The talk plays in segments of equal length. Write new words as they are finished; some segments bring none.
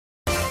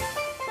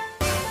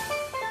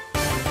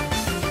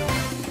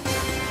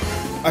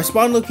Our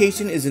spawn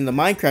location is in the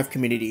Minecraft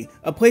community,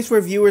 a place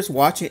where viewers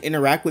watch and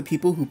interact with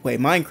people who play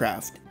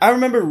Minecraft. I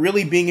remember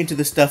really being into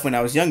this stuff when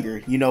I was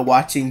younger, you know,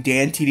 watching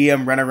Dan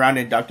TDM run around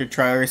in Dr.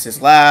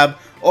 Trayaurus' lab,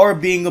 or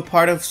being a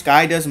part of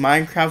Sky Does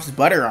Minecraft's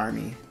Butter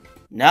Army.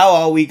 Now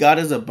all we got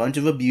is a bunch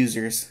of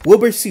abusers.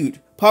 Wilbur Soot,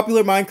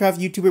 popular Minecraft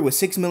YouTuber with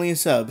 6 million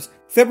subs,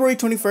 February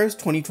 21st,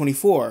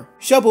 2024.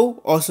 Shelby,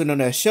 also known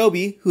as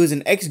Shelby, who is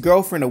an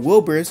ex-girlfriend of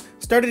Wilbur's,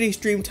 started a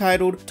stream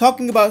titled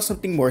Talking About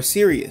Something More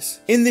Serious.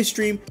 In this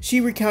stream, she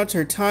recounts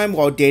her time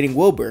while dating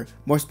Wilbur,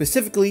 more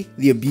specifically,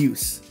 the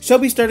abuse.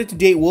 Shelby started to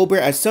date Wilbur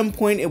at some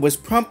point and was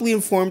promptly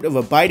informed of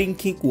a biting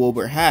kink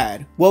Wilbur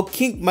had. While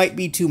kink might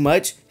be too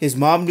much, his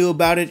mom knew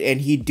about it and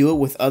he'd do it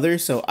with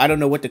others, so I don't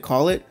know what to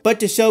call it. But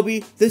to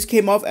Shelby, this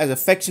came off as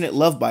affectionate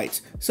love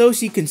bites, so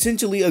she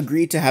consensually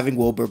agreed to having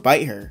Wilbur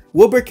bite her.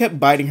 Wilbur kept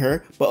biting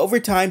her, but over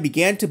time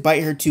began to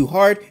bite her too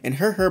hard and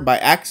hurt her by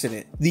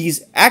accident.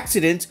 These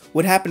accidents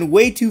would happen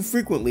way too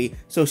frequently,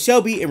 so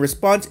Shelby in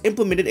response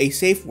implemented a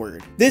safe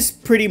word. This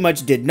pretty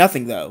much did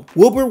nothing though.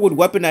 Wilbur would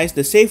weaponize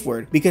the safe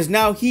word because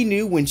now he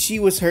knew when she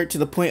was hurt to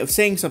the point of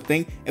saying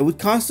something and would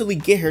constantly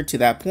get her to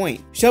that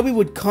point. Shelby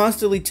would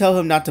constantly tell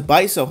him not to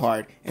bite so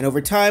hard, and over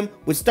time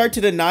would start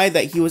to deny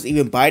that he was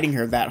even biting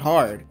her that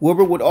hard.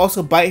 Wilbur would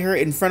also bite her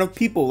in front of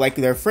people like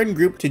their friend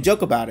group to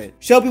joke about it.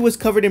 Shelby was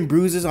covered in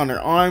bruises on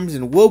her arms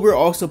and Wilbur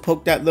also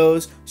poked at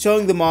those,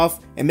 showing them off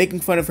and making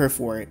fun of her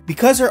for it.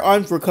 Because her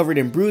arms were covered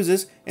in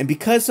bruises and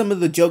because some of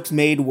the jokes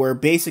made were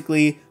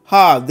basically,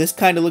 "Ha, this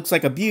kinda looks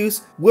like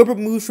abuse," Wilbur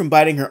moved from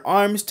biting her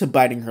arms to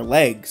biting her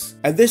legs.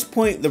 At this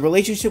point, the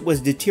relationship was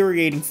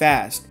deteriorating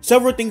fast.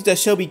 Several things that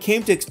Shelby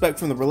came to expect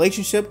from the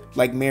relationship,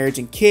 like marriage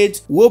and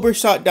kids, Wilbur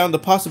shot down the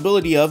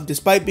possibility of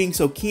despite being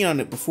so keen on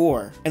it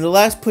before. And the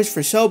last push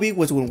for Shelby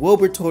was when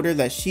Wilbur told her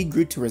that she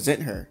grew to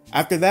resent her.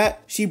 After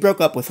that, she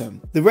broke up with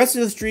him. The rest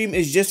of the stream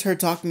is just her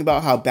talking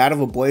about how bad of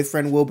a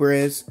boyfriend Wilbur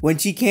is. When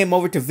she came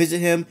over to visit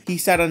him, he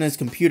sat on his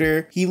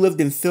computer, he lived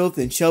in filth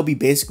and Shelby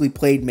basically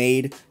played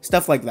maid,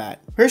 stuff like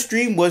that. Her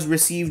stream was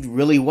received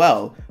really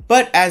well,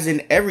 but as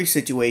in every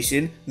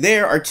situation,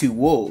 there are two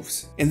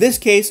wolves. In this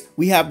case,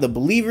 we have the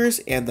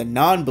believers and the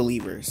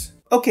non-believers.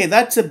 Okay,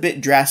 that's a bit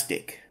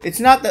drastic. It's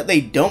not that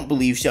they don't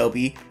believe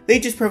Shelby, they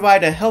just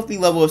provide a healthy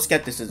level of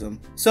skepticism,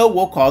 so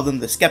we'll call them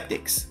the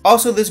skeptics.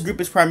 Also, this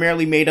group is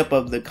primarily made up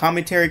of the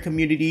commentary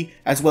community,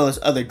 as well as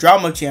other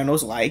drama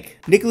channels like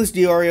Nicholas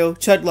Diorio,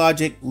 Chud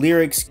Logic,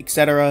 Lyrics,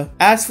 etc.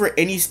 As for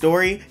any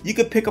story, you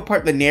could pick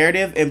apart the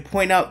narrative and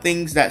point out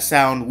things that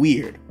sound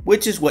weird,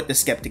 which is what the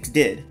skeptics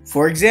did.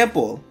 For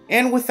example,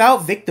 and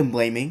without victim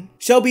blaming,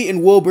 Shelby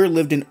and Wilbur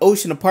lived an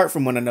ocean apart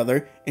from one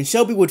another, and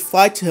Shelby would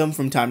fly to him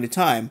from time to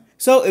time.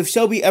 So if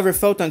Shelby ever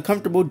felt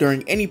uncomfortable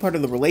during any part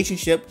of the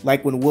relationship,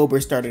 like when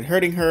Wilbur started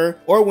hurting her,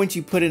 or when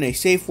she put in a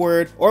safe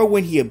word, or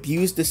when he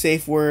abused the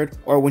safe word,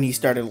 or when he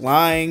started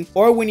lying,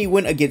 or when he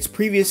went against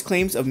previous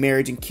claims of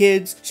marriage and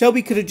kids,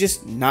 Shelby could have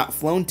just not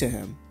flown to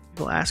him.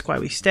 People ask why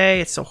we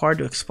stay. It's so hard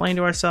to explain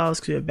to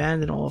ourselves because we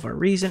abandon all of our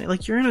reason.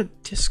 Like, you're in a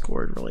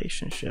Discord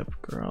relationship,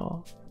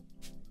 girl.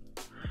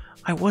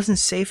 I wasn't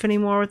safe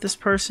anymore with this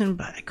person,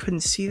 but I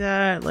couldn't see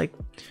that. Like,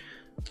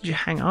 did you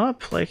hang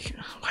up? Like,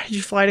 why did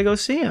you fly to go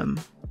see him?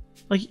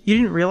 Like, you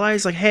didn't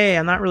realize, like, hey,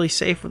 I'm not really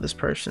safe with this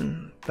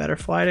person. Better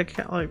fly to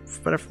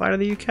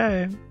the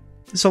UK.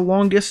 It's a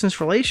long distance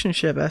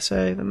relationship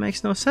essay. That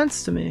makes no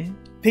sense to me.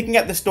 Picking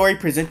at the story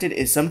presented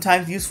is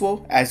sometimes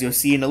useful, as you'll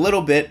see in a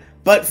little bit,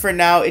 but for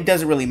now, it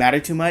doesn't really matter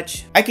too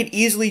much. I could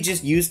easily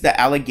just use the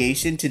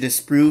allegation to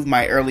disprove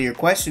my earlier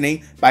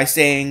questioning by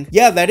saying,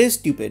 yeah, that is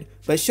stupid,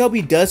 but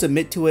Shelby does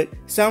admit to it,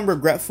 sound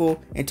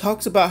regretful, and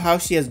talks about how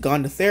she has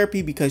gone to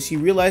therapy because she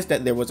realized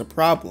that there was a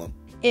problem.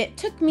 It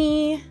took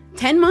me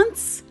 10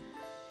 months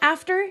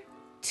after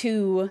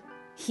to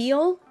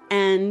heal,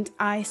 and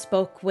I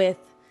spoke with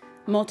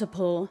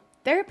multiple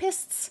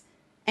therapists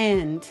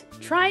and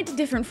tried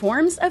different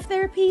forms of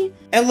therapy.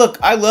 And look,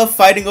 I love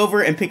fighting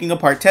over and picking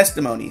apart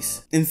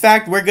testimonies. In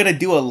fact, we're gonna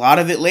do a lot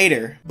of it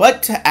later.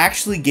 But to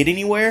actually get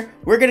anywhere,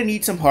 we're gonna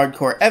need some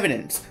hardcore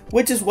evidence,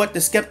 which is what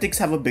the skeptics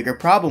have a bigger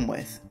problem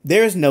with.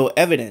 There's no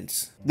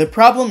evidence. The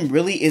problem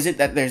really isn't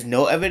that there's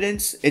no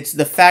evidence, it's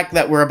the fact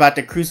that we're about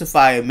to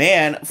crucify a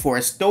man for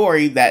a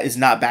story that is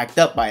not backed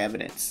up by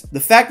evidence. The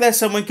fact that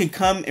someone can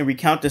come and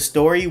recount a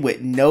story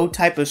with no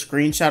type of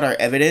screenshot or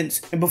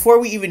evidence, and before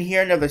we even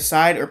hear another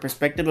side or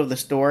perspective of the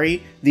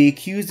story, the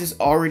accused is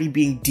already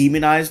being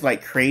demonized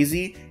like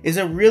crazy, is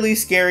a really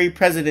scary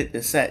precedent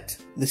to set.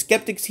 The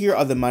skeptics here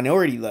are the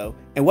minority though,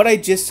 and what I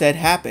just said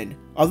happened.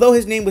 Although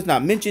his name was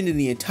not mentioned in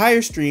the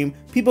entire stream,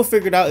 people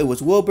figured out it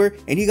was Wilbur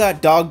and he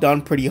got dogged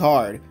on pretty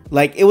hard.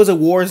 Like it was a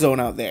war zone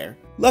out there.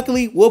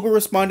 Luckily, Wilbur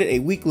responded a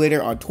week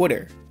later on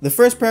Twitter. The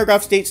first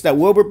paragraph states that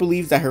Wilbur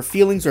believes that her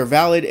feelings are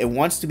valid and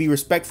wants to be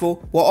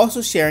respectful while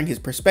also sharing his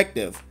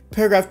perspective.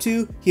 Paragraph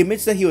 2, he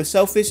admits that he was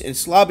selfish and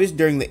slobbish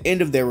during the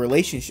end of their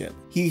relationship.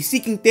 He is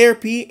seeking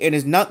therapy and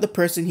is not the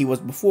person he was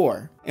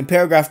before. In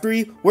paragraph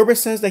 3, Wilbur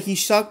says that he's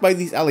shocked by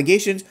these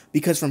allegations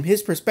because from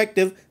his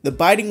perspective, the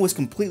biting was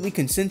completely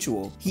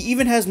consensual. He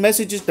even has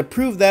messages to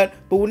prove that,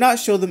 but will not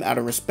show them out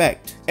of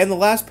respect. And the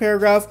last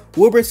paragraph,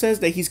 Wilbur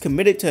says that he's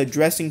committed to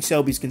addressing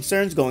Shelby's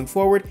concerns going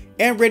forward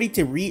and ready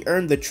to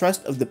re-earn the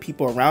trust of the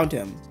people around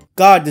him.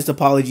 God, this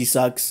apology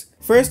sucks.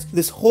 First,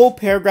 this whole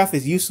paragraph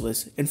is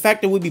useless. In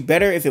fact, it would be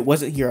better if it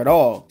wasn't here at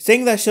all.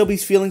 Saying that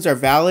Shelby's feelings are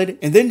valid,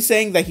 and then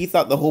saying that he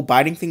thought the whole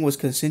biting thing was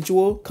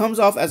consensual, comes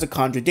off as a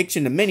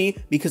contradiction to many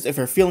because if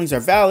her feelings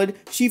are valid,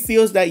 she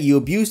feels that you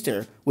abused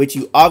her, which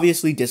you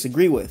obviously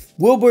disagree with.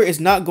 Wilbur is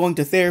not going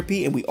to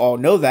therapy and we all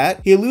know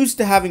that. He alludes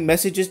to having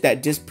messages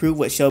that disprove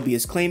what Shelby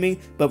is claiming,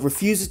 but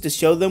refuses to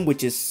show them,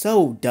 which is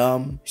so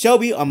dumb.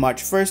 Shelby, on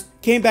March 1st,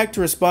 came back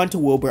to respond to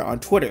Wilbur on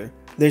Twitter.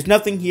 There's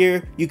nothing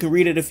here, you can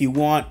read it if you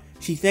want.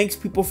 She thanks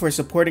people for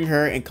supporting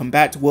her and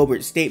combats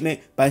Wilbur's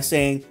statement by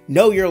saying,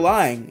 "No, you're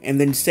lying," and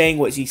then saying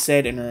what she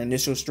said in her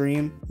initial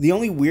stream. The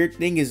only weird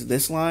thing is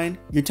this line.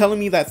 You're telling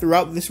me that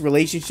throughout this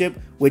relationship,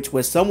 which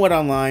was somewhat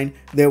online,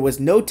 there was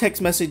no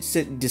text message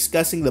sent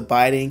discussing the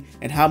biting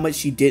and how much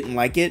she didn't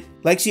like it?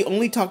 Like she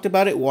only talked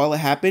about it while it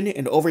happened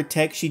and over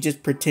text she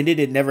just pretended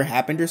it never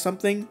happened or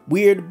something?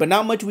 Weird, but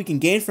not much we can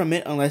gain from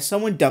it unless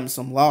someone dumps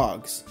some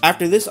logs.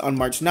 After this, on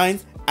March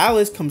 9th,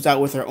 Alice comes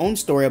out with her own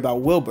story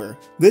about Wilbur.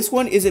 This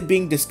one isn't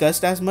being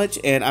discussed as much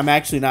and I'm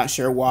actually not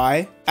sure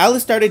why.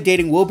 Alice started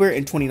dating Wilbur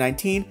in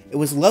 2019. It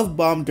was love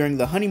bombed during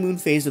the honeymoon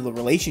phase of the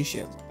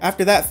relationship.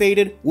 After that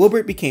faded,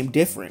 Wilbur became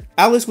different.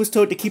 Alice was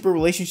told to keep her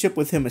relationship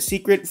with him a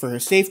secret for her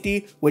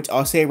safety, which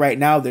I'll say right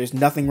now there's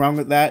nothing wrong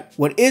with that.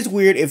 What is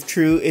weird if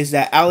true is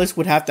that Alice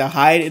would have to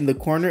hide in the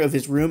corner of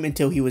his room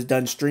until he was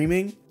done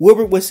streaming.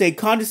 Wilbur would say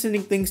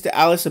condescending things to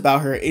Alice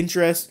about her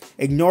interests,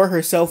 ignore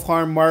her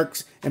self-harm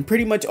marks, and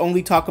pretty much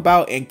only talk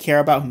about and care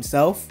about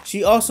himself.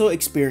 She also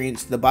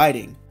experienced the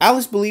biting.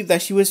 Alice believed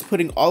that she was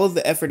putting all of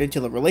the effort into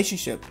the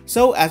relationship,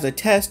 so as a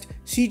test,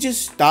 she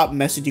just stopped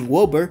messaging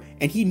Wilbur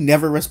and he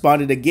never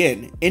responded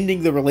again,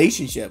 ending the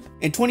relationship.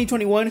 In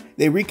 2021,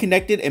 they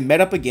reconnected and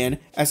met up again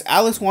as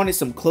Alice wanted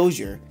some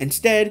closure.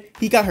 Instead,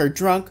 he got her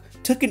drunk,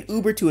 took an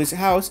Uber to his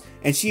house,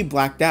 and she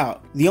blacked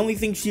out. The only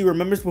thing she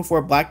remembers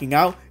before blacking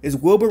out is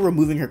Wilbur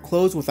removing her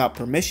clothes without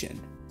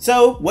permission.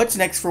 So, what's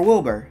next for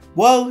Wilbur?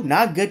 Well,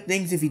 not good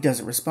things if he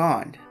doesn't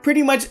respond.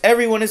 Pretty much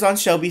everyone is on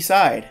Shelby's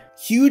side.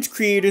 Huge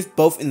creators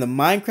both in the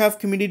Minecraft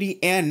community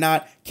and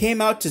not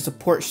came out to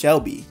support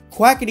Shelby.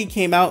 Quackity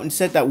came out and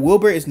said that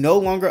Wilbur is no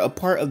longer a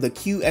part of the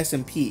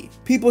QSMP.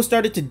 People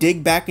started to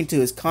dig back into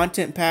his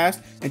content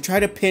past and try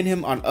to pin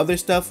him on other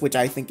stuff, which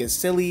I think is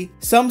silly.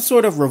 Some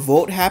sort of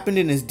revolt happened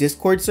in his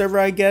Discord server,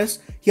 I guess.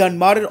 He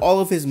unmodded all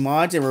of his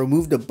mods and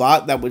removed a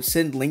bot that would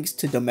send links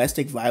to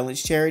domestic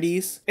violence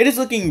charities. It is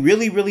looking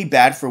really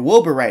bad for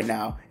Wilbur right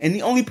now, and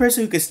the only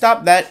person who could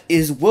stop that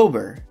is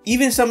Wilbur.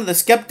 Even some of the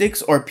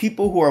skeptics or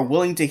people who are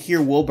willing to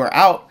hear Wilbur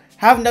out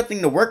have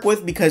nothing to work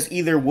with because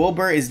either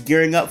Wilbur is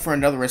gearing up for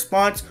another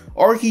response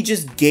or he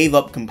just gave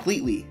up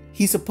completely.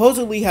 He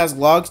supposedly has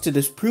logs to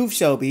disprove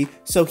Shelby,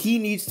 so he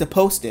needs to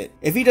post it.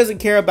 If he doesn't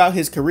care about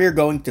his career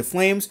going to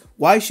flames,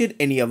 why should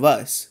any of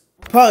us?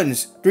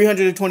 Punz,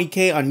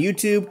 320k on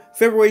YouTube,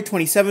 February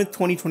 27th,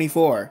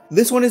 2024.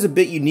 This one is a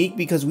bit unique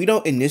because we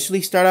don't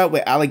initially start out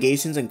with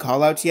allegations and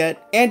callouts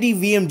yet. Andi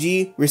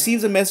VMG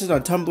receives a message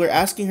on Tumblr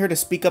asking her to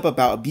speak up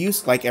about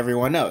abuse like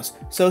everyone else,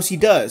 so she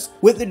does,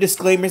 with the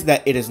disclaimers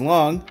that it is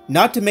long,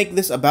 not to make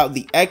this about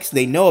the ex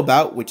they know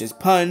about, which is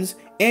Punz,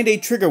 and a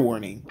trigger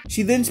warning.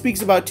 She then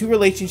speaks about 2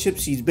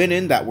 relationships she's been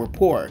in that were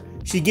poor.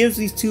 She gives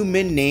these 2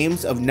 men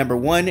names of number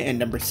 1 and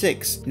number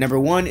 6. Number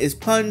 1 is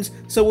Punz,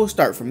 so we'll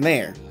start from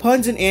there.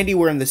 Punz and Andi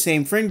were in the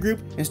same friend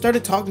group and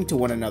started talking to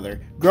one another,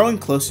 growing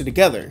closer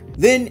together.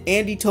 Then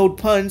Andi told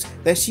Punz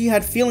that she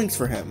had feelings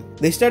for him.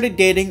 They started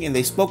dating and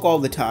they spoke all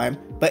the time,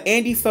 but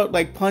Andi felt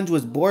like Punz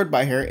was bored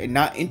by her and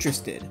not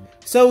interested,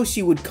 so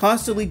she would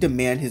constantly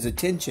demand his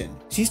attention.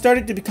 She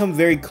started to become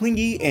very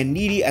clingy and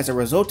needy as a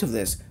result of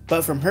this,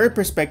 but from her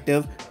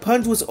perspective,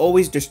 Punz was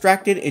always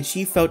distracted and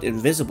she felt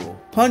invisible.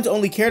 Punz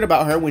only cared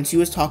about her when she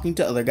was talking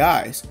to other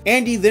guys.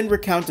 Andi then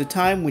recounts a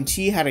time when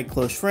she had a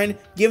close friend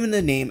given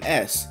the name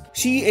S.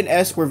 She and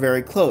S were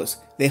very close.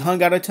 They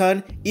hung out a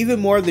ton, even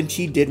more than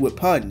she did with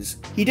Punz.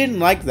 He didn't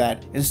like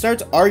that and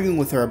starts arguing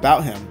with her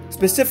about him,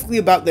 specifically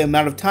about the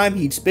amount of time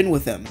he'd spend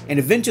with him, and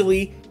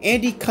eventually,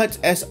 Andi cuts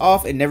S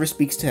off and never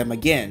speaks to him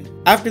again.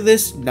 After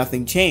this,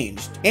 nothing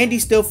changed. Andi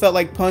still felt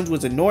like Punz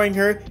was ignoring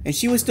her and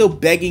she was still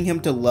begging him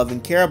to love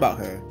and care about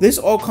her. This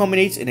all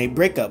culminates in a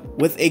breakup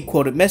with a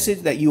quoted message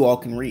that you all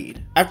can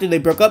read. After they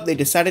broke up, they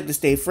decided to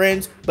stay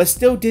friends, but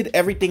still did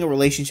everything a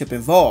relationship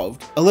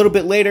involved. A little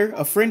bit later,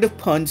 a friend of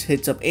Punz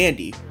hits up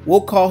Andi.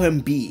 We'll call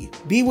him B.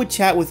 B would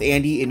chat with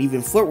Andi and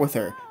even flirt with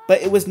her,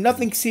 but it was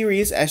nothing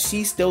serious as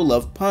she still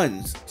loved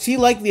Punz. She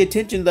liked the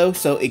attention though,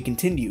 so it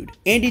continued.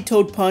 Andi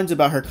told Punz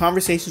about her her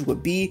conversations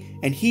with B,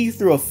 and he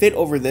threw a fit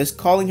over this,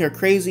 calling her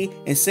crazy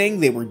and saying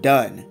they were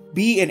done.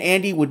 B and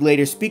Andi would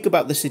later speak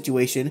about the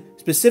situation,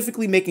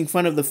 specifically making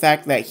fun of the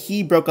fact that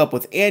he broke up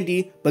with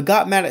Andi but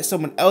got mad at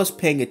someone else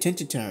paying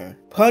attention to her.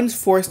 Punz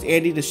forced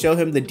Andi to show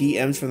him the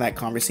DMs from that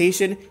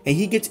conversation, and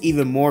he gets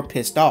even more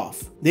pissed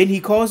off. Then he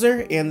calls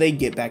her and they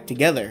get back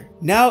together.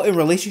 Now in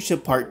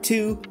relationship part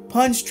 2,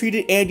 Punz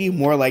treated Andi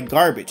more like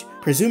garbage,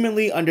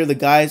 presumably under the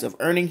guise of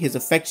earning his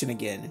affection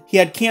again. He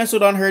had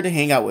cancelled on her to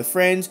hang out with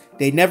friends,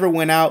 they never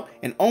went out,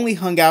 and only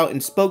hung out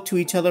and spoke to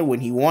each other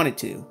when he wanted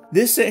to.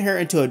 This sent her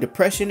into a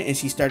depression and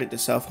she started to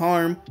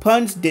self-harm.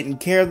 Punz didn't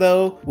care though.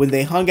 When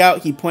they hung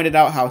out, he pointed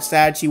out how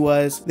sad she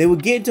was. They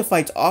would get into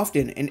fights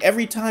often, and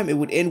every time it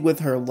would end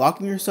with her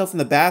locking herself in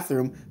the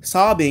bathroom,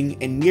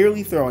 sobbing and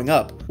nearly throwing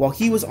up while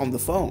he was on the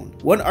phone.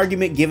 One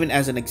argument given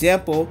as an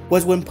example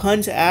was when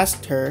Punz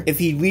asked her if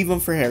he'd leave him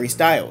for Harry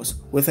Styles,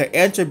 with her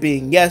answer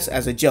being yes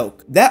as a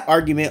joke. That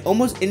argument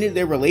almost ended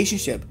their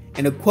relationship,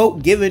 and a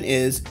quote given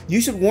is,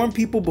 "You should warn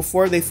people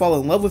before they fall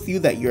in love with you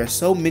that you're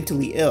so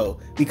mentally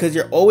ill, because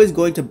you're always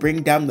going to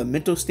bring down the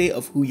mental state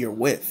of who you're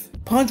with."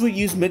 Punz would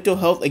use mental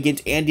health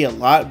against Andi a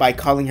lot by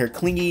calling her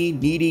clingy,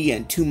 needy,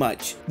 and too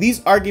much.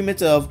 These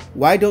arguments of,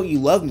 "Why don't you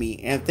love me?"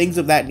 and things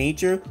of that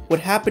nature would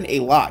happen a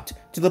lot,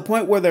 to the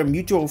point where their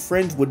mutual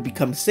friends would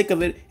become sick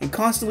of it and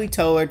constantly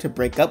tell her to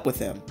break up with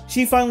him.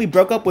 She finally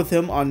broke up with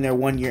him on their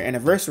 1-year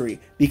anniversary,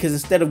 because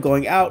instead of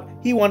going out,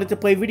 he wanted to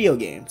play video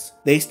games.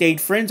 They stayed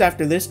friends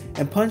after this,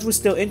 and Punz was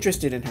still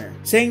interested in her,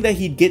 saying that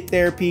he'd get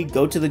therapy,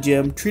 go to the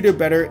gym, treat her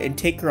better, and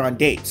take her on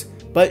dates.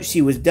 But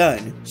she was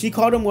done. She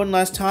called him one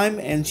last time,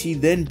 and she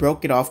then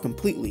broke it off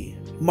completely.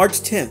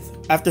 March 10th.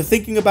 After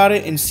thinking about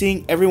it and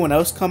seeing everyone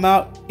else come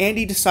out,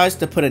 Andi decides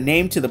to put a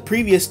name to the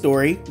previous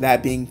story,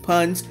 that being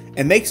Punz,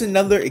 and makes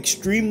another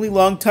extremely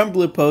long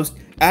Tumblr post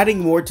adding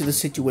more to the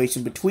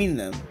situation between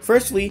them.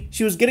 Firstly,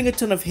 she was getting a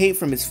ton of hate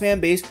from his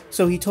fanbase,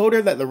 so he told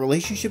her that the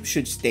relationship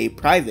should stay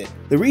private.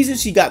 The reason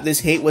she got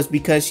this hate was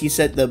because she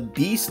said the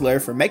B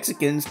slur for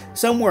Mexicans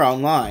somewhere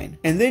online.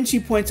 And then she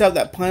points out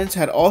that Punz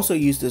had also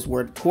used this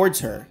word towards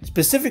her,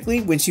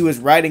 specifically when she was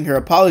writing her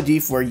apology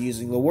for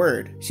using the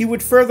word. She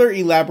would further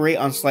elaborate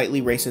on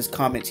slightly racist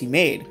comments he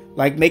made,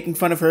 like making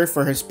fun of her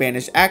for her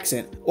Spanish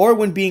accent, or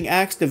when being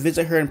asked to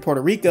visit her in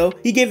Puerto Rico,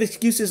 he gave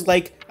excuses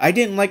like, "I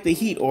didn't like the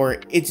heat," or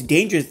 "It's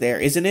dangerous there,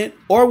 isn't it?"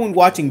 Or when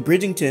watching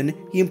Bridgerton,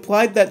 he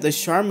implied that the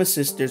Sharma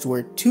sisters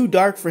were too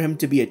dark for him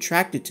to be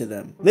attracted to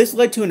them. This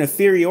led to an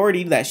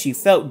inferiority that she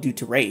felt due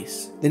to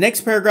race. The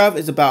next paragraph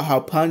is about how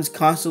Punz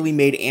constantly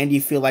made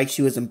Andi feel like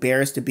she was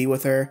embarrassed to be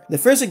with her. The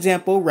first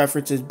example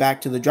references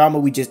back to the drama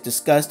we just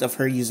discussed of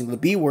her using the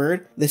B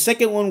word. The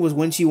second one was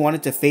when she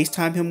wanted to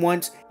FaceTime him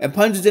once, and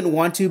Punz didn't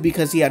want to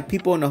because he had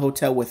people in the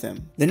hotel with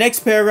him. The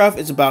next paragraph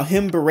is about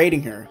him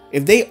berating her.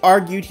 If they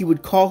argued, he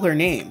would call her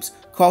names,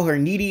 call her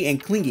needy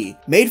and clingy,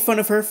 made fun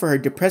of her for her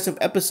depressive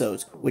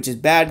episodes, which is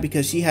bad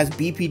because she has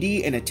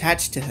BPD and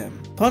attached to him.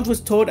 Punz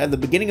was told at the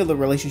beginning of the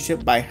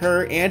relationship by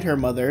her and her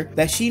mother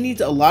that she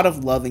needs a lot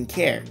of love and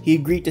care. He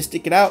agreed to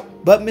stick it out,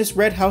 but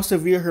misread how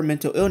severe her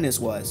mental illness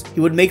was. He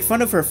would make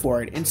fun of her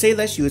for it and say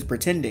that she was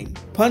pretending.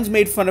 Punz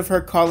made fun of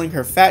her, calling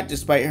her fat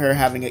despite her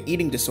having an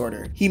eating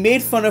disorder. He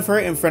made fun of her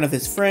in front of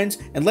his friends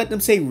and let them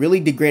say really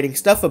degrading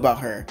stuff about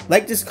her,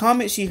 like this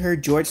comment she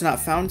heard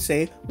GeorgeNotFound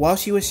say while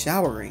she was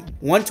showering.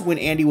 Once when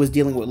Andi was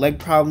dealing with leg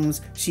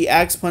problems, she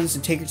asked Punz to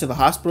take her to the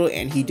hospital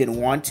and he didn't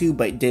want to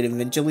but did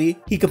eventually.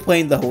 He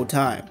complained the whole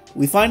time.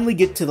 We finally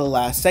get to the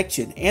last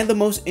section and the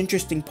most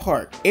interesting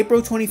part.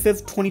 April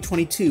 25th,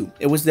 2022.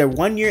 It was their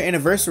 1-year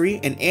anniversary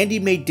and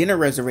Andi made dinner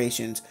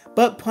reservations,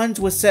 but Punz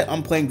was set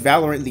on playing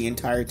Valorant the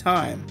entire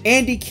time.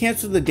 Andi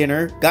canceled the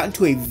dinner, got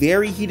into a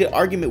very heated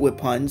argument with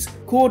Punz,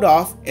 cooled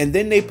off, and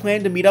then they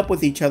planned to meet up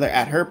with each other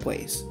at her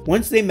place.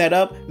 Once they met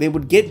up, they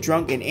would get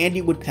drunk and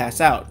Andi would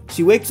pass out.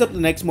 She wakes up the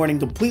next morning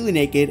completely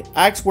naked,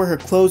 asks where her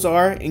clothes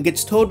are, and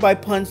gets told by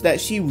Punz that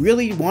she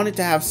really wanted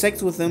to have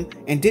sex with him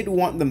and didn't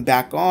want them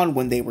back on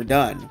when they were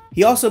done.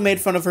 He also made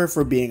fun of her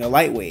for being a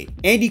lightweight.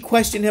 Andi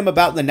questioned him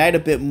about the night a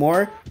bit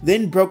more,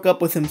 then broke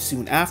up with him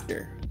soon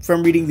after.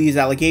 From reading these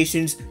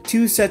allegations,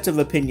 2 sets of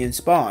opinions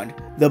spawned.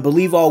 The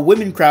believe all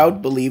women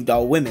crowd believed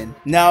all women.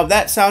 Now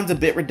that sounds a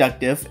bit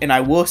reductive, and I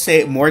will say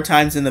it more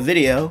times in the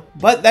video,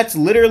 but that's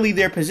literally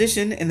their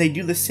position and they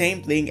do the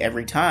same thing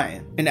every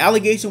time. An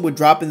allegation would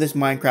drop in this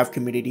Minecraft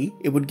community,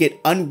 it would get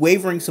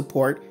unwavering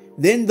support,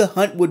 then the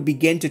hunt would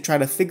begin to try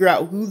to figure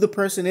out who the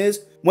person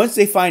is. Once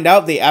they find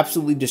out, they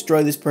absolutely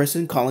destroy this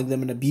person, calling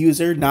them an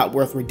abuser, not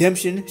worth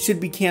redemption, should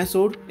be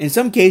cancelled. In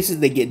some cases,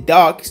 they get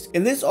doxxed,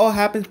 and this all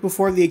happens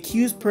before the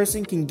accused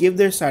person can give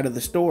their side of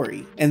the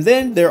story. And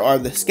then there are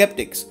the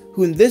skeptics,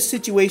 who in this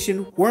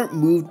situation weren't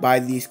moved by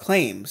these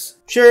claims.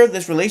 Sure,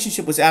 this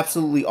relationship was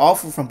absolutely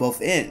awful from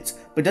both ends,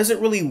 but does it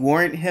really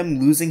warrant him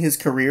losing his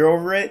career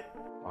over it?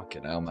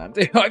 Fucking hell, man.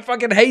 Dude, I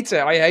fucking hate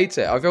it. I hate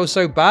it. I feel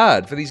so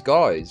bad for these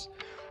guys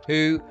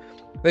who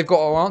they've got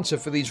to answer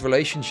for these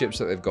relationships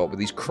that they've got with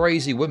these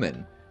crazy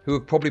women who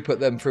have probably put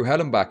them through hell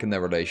and back in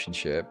their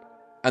relationship.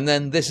 And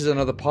then this is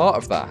another part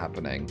of that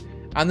happening.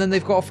 And then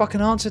they've got a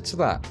fucking answer to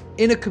that.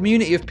 In a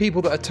community of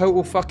people that are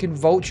total fucking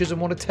vultures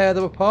and want to tear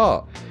them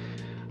apart.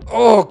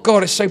 Oh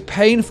god, it's so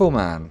painful,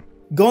 man.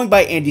 Going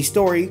by Andi's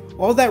story,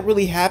 all that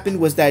really happened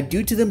was that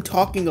due to them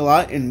talking a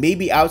lot and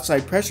maybe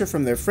outside pressure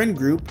from their friend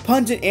group,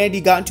 Punz and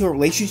Andi got into a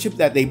relationship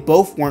that they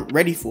both weren't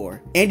ready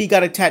for. Andi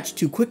got attached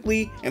too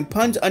quickly, and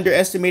Punz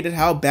underestimated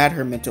how bad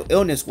her mental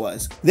illness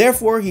was.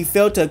 Therefore, he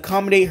failed to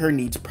accommodate her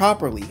needs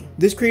properly.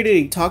 This created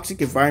a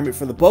toxic environment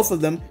for the both of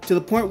them, to the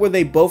point where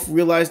they both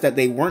realized that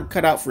they weren't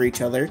cut out for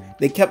each other.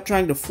 They kept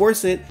trying to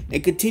force it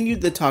and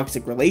continued the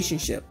toxic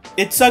relationship.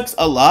 It sucks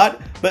a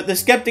lot, but the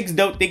skeptics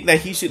don't think that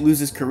he should lose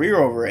his career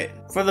over it.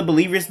 For the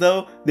believers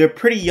though, they're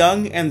pretty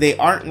young and they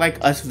aren't like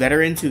us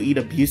veterans who eat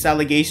abuse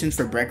allegations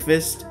for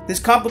breakfast.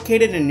 This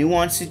complicated and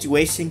nuanced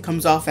situation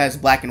comes off as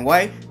black and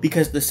white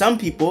because to some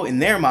people, in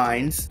their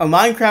minds, a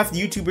Minecraft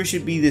YouTuber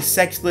should be this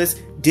sexless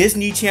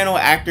Disney Channel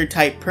actor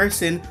type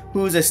person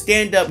who is a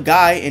stand-up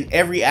guy in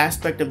every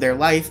aspect of their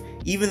life,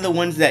 even the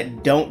ones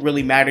that don't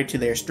really matter to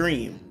their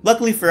stream.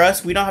 Luckily for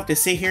us, we don't have to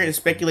sit here and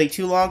speculate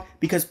too long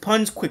because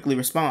Punz quickly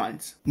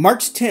responds.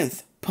 March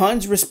 10th.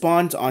 Punz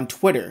responds on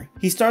Twitter.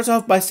 He starts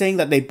off by saying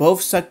that they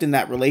both sucked in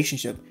that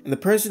relationship, and the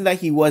person that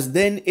he was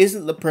then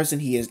isn't the person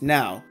he is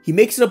now. He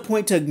makes it a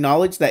point to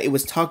acknowledge that it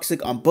was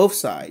toxic on both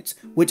sides,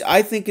 which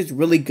I think is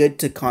really good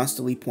to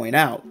constantly point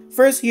out.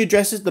 First, he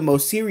addresses the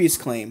most serious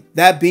claim,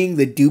 that being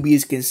the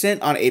dubious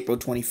consent on April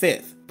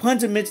 25th.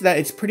 Punz admits that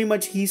it's pretty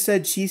much he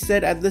said, she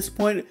said at this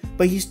point,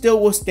 but he still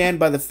will stand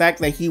by the fact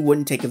that he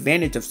wouldn't take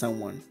advantage of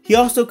someone. He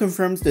also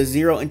confirms the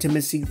zero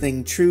intimacy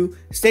thing true,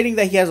 stating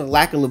that he has a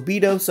lack of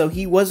libido, so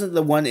he wasn't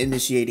the one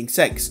initiating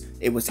sex.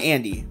 It was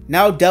Andi.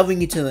 Now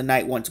delving into the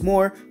night once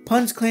more,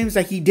 Punz claims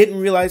that he didn't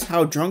realize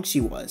how drunk she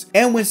was,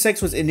 and when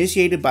sex was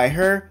initiated by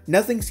her,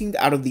 nothing seemed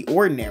out of the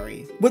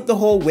ordinary. With the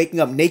whole waking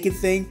up naked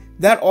thing,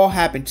 that all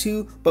happened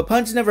too, but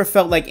Punz never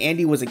felt like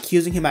Andi was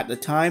accusing him at the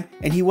time,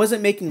 and he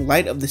wasn't making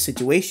light of the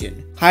situation.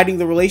 Hiding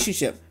the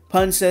relationship.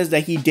 Punz says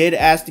that he did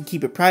ask to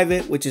keep it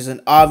private, which is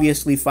an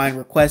obviously fine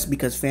request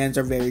because fans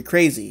are very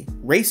crazy.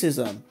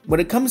 Racism. When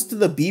it comes to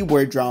the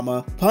B-word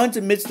drama, Punz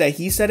admits that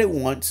he said it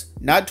once,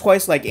 not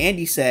twice like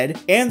Andi said,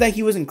 and that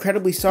he was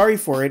incredibly sorry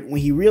for it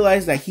when he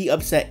realized that he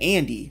upset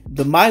Andi.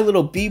 The My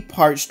Little B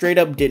part straight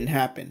up didn't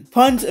happen.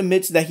 Punz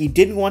admits that he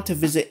didn't want to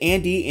visit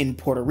Andi in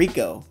Puerto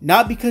Rico,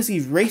 not because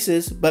he's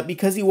racist, but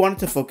because he wanted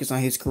to focus on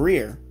his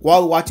career.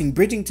 While watching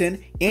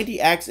Bridgerton, Andi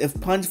asks if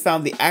Punz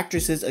found the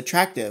actresses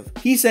attractive.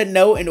 He said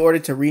no in order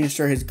to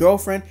reassure his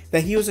girlfriend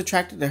that he was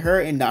attracted to her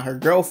and not her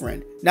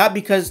girlfriend, not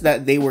because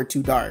that they were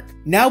too dark.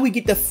 Now we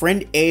get the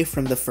friend A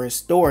from the first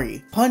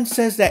story. Punz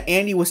says that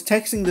Andi was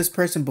texting this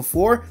person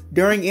before,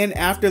 during, and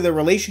after the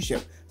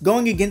relationship,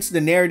 going against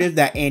the narrative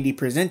that Andi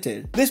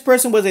presented. This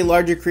person was a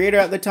larger creator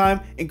at the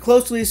time and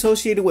closely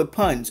associated with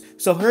Punz,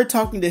 so her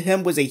talking to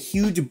him was a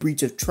huge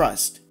breach of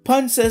trust.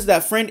 Punz says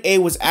that friend A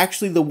was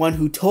actually the one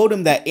who told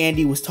him that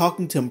Andi was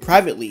talking to him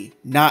privately,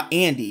 not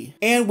Andi.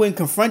 And when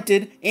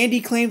confronted,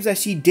 Andi claims that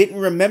she didn't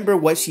remember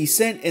what she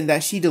sent and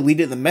that she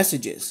deleted the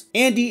messages.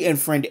 Andi and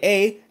friend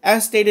A,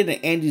 as stated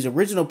in Andi's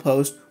original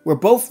post, were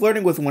both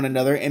flirting with one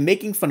another and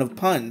making fun of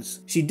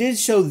Punz. She did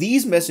show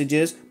these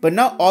messages, but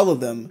not all of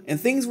them, and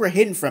things were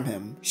hidden from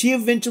him. She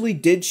eventually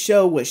did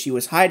show what she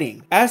was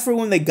hiding. As for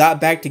when they got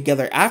back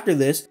together after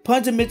this,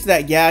 Punz admits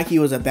that yeah, he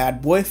was a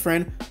bad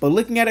boyfriend, but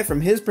looking at it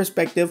from his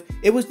perspective,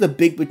 it was the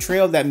big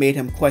betrayal that made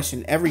him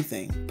question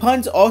everything.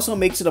 Punz also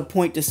makes it a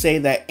point to say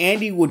that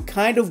Andi would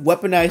kind of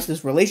weaponize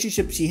this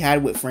relationship she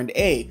had with friend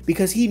A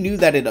because he knew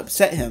that it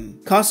upset him.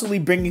 Constantly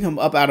bringing him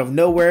up out of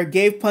nowhere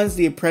gave Punz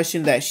the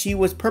impression that she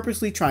was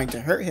purposely trying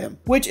to hurt him,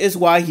 which is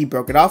why he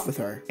broke it off with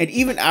her. And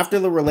even after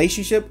the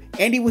relationship,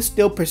 Andi was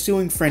still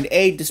pursuing friend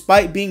A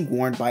despite being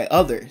warned by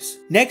others.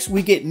 Next,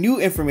 we get new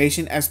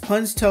information as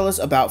Punz tells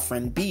us about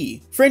friend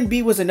B. Friend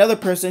B was another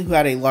person who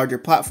had a larger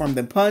platform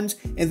than Punz,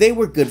 and they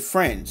were good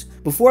friends.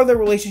 Before their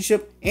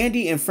relationship,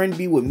 Andi and friend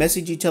B would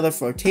message each other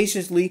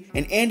flirtatiously,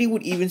 and Andi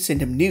would even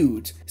send him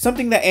nudes,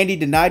 something that Andi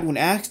denied when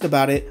asked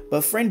about it,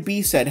 but friend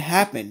B said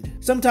happened.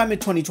 Sometime in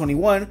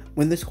 2021,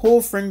 when this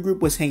whole friend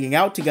group was hanging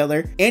out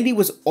together, Andi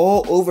was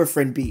all over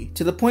friend B,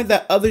 to the point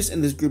that others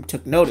in this group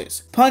took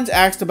notice. Punz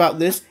asked about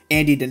this,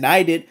 Andi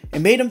denied it,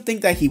 and made him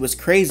think that he was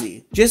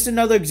crazy. Just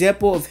another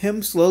example of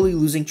him slowly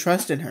losing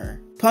trust in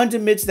her. Punz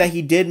admits that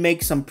he did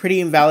make some pretty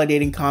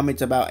invalidating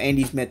comments about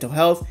Andi's mental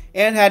health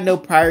and had no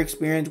prior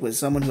experience with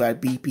someone who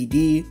had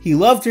BPD. He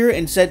loved her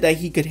and said that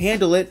he could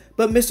handle it,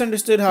 but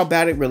misunderstood how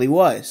bad it really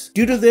was.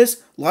 Due to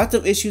this, lots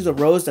of issues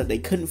arose that they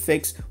couldn't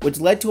fix,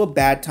 which led to a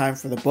bad time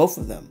for the both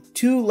of them.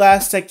 Two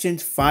last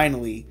sections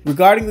finally.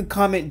 Regarding the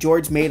comment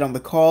George made on the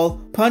call,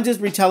 Punz's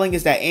retelling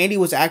is that Andi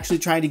was actually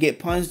trying to get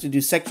Punz to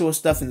do sexual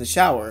stuff in the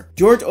shower.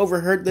 George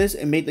overheard this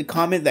and made the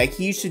comment that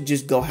he should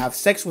just go have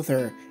sex with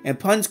her, and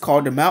Punz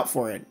called him out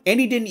for it.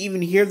 Andi didn't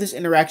even hear this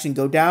interaction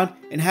go down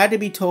and had to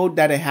be told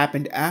that it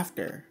happened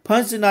after.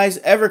 Punz denies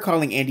ever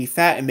calling Andi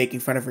fat and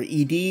making fun of her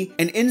ED,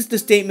 and ends the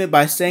statement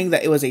by saying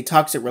that it was a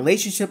toxic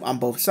relationship on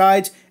both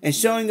sides and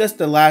showing us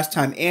the last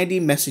time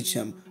Andi messaged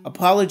him,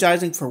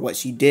 apologizing for what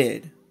she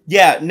did.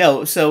 Yeah,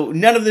 no, so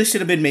none of this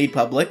should have been made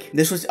public.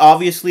 This was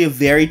obviously a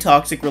very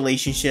toxic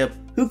relationship.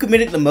 Who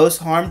committed the most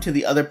harm to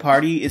the other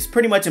party is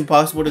pretty much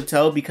impossible to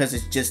tell because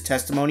it's just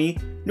testimony,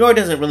 nor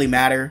does it really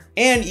matter.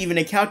 And even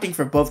accounting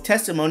for both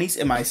testimonies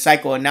in my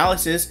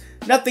psychoanalysis,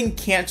 nothing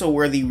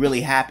cancel-worthy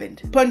really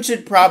happened. Punz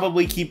should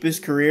probably keep his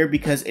career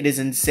because it is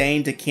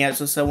insane to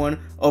cancel someone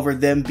over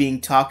them being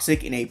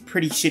toxic in a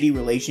pretty shitty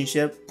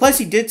relationship. Plus,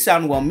 he did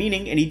sound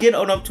well-meaning and he did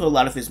own up to a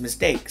lot of his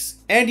mistakes.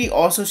 Andi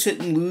also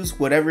shouldn't lose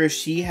whatever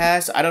she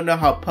has. I don't know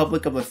how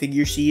public of a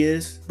figure she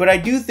is, but I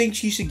do think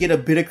she should get a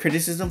bit of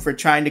criticism for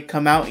trying to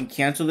come out and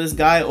cancel this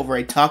guy over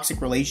a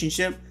toxic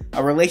relationship,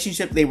 a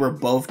relationship they were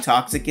both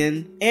toxic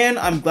in. And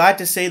I'm glad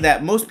to say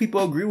that most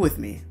people agree with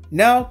me.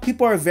 Now,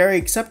 people are very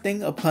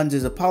accepting of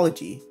Punz's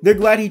apology. They're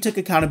glad he took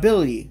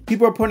accountability.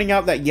 People are pointing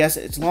out that yes,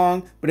 it's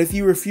long, but if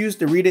you refuse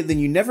to read it, then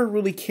you never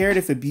really cared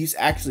if abuse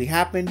actually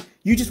happened.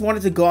 You just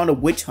wanted to go on a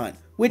witch hunt,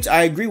 which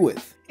I agree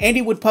with.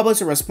 Andi would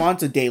publish a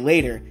response a day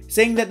later,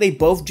 saying that they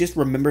both just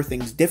remember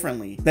things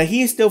differently, that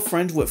he is still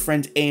friends with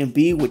friends A and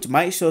B, which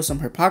might show some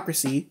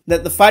hypocrisy,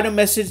 that the final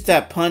message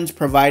that Punz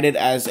provided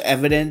as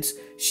evidence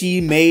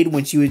she made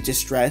when she was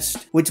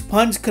distressed, which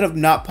Punz could have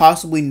not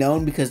possibly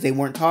known because they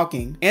weren't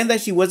talking, and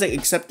that she wasn't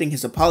accepting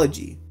his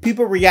apology.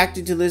 People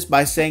reacted to this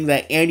by saying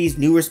that Andi's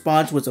new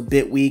response was a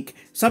bit weak,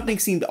 something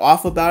seemed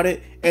off about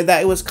it, and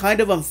that it was kind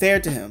of unfair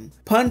to him.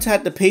 Punz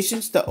had the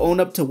patience to own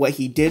up to what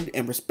he did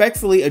and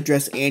respectfully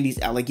address Andi's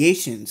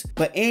allegations,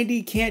 but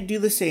Andi can't do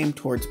the same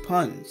towards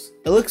Punz.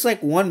 It looks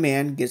like one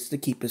man gets to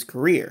keep his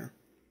career.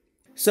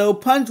 So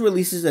Punz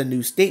releases a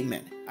new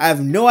statement. I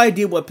have no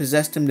idea what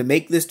possessed him to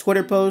make this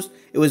Twitter post.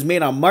 It was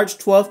made on March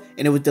 12th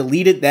and it was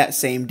deleted that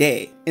same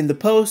day. In the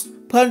post,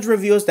 Punz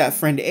reveals that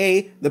friend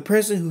A, the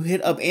person who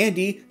hit up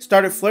Andi,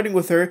 started flirting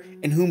with her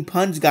and whom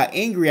Punz got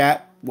angry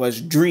at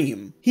was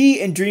Dream.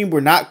 He and Dream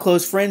were not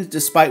close friends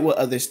despite what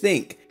others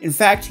think. In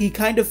fact, he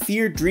kind of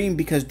feared Dream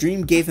because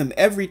Dream gave him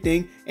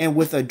everything and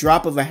with a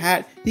drop of a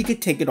hat, he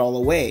could take it all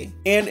away.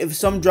 And if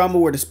some drama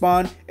were to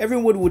spawn,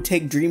 everyone would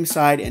take Dream's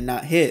side and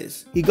not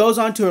his. He goes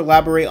on to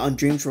elaborate on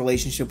Dream's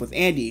relationship with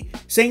Andi,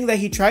 saying that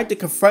he tried to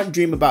confront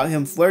Dream about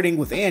him flirting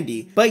with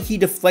Andi, but he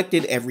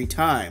deflected every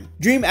time.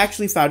 Dream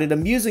actually found it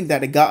amusing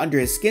that it got under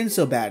his skin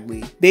so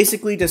badly.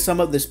 Basically, to sum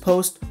up this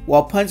post,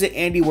 while Punz and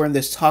Andi were in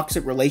this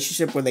toxic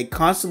relationship where they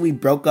constantly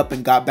broke up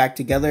and got back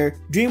together,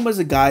 Dream was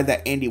a guy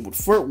that Andi would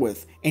flirt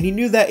with, and he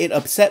knew that it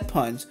upset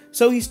Punz,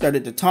 so he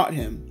started to taunt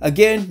him.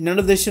 Again, none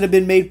of this should have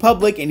been made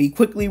public, and he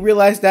quickly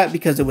realized that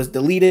because it was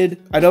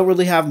deleted. I don't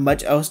really have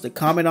much else to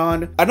comment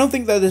on. I don't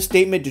think that this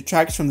statement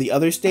detracts from the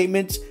other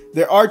statements.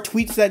 There are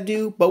tweets that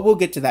do, but we'll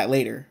get to that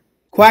later.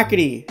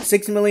 Quackity,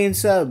 6 million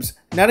subs.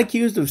 Not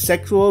accused of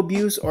sexual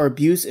abuse or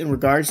abuse in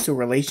regards to a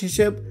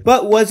relationship,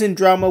 but was in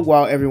drama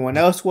while everyone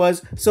else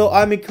was, so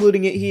I'm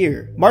including it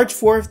here. March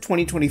 4th,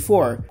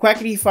 2024,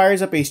 Quackity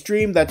fires up a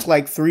stream that's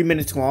like 3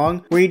 minutes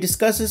long, where he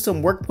discusses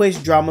some workplace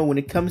drama when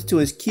it comes to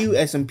his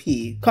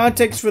QSMP.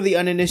 Context for the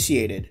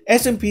uninitiated.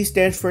 SMP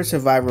stands for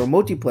Survivor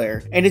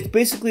Multiplayer, and it's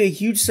basically a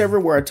huge server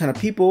where a ton of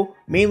people,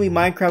 mainly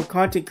Minecraft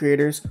content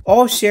creators,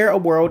 all share a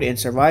world and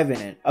survive in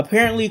it.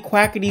 Apparently,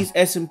 Quackity's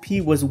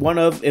SMP was one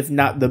of, if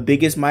not the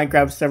biggest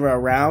Minecraft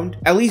server around,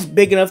 at least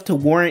big enough to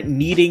warrant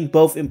needing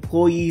both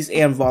employees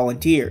and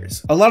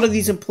volunteers. A lot of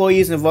these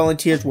employees and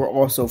volunteers were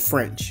also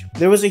French.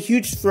 There was a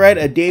huge thread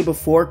a day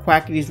before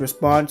Quackity's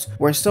response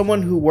where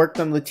someone who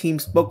worked on the team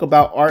spoke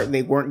about art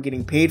they weren't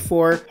getting paid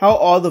for, how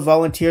all the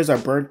volunteers are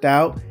burnt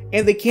out,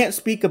 and they can't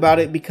speak about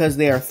it because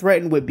they are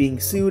threatened with being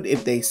sued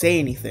if they say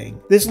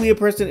anything. This Leah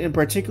person in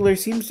particular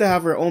seems to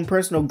have her own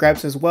personal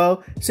gripes as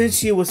well, since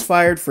she was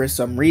fired for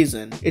some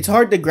reason. It's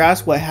hard to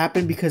grasp what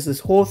happened because this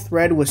whole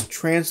thread was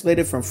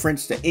translated from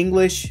French to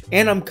English,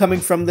 and I'm coming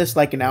from this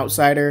like an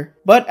outsider.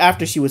 But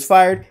after she was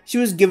fired, she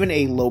was given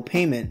a low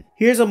payment.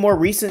 Here's a more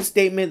recent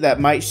statement that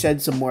might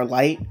shed some more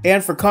light,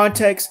 and for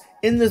context,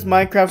 in this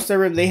Minecraft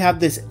server, they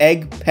have this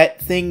egg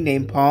pet thing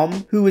named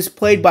Palm, who is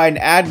played by an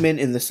admin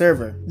in the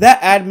server.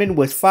 That admin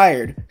was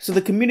fired, so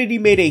the community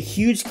made a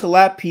huge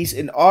collab piece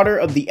in honor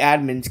of the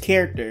admin's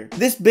character.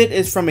 This bit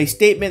is from a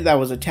statement that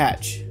was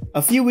attached.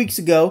 A few weeks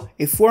ago,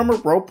 a former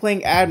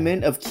role-playing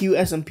admin of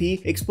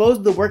QSMP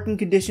exposed the working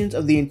conditions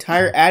of the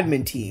entire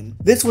admin team.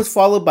 This was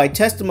followed by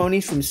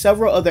testimonies from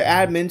several other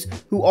admins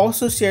who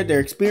also shared their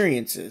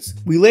experiences.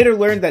 We later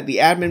learned that the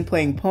admin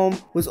playing Poem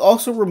was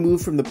also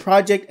removed from the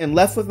project and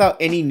left without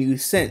any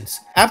news since.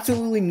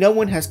 Absolutely no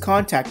one has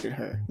contacted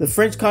her. The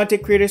French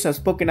content creators have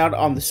spoken out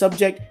on the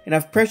subject and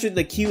have pressured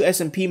the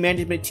QSMP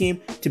management team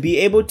to be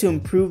able to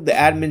improve the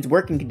admin's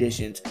working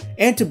conditions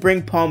and to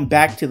bring Poem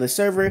back to the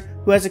server,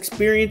 who has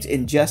experienced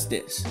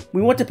injustice.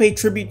 We want to pay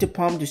tribute to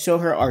Palm to show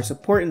her our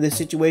support in this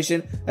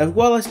situation, as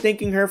well as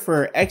thanking her for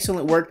her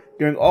excellent work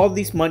during all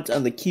these months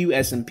on the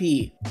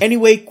QSMP.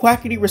 Anyway,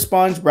 Quackity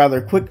responds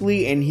rather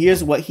quickly, and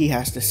here's what he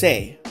has to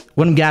say.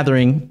 What I'm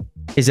gathering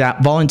is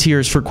that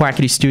volunteers for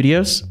Quackity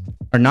Studios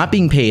are not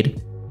being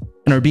paid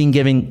and are being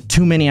given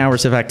too many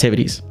hours of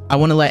activities. I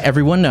want to let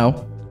everyone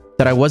know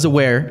that I was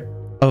aware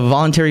of a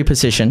voluntary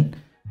position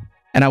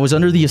and I was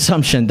under the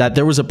assumption that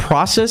there was a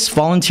process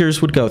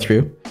volunteers would go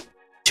through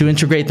to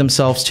integrate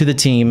themselves to the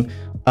team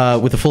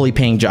with a fully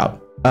paying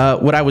job.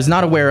 What I was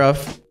not aware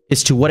of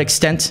is to what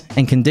extent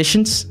and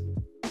conditions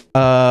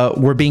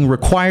were being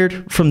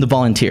required from the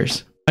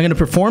volunteers. I'm going to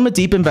perform a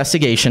deep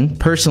investigation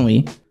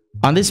personally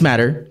on this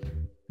matter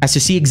as to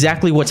see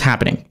exactly what's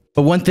happening.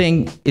 But one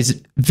thing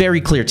is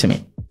very clear to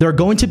me. There are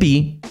going to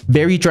be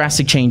very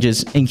drastic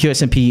changes in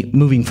QSMP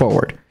moving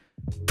forward,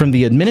 from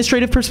the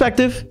administrative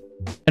perspective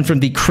and from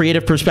the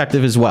creative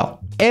perspective as well.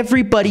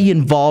 Everybody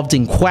involved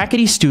in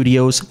Quackity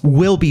Studios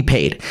will be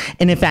paid.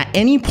 And if at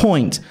any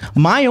point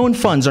my own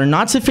funds are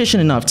not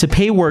sufficient enough to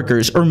pay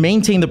workers or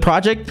maintain the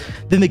project,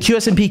 then the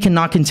QSMP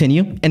cannot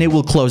continue and it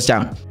will close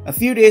down. A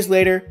few days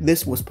later,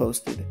 this was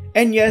posted.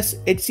 And yes,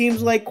 it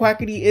seems like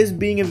Quackity is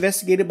being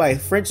investigated by a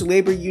French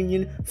labor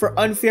union for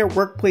unfair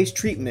workplace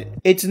treatment.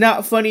 It's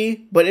not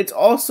funny, but it's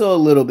also a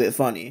little bit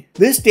funny.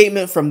 This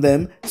statement from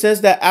them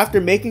says that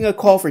after making a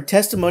call for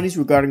testimonies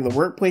regarding the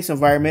workplace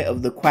environment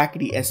of the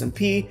Quackity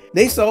SMP,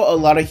 they saw a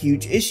lot of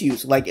huge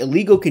issues like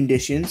illegal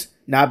conditions,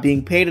 not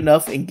being paid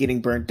enough and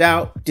getting burnt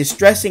out,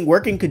 distressing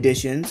working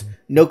conditions,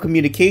 no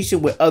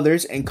communication with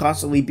others and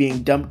constantly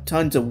being dumped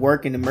tons of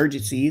work in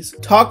emergencies,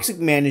 toxic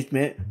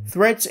management,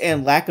 threats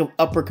and lack of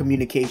upper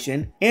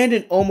communication, and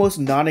an almost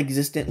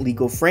non-existent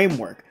legal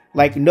framework.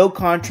 Like no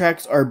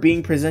contracts are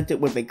being presented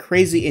with a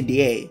crazy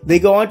NDA. They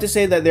go on to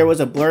say that there was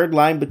a blurred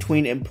line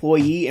between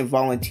employee and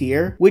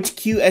volunteer, which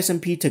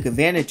QSMP took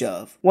advantage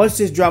of. Once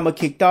this drama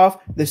kicked off,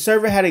 the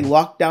server had a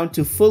lockdown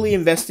to fully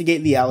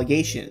investigate the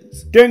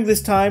allegations. During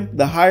this time,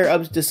 the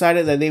higher-ups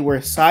decided that they were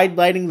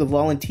sidelining the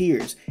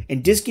volunteers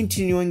and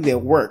discontinuing their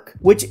work,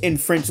 which in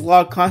French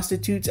law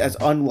constitutes as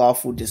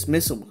unlawful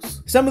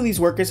dismissals. Some of these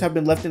workers have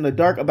been left in the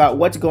dark about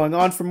what's going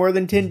on for more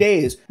than 10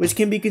 days, which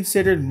can be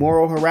considered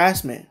moral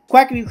harassment.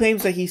 Quackity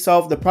claims that he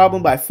solved the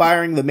problem by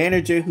firing the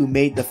manager who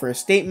made the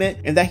first statement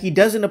and that he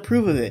doesn't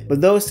approve of it,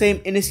 but those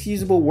same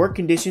inexcusable work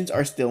conditions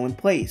are still in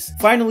place.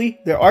 Finally,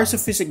 there are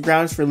sufficient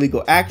grounds for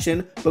legal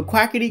action, but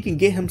Quackity can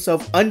get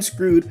himself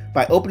unscrewed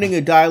by opening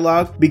a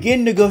dialogue,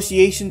 begin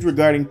negotiations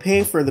regarding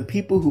pay for the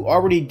people who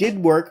already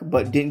did work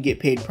but didn't get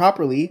paid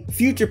properly,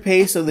 future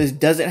pay so this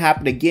doesn't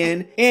happen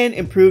again, and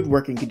improved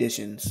working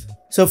conditions.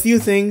 So a few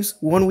things.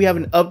 One, we have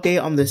an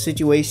update on the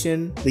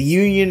situation. The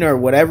union or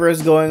whatever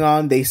is going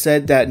on, they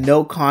said that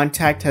no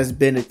contact has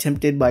been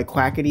attempted by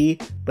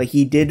Quackity, but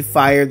he did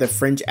fire the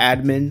French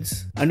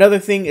admins. Another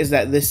thing is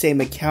that this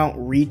same account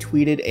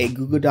retweeted a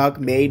Google Doc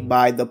made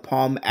by the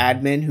Palm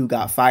admin who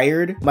got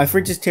fired. My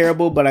French is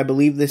terrible, but I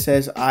believe this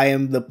says, "I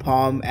am the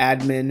Palm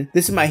admin.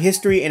 This is my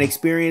history and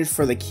experience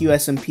for the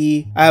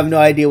QSMP." I have no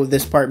idea what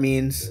this part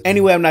means.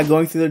 Anyway, I'm not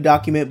going through the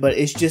document, but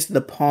it's just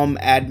the Palm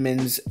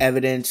admin's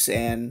evidence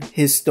and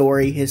his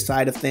story, his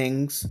side of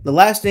things. The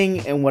last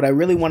thing, and what I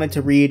really wanted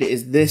to read,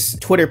 is this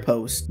Twitter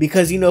post,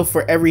 because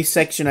for every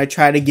section I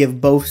try to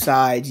give both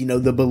sides,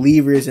 the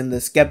believers and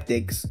the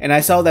skeptics, and I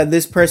saw that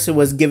this person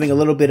was giving a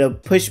little bit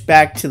of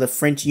pushback to the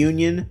French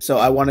union, so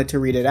I wanted to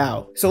read it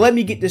out. So let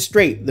me get this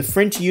straight. The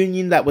French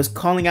union that was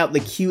calling out the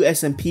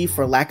QSMP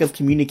for lack of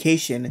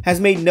communication has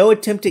made no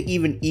attempt to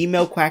even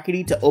email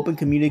Quackity to open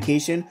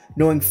communication,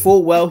 knowing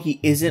full well he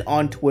isn't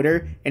on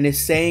Twitter and is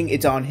saying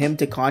it's on him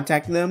to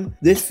contact them.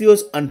 This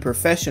feels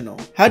unprofessional.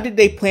 How did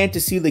they plan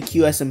to sue the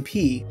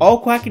QSMP?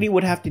 All Quackity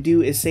would have to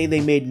do is say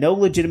they made no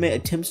legitimate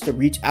attempts to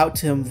reach out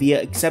to him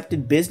via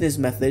accepted business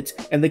methods,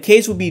 and the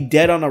case would be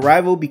dead on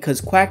arrival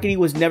because Quackity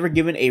was never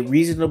given a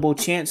reasonable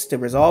chance to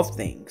resolve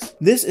things.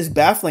 This is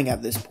baffling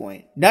at this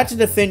point. Not to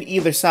defend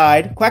either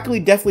side,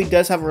 Quackity definitely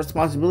does have a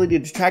responsibility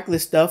to track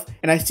this stuff,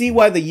 and I see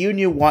why the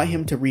union want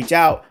him to reach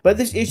out, but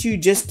this issue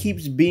just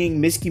keeps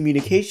being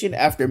miscommunication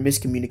after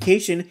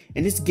miscommunication,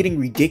 and it's getting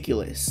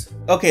ridiculous.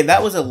 Okay,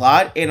 that was a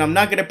lot, and I'm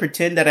not gonna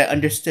pretend that I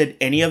understood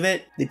any of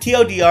it. The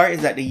TLDR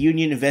is that the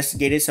union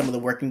investigated some of the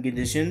working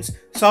conditions,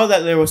 saw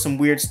that there was some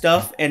weird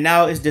stuff, and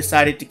now is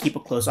decided to keep a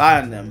close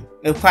eye on them.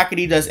 If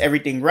Quackity does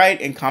everything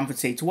right and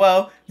compensates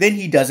well, then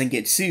he doesn't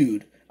get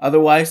sued.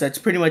 Otherwise, that's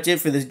pretty much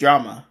it for this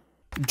drama.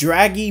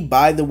 Draggie,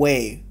 by the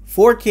way,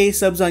 4K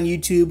subs on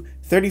YouTube,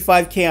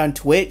 35K on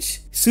Twitch.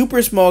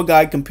 Super small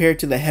guy compared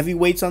to the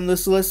heavyweights on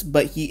this list,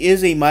 but he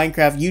is a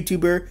Minecraft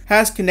YouTuber,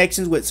 has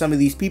connections with some of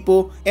these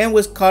people, and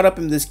was caught up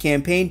in this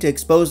campaign to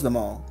expose them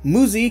all.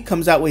 Moonzy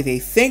comes out with a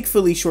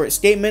thankfully short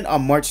statement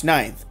on March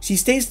 9th. She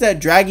states that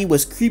Draggie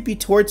was creepy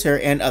towards her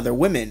and other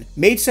women,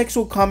 made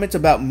sexual comments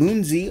about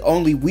Moonzy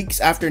only weeks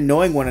after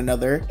knowing one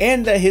another,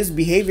 and that his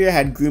behavior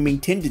had grooming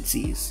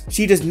tendencies.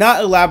 She does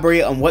not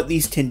elaborate on what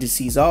these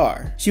tendencies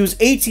are. She was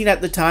 18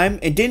 at the time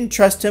and didn't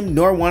trust him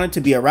nor wanted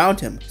to be around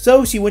him,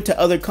 so she went to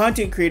other content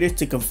content creators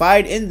to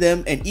confide in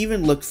them and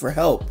even looked for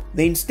help.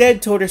 They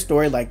instead told her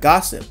story like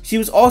gossip. She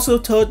was also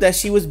told that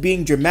she was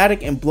being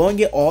dramatic and blowing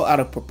it all out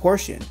of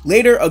proportion.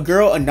 Later, a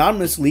girl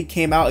anonymously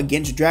came out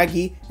against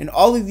Draggie, and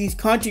all of these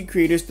content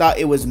creators thought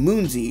it was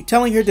Moonzy,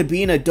 telling her to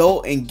be an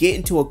adult and get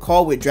into a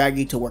call with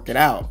Draggie to work it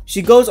out.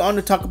 She goes on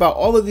to talk about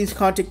all of these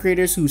content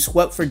creators who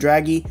swept for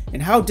Draggie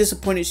and how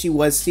disappointed she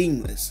was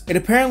seeing this. It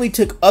apparently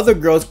took other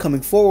girls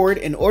coming forward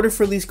in order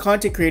for these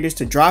content creators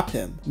to drop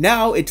him.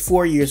 Now, it's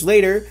 4 years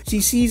later,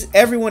 she sees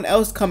everyone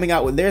else coming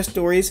out with their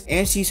stories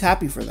and she's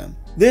happy for them.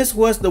 This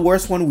was the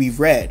worst one we've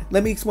read.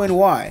 Let me explain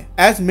why.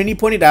 As many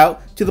pointed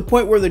out, to the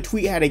point where the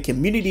tweet had a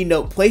community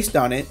note placed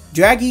on it,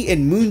 Draggie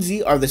and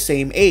Moonzy are the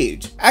same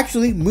age.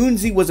 Actually,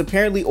 Moonzy was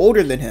apparently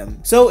older than him,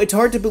 so it's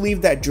hard to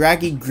believe that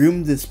Draggie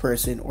groomed this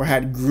person or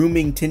had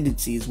grooming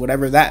tendencies,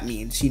 whatever that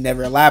means. She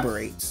never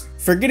elaborates.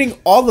 Forgetting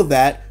all of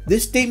that,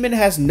 this statement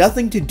has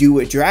nothing to do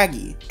with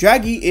Draggie.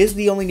 Draggie is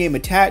the only name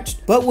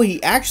attached, but what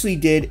he actually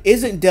did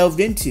isn't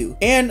delved into,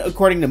 and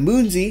according to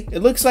Moonzy,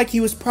 it looks like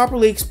he was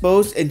properly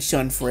exposed and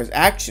shunned for his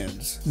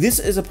actions. This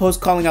is a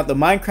post calling out the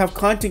Minecraft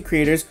content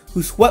creators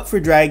who swept for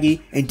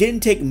Draggie and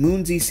didn't take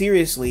Moonzy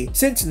seriously,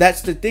 since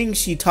that's the thing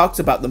she talks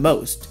about the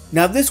most.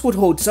 Now this would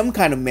hold some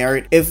kind of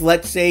merit if,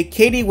 let's say,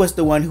 Caiti was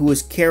the one who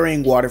was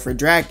carrying water for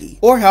Draggie.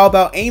 Or how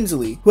about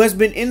Ainsley, who has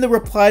been in the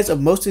replies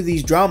of most of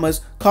these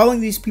dramas,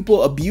 calling these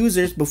people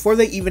abusers before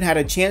they even had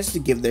a chance to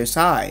give their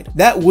side.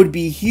 That would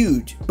be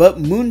huge, but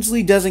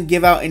Moonzy doesn't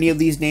give out any of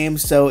these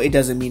names, so it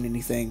doesn't mean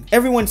anything.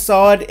 Everyone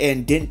saw it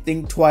and didn't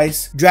think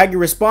twice. Draggie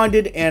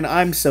responded, and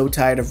I'm so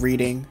tired of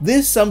reading.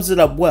 This sums it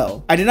up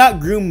well. I did not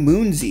groom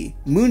Moonzy.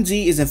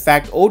 Moonzy is in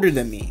fact older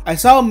than me. I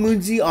saw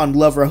Moonzy on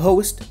Lover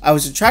Host. I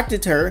was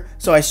attracted to her,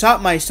 so I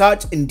shot my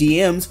shots in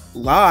DMs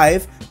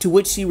live, to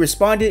which she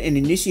responded and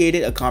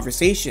initiated a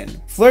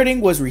conversation. Flirting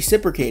was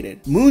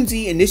reciprocated.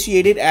 Moonzy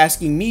initiated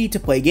asking me to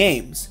play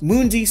games.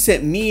 Moonzy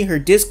sent me her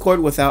Discord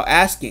without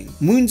asking.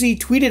 Moonzy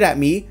tweeted at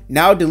me,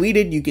 now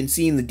deleted, you can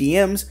see in the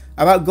DMs,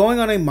 about going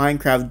on a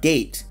Minecraft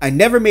date. I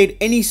never made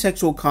any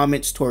sexual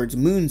comments towards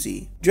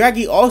Moonzy.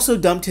 Draggie also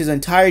dumped his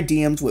entire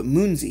DMs with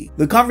Moonzy.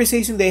 The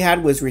conversation they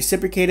had was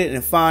reciprocated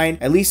and fine,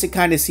 at least it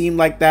kinda seemed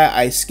like that,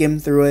 I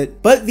skimmed through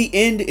it, but the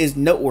end is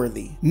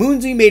noteworthy.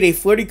 Moonzy made a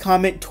flirty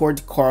comment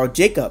towards Carl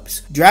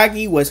Jacobs.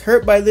 Draggie was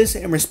hurt by this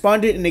and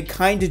responded in a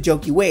kinda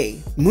jokey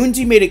way.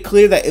 Moonzy made it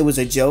clear that it was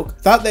a joke,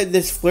 thought that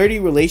this flirty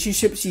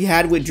relationship she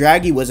had with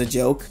Draggie was a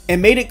joke,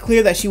 and made it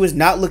clear that she was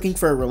not looking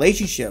for a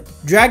relationship.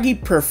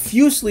 Draggie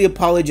profusely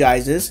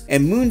apologizes,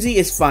 and Moonzy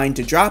is fine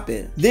to drop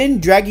it.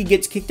 Then Draggie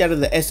gets kicked out of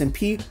the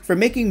SMP for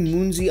making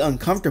Moonzy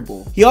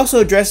uncomfortable. He also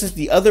addresses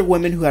the other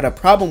women who had a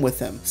problem with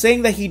him,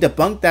 saying that he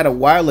debunked that a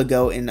while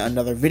ago in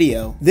another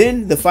video.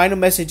 Then the final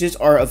messages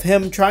are of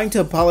him trying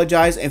to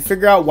apologize and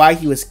figure out why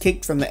he was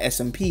kicked from the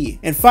SMP.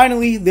 And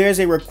finally, there's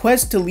a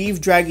request to leave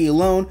Draggie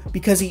alone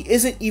because he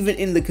isn't even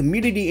in the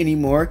community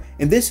anymore,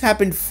 and this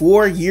happened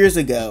 4 years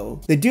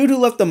ago. The dude who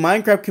left the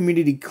Minecraft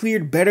community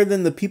cleared better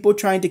than the people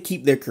trying to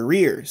keep their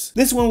careers.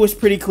 This one was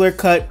pretty clear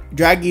cut.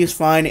 Draggie is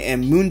fine,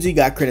 and Moonzy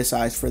got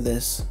criticized for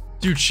this.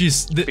 Dude,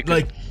 she's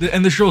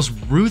and this girl's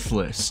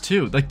ruthless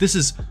too. Like, this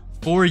is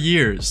 4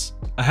 years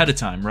ahead of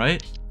time,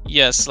 right?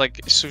 Yes,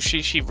 like, so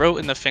she wrote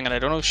in the thing, and I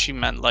don't know if she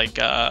meant like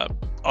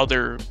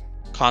other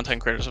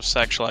content creators have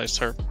sexualized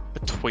her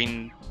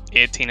between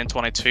 18 and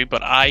 22,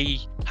 but I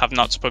have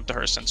not spoke to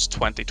her since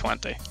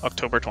 2020,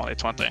 October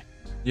 2020.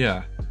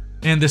 Yeah,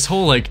 and this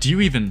whole like, do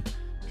you even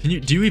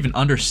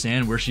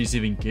understand where she's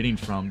even getting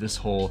from this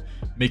whole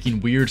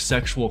making weird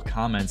sexual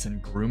comments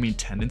and grooming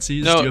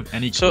tendencies? No, do you have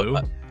any clue?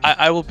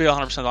 I will be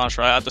 100% honest,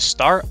 right? At the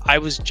start, I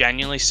was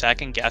genuinely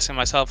second guessing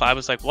myself. I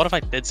was like, what if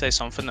I did say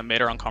something that made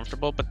her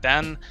uncomfortable? But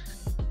then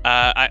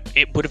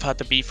it would have had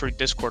to be through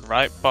Discord,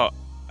 right? But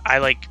I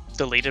like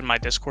deleted my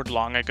Discord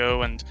long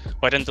ago, and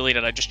well, I didn't delete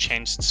it, I just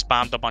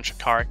spammed a bunch of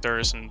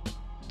characters and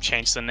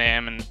changed the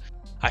name, and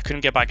I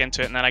couldn't get back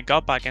into it. And then I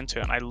got back into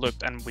it and I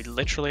looked, and we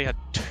literally had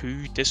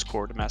 2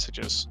 Discord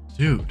messages.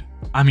 Dude,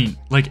 I mean,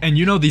 like, and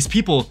you know, these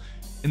people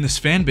in this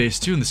fan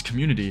base too, in this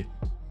community,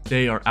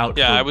 they are out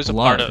for I was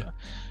blood.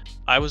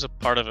 I was a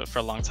part of it for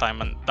a long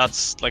time, and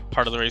that's like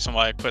part of the reason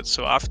why I quit.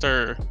 So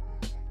after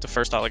the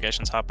first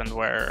allegations happened,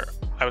 where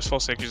I was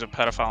supposed to accuse a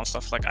pedophile and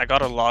stuff, like, I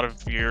got a lot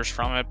of viewers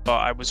from it, but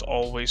I was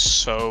always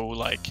so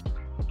like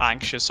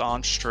anxious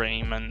on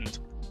stream and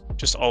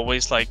just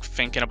always like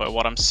thinking about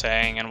what I'm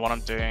saying and what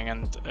I'm doing,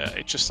 and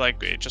it just like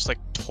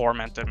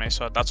tormented me.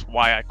 So that's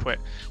why I quit.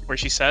 Where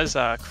she says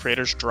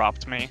creators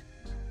dropped me,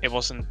 it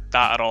wasn't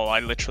that at all. I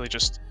literally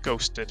just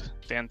ghosted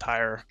the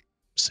entire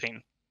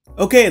scene.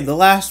 Okay, the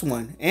last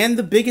one, and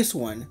the biggest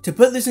one. To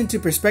put this into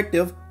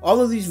perspective, all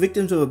of these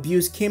victims of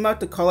abuse came out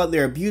to call out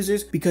their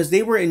abusers because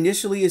they were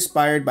initially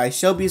inspired by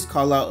Shelby's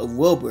call out of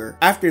Wilbur.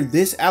 After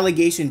this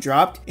allegation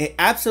dropped, it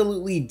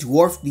absolutely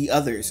dwarfed the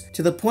others,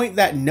 to the point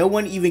that no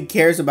one even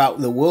cares about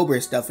the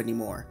Wilbur stuff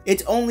anymore.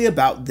 It's only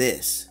about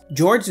this.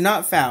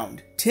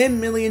 GeorgeNotFound,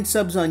 10 million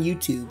subs on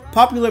YouTube,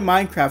 popular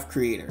Minecraft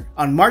creator.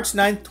 On March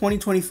 9th,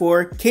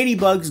 2024, Caiti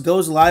Bugs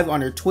goes live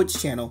on her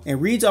Twitch channel and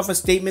reads off a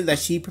statement that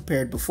she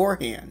prepared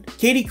beforehand.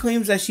 Caiti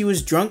claims that she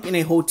was drunk in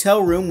a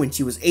hotel room when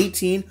she was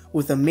 18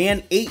 with a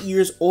man 8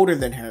 years older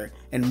than her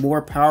and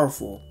more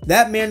powerful.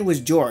 That man was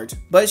George,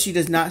 but she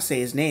does not say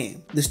his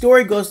name. The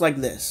story goes like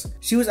this.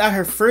 She was at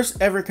her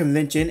first ever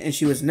convention and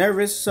she was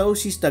nervous, so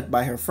she stuck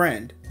by her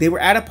friend. They were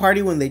at a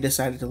party when they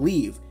decided to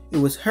leave. It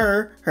was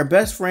her, her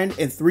best friend,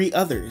 and 3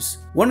 others.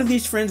 One of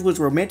these friends was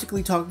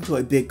romantically talking to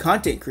a big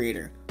content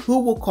creator, who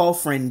we'll call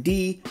friend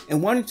D,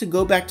 and wanted to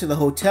go back to the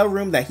hotel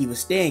room that he was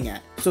staying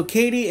at. So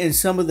Caiti and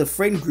some of the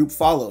friend group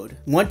followed.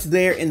 Once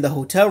there in the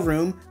hotel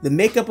room, the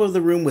makeup of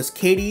the room was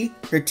Caiti,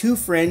 her 2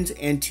 friends,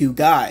 and 2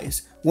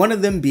 guys. One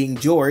of them being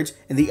George,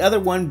 and the other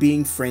one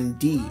being friend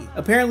D.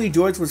 Apparently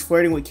George was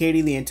flirting with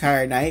Caiti the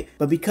entire night,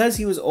 but because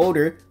he was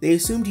older, they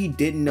assumed he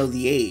didn't know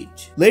the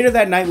age. Later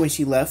that night when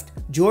she left,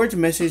 George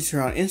messaged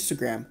her on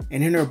Instagram,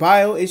 and in her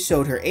bio it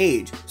showed her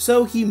age,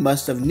 so he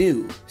must have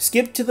knew.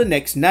 Skip to the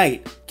next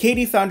night,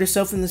 Caiti found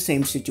herself in the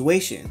same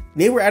situation.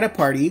 They were at a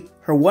party.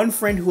 Her one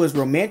friend who was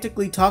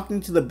romantically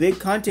talking to the big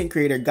content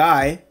creator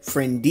guy,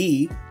 friend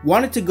D,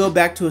 wanted to go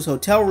back to his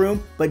hotel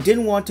room but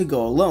didn't want to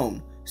go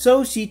alone.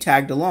 So she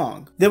tagged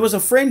along. There was a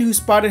friend who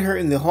spotted her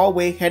in the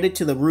hallway headed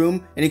to the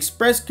room and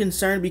expressed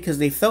concern because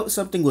they felt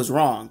something was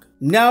wrong.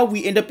 Now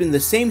we end up in the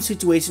same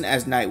situation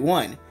as night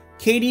 1.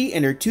 Caiti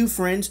and her 2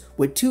 friends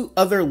with 2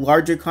 other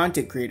larger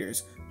content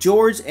creators,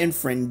 George and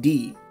friend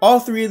D. All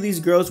 3 of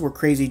these girls were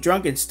crazy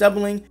drunk and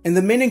stumbling, and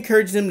the men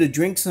encouraged them to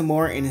drink some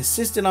more and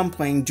insisted on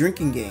playing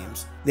drinking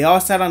games. They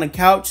all sat on a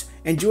couch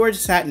and George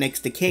sat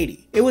next to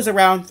Caiti. It was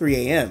around 3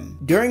 AM.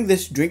 During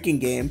this drinking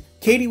game,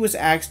 Caiti was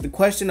asked a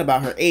question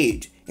about her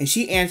age, and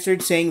she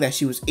answered saying that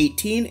she was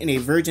 18 and a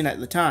virgin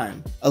at the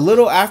time. A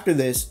little after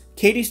this,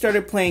 Caiti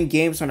started playing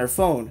games on her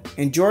phone,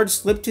 and George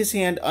slipped his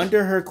hand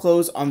under her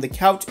clothes on the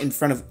couch in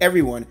front of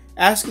everyone,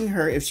 asking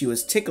her if she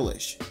was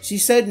ticklish. She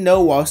said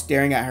no while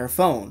staring at her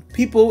phone.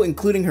 People,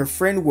 including her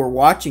friend, were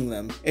watching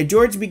them, and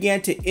George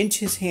began to inch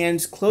his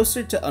hands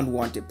closer to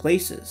unwanted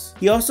places.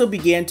 He also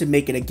began to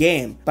make it a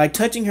game by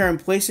touching her in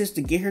places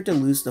to get her to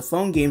lose the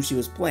phone game she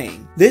was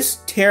playing.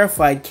 This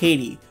terrified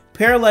Caiti,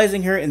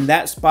 paralyzing her in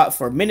that spot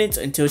for minutes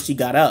until she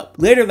got up.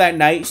 Later that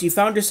night, she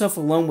found herself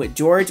alone with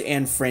George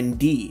and friend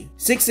D.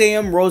 6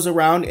 AM rolls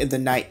around and the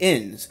night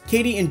ends.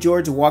 Caiti and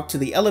George walk to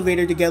the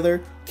elevator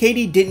together.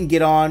 Caiti didn't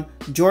get on.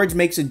 George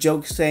makes a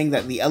joke saying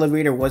that the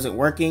elevator wasn't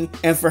working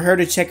and for her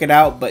to check it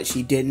out, but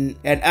she didn't.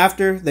 And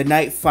after, the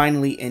night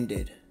finally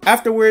ended.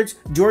 Afterwards,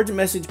 George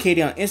messaged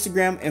Caiti on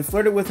Instagram and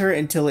flirted with her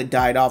until it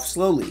died off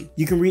slowly.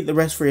 You can read the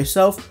rest for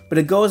yourself, but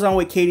it goes on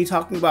with Caiti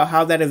talking about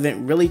how that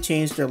event really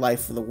changed her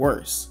life for the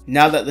worse.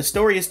 Now that the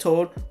story is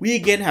told, we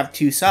again have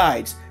 2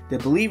 sides, the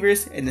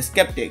believers and the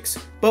skeptics,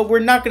 but we're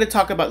not going to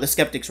talk about the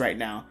skeptics right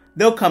now.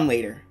 They'll come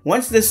later.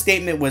 Once this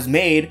statement was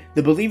made,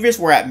 the believers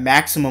were at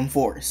maximum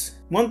force.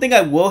 One thing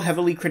I will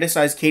heavily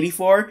criticize Caiti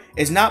for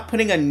is not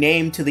putting a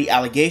name to the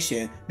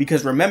allegation,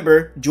 because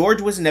remember,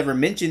 George was never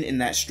mentioned in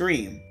that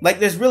stream. Like,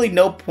 there's really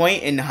no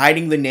point in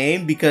hiding the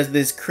name because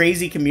this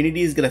crazy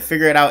community is gonna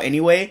figure it out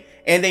anyway,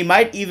 and they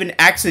might even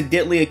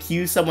accidentally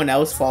accuse someone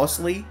else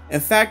falsely.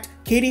 In fact,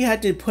 Caiti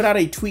had to put out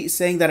a tweet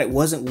saying that it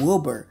wasn't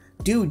Wilbur.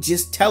 Dude,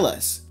 just tell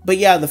us. But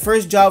yeah, the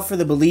first job for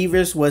the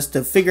believers was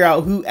to figure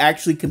out who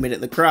actually committed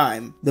the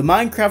crime. The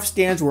Minecraft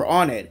stands were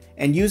on it,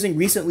 and using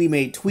recently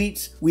made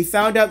tweets, we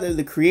found out that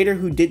the creator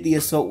who did the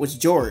assault was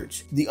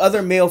George. The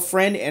other male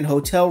friend and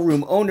hotel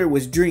room owner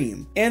was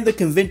Dream, and the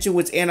convention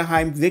was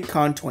Anaheim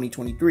VidCon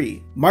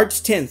 2023.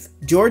 March 10th,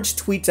 George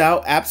tweets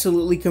out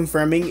absolutely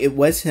confirming it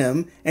was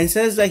him and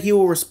says that he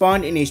will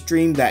respond in a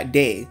stream that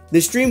day. The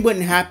stream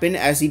wouldn't happen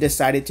as he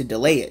decided to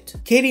delay it.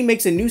 Caiti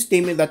makes a new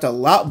statement that's a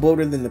lot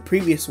bolder than the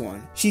previous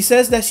one. She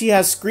says that she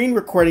has screen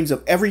recordings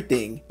of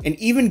everything and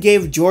even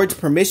gave George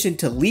permission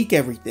to leak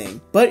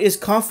everything, but is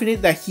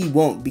confident that he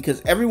won't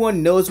because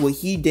everyone knows what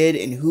he did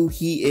and who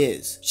he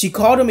is. She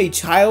called him a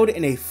child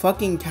and a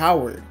fucking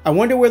coward. I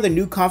wonder where the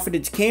new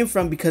confidence came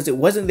from because it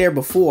wasn't there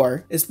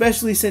before,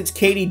 especially since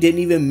Caiti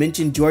didn't even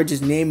mention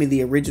George's name in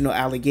the original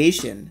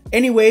allegation.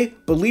 Anyway,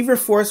 believer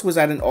force was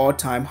at an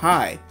all-time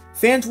high.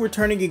 Fans were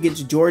turning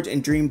against George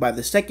and Dream by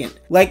the second,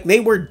 like they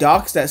were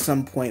doxxed at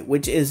some point,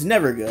 which is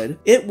never good.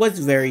 It was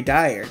very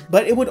dire,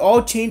 but it would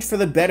all change for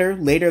the better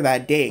later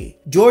that day.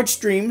 George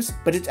streams,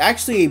 but it's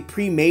actually a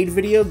pre-made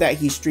video that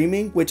he's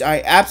streaming, which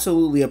I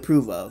absolutely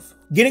approve of.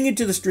 Getting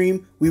into the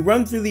stream, we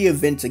run through the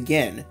events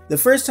again. The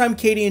first time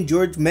Caiti and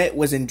George met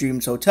was in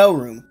Dream's hotel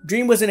room.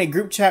 Dream was in a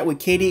group chat with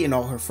Caiti and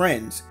all her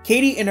friends.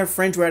 Caiti and her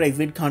friends were at a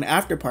VidCon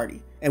after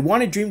party and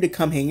wanted Dream to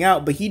come hang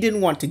out, but he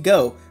didn't want to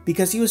go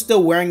because he was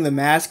still wearing the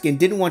mask and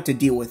didn't want to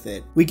deal with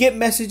it. We get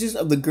messages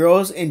of the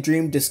girls and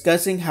Dream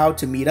discussing how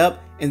to meet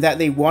up, and that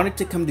they wanted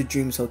to come to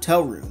Dream's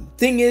hotel room.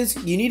 Thing is,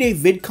 you need a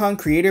VidCon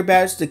creator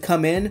badge to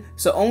come in,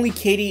 so only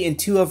Caiti and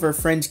 2 of her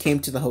friends came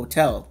to the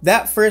hotel.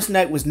 That first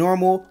night was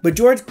normal, but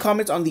George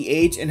comments on the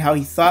age and how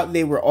he thought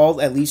they were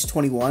all at least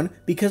 21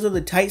 because of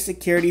the tight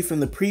security from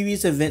the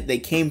previous event they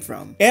came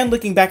from. And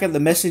looking back at the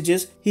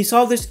messages, he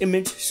saw this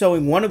image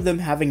showing one of them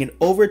having an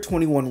over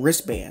 21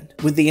 wristband.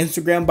 With the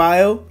Instagram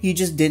bio, he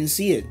just didn't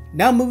see it.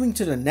 Now moving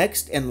to the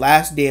next and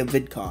last day of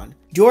VidCon.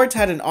 George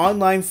had an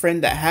online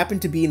friend that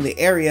happened to be in the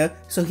area,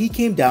 so he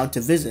came down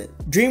to visit.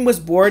 Dream was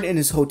bored in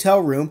his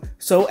hotel room,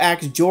 so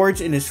asked George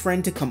and his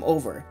friend to come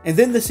over. And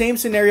then the same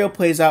scenario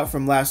plays out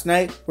from last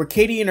night, where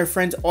Caiti and her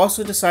friends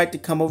also decide to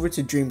come over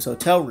to Dream's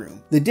hotel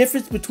room. The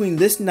difference between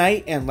this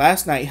night and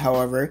last night,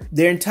 however,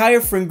 their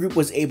entire friend group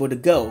was able to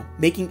go,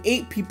 making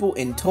 8 people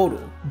in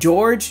total.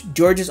 George,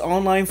 George's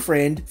online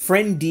friend,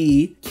 friend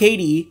D,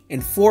 Caiti,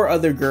 and 4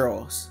 other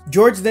girls.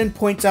 George then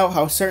points out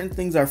how certain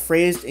things are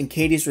phrased in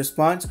Caiti's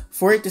response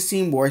for it to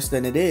seem worse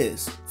than it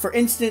is. For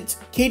instance,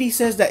 Caiti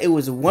says that it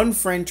was one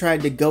friend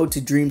tried to go to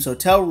Dream's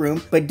hotel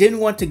room but didn't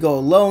want to go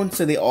alone,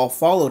 so they all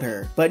followed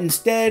her. But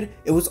instead,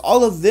 it was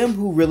all of them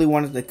who really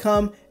wanted to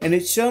come, and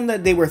it's shown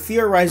that they were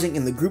theorizing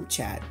in the group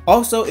chat.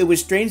 Also, it was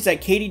strange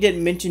that Caiti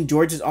didn't mention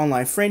George's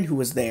online friend who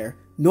was there,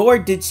 nor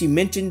did she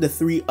mention the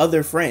 3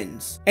 other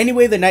friends.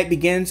 Anyway, the night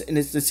begins and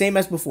it's the same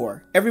as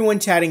before, everyone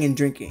chatting and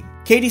drinking.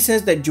 Caiti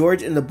says that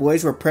George and the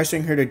boys were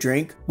pressuring her to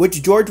drink,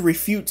 which George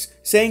refutes,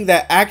 saying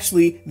that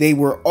actually they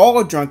were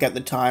all drunk at the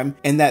time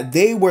and that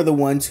they were the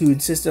ones who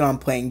insisted on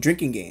playing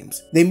drinking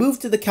games. They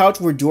moved to the couch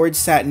where George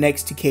sat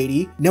next to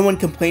Caiti. No one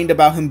complained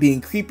about him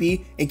being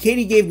creepy, and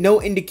Caiti gave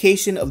no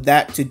indication of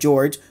that to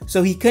George,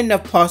 so he couldn't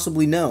have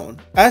possibly known.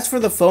 As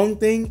for the phone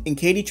thing and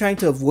Caiti trying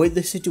to avoid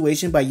the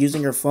situation by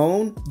using her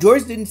phone,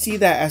 George didn't see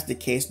that as the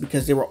case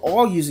because they were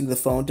all using the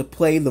phone to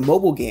play the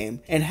mobile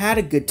game and had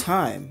a good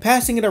time,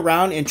 passing it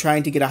around and trying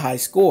to get a high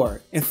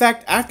score. In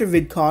fact, after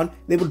VidCon,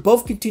 they would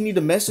both continue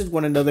to message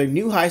one another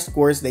new high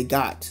scores they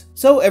got.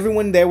 So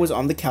everyone there was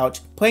on the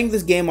couch playing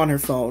this game on her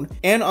phone,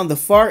 and on the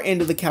far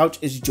end of the couch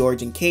is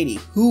George and Caiti,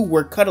 who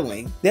were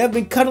cuddling. They have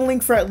been cuddling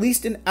for at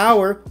least an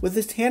hour with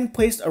his hand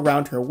placed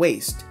around her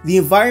waist. The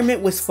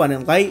environment was fun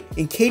and light,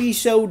 and Caiti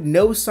showed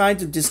no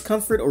signs of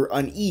discomfort or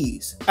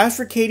unease. As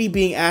for Caiti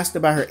being asked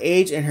about her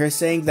age and her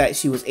saying that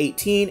she was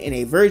 18 and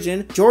a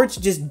virgin, George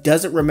just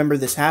doesn't remember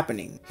this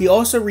happening. He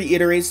also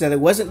reiterates that it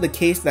wasn't the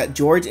case that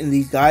George and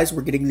these guys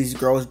were getting these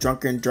girls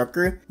drunker and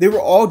drunker. They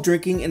were all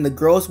drinking and the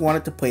girls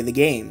wanted to play the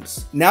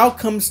games. Now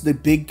comes the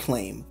big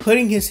claim,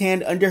 putting his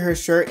hand under her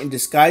shirt and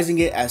disguising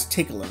it as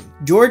tickling.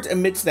 George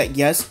admits that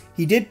yes,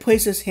 he did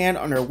place his hand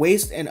on her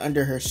waist and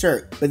under her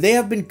shirt, but they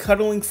have been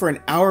cuddling for an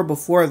hour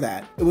before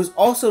that. It was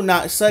also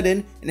not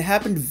sudden and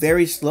happened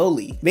very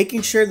slowly,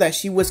 making sure that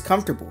she was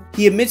comfortable.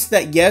 He admits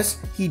that yes,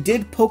 he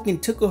did poke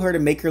and tickle her to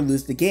make her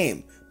lose the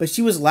game, but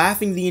she was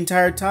laughing the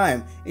entire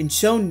time and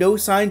showed no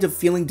signs of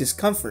feeling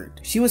discomfort.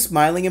 She was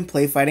smiling and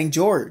play fighting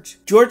George.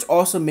 George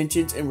also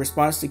mentions in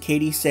response to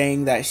Caiti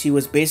saying that she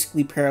was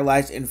basically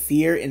paralyzed in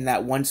fear in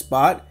that one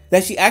spot,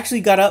 that she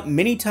actually got up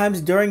many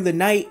times during the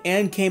night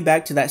and came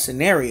back to that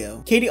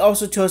scenario. Caiti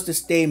also chose to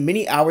stay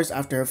many hours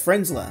after her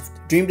friends left.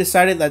 Dream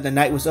decided that the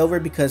night was over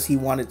because he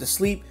wanted to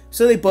sleep,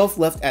 so they both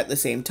left at the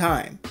same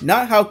time.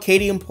 Not how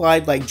Caiti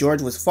implied like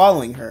George was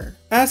following her.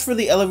 As for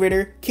the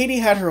elevator, Caiti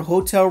had her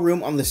hotel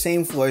room on the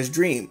same floor as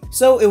Dream,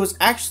 so it was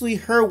actually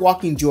her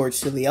walking George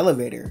to the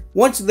elevator.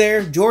 Once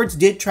there, George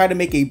did try to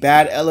make a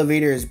bad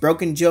elevator is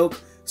broken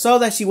joke, saw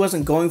that she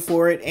wasn't going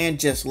for it, and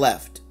just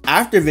left.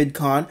 After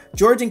VidCon,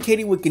 George and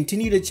Caiti would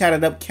continue to chat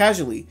it up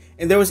casually,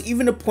 and there was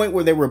even a point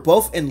where they were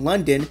both in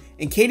London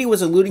and Caiti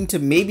was alluding to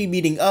maybe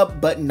meeting up,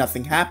 but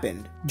nothing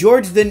happened.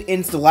 George then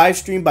ends the live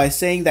stream by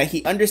saying that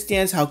he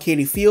understands how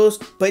Caiti feels,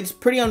 but it's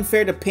pretty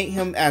unfair to paint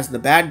him as the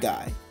bad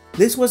guy.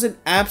 This was an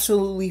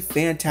absolutely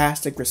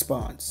fantastic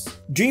response.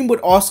 Dream would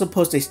also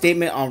post a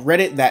statement on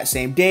Reddit that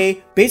same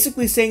day,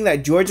 basically saying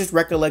that George's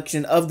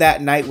recollection of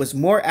that night was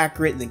more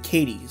accurate than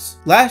Caiti's.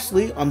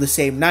 Lastly, on the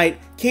same night,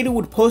 Caiti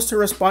would post her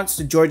response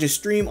to George's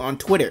stream on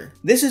Twitter.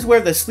 This is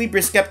where the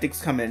sleeper skeptics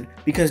come in,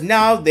 because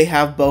now they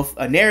have both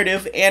a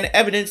narrative and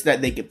evidence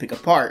that they can pick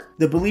apart.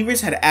 The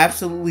believers had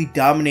absolutely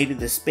dominated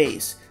the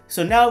space.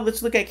 So now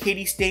let's look at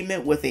Caiti's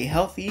statement with a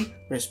healthy,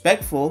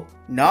 respectful,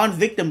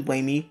 non-victim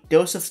blamey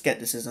dose of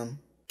skepticism.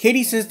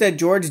 Caiti says that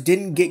George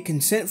didn't get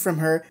consent from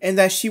her and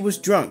that she was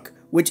drunk,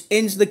 which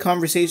ends the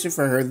conversation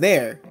for her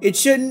there. It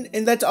shouldn't,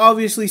 and that's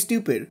obviously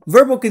stupid.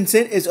 Verbal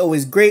consent is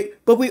always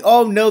great, but we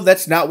all know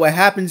that's not what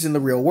happens in the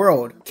real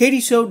world.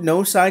 Caiti showed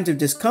no signs of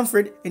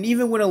discomfort and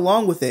even went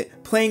along with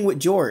it, playing with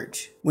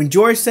George. When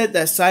George said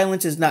that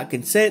silence is not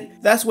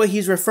consent, that's what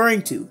he's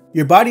referring to.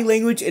 Your body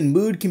language and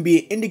mood can be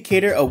an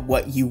indicator of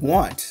what you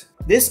want.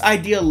 This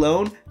idea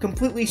alone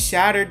completely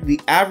shattered the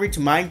average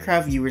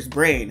Minecraft viewer's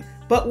brain,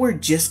 but we're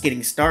just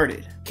getting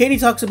started. Caiti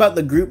talks about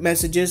the group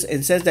messages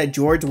and says that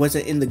George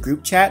wasn't in the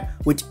group chat,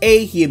 which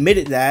A, he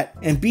admitted that,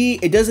 and B,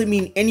 it doesn't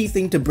mean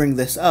anything to bring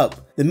this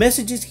up. The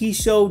messages he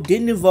showed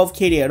didn't involve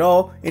Caiti at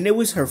all, and it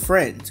was her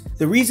friends.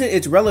 The reason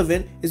it's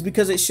relevant is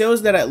because it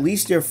shows that at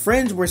least your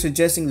friends were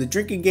suggesting the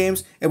drinking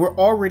games and were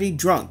already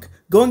drunk,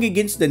 going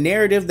against the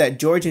narrative that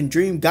George and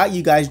Dream got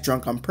you guys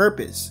drunk on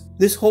purpose.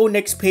 This whole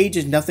next page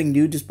is nothing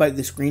new despite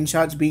the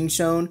screenshots being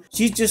shown.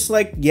 She's just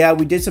like, yeah,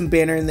 we did some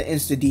banner in the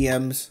Insta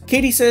DMs.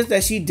 Caiti says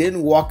that she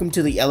didn't walk him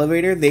to the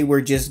elevator, they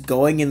were just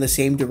going in the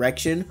same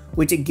direction,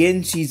 which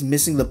again, she's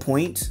missing the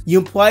point. You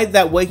implied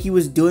that what he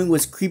was doing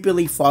was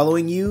creepily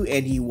following you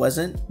and he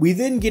wasn't. We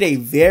then get a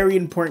very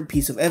important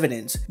piece of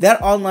evidence.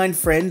 That online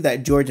friend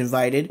that George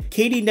invited,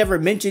 Caiti never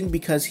mentioned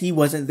because he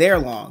wasn't there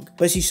long.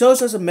 But she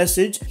shows us a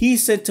message he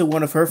sent to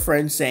one of her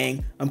friends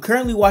saying, I'm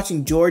currently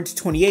watching George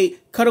 28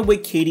 cuddle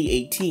with Caiti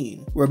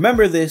 18.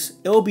 Remember this,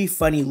 it'll be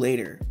funny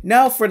later.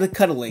 Now for the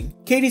cuddling.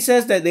 Caiti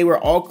says that they were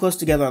all close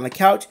together on the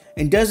couch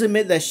and does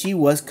admit that she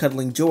was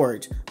cuddling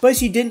George, but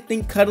she didn't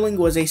think cuddling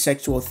was a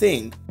sexual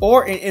thing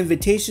or an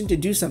invitation to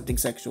do something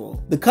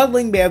sexual. The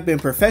cuddling may have been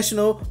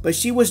professional, but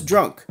she was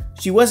drunk.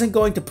 She wasn't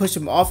going to push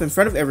him off in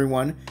front of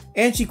everyone,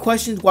 and she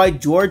questions why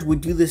George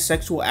would do this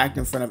sexual act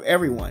in front of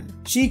everyone.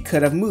 She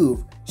could have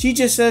moved. She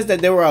just says that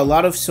there were a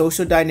lot of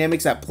social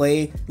dynamics at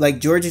play, like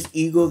George's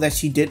ego that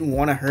she didn't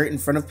want to hurt in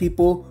front of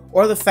people,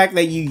 or the fact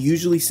that you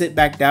usually sit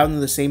back down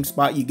in the same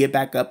spot you get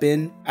back up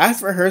in. As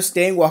for her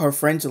staying while her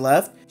friends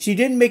left, she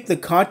didn't make the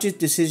conscious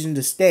decision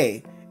to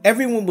stay.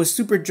 Everyone was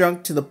super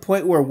drunk to the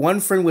point where one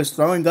friend was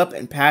throwing up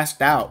and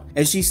passed out,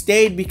 and she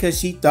stayed because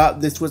she thought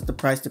this was the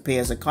price to pay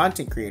as a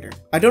content creator.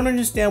 I don't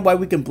understand why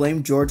we can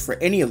blame George for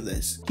any of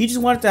this. He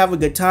just wanted to have a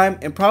good time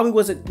and probably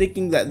wasn't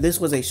thinking that this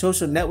was a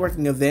social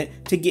networking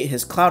event to get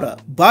his clout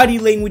up. Body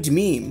language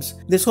memes.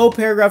 This whole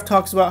paragraph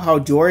talks about how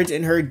George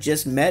and her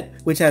just met,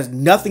 which has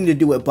nothing to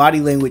do with body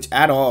language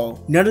at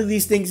all. None of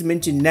these things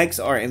mentioned next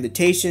are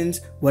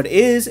invitations. What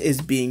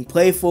is being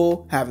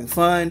playful, having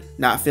fun,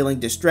 not feeling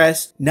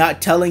distressed,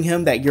 not telling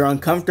him that you're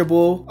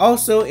uncomfortable.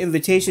 Also,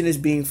 invitation is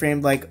being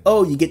framed like,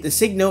 oh, you get the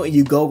signal and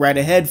you go right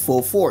ahead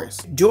full force.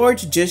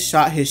 George just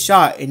shot his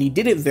shot and he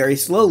did it very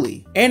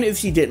slowly. And if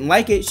she didn't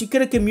like it, she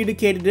could have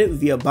communicated it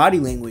via body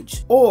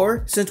language.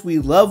 Or, since we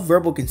love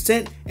verbal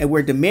consent and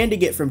we're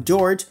demanding it from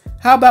George,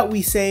 how about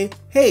we say,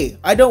 hey,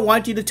 I don't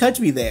want you to touch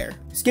me there.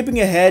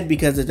 Skipping ahead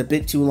because it's a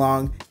bit too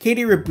long, Caiti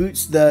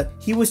reboots the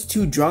he was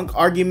too drunk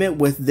argument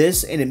with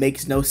this and it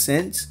makes no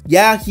sense.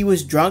 Yeah, he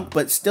was drunk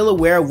but still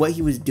aware of what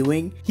he was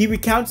doing. He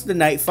recounts the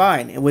night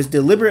fine and was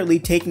deliberately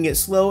taking it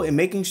slow and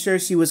making sure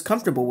she was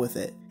comfortable with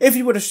it. If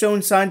he would have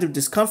shown signs of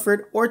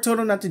discomfort or told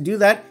her not to do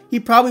that, he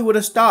probably would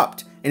have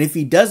stopped. And if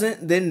he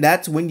doesn't, then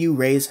that's when you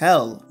raise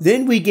hell.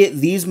 Then we get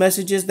these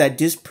messages that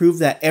disprove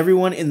that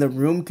everyone in the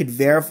room could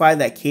verify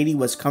that Caiti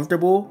was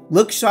comfortable.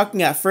 Looks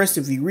shocking at first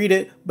if you read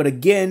it, but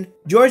again,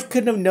 George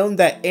couldn't have known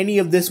that any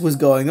of this was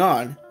going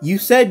on. You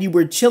said you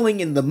were chilling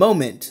in the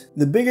moment.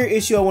 The bigger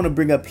issue I want to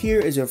bring up here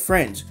is her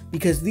friends,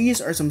 because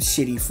these are some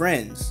shitty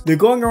friends. They're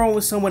going around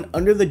with someone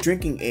under the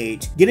drinking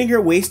age, getting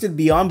her wasted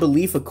beyond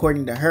belief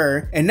according to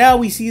her, and now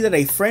we see that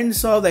a friend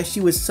saw that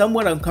she was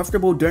somewhat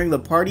uncomfortable during the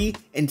party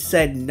and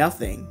said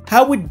nothing.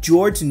 How would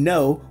George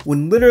know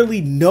when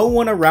literally no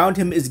one around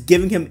him is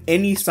giving him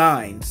any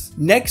signs?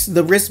 Next,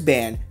 the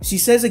wristband. She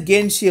says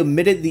again she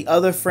omitted the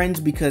other friends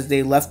because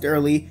they left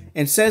early,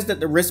 and says that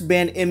the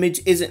wristband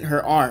image isn't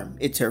her arm,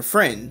 it's her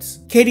friend's.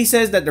 Caiti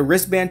says that the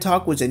wristband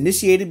talk was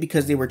initiated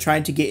because they were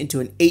trying to get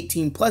into an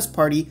 18+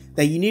 party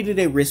that you needed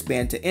a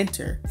wristband to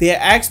enter. They had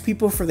asked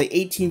people for the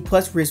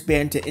 18+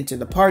 wristband to enter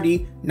the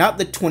party, not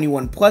the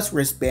 21+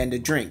 wristband to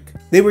drink.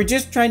 They were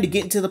just trying to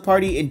get into the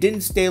party and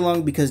didn't stay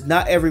long because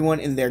not everyone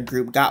in their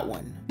group got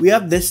one. We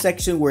have this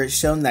section where it's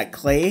shown that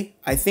Clay,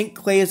 I think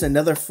Clay is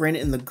another friend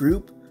in the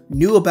group,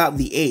 knew about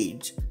the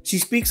age. She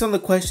speaks on the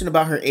question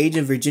about her age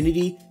and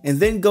virginity and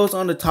then goes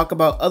on to talk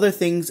about other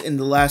things in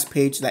the last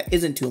page that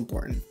isn't too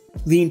important.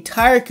 The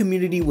entire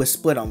community was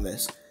split on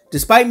this.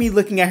 Despite me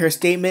looking at her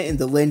statement in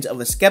the lens of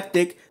a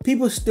skeptic,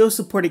 people still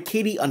supported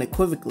Caiti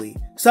unequivocally.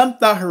 Some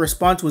thought her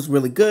response was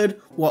really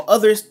good, while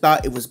others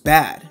thought it was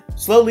bad.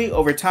 Slowly,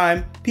 over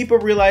time, people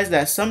realized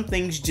that some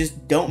things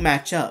just don't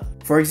match up.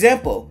 For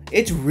example,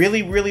 it's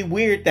really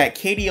weird that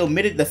Caiti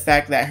omitted the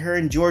fact that her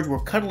and George were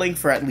cuddling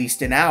for at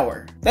least an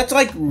hour. That's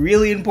like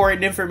really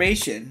important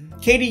information.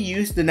 Caiti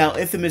used the now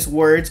infamous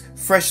words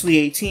freshly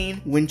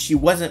 18 when she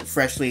wasn't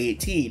freshly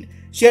 18.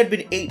 She had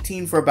been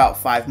 18 for about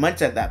 5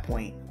 months at that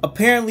point.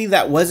 Apparently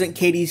that wasn't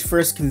Caiti's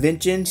first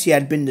convention. She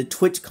had been to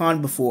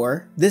TwitchCon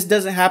before. This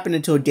doesn't happen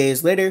until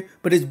days later,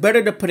 but it's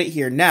better to put it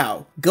here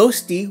now.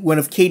 Ghosty, one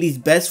of Caiti's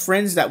best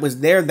friends that was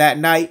there that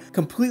night,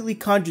 completely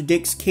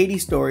contradicts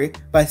Caiti's story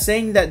by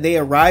saying that they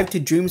arrived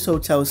to Dream's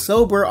Hotel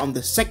sober on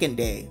the second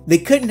day. They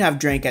couldn't have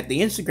drank at the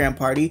Instagram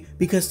party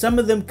because some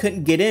of them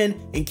couldn't get in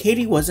and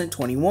Caiti wasn't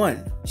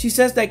 21. She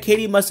says that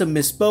Caiti must have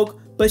misspoke,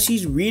 but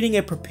she's reading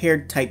a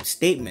prepared typed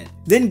statement.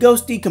 Then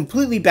Ghosty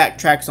completely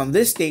backtracks on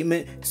this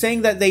statement,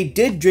 saying that they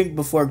did drink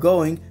before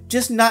going,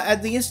 just not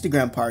at the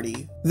Instagram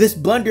party. This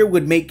blunder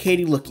would make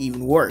Caiti look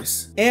even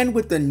worse. And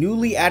with the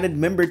newly added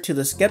member to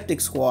the Skeptic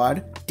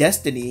Squad,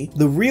 Destiny,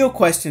 the real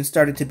question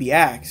started to be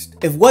asked.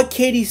 If what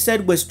Caiti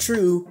said was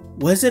true,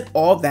 was it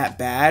all that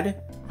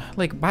bad?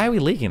 Like, why are we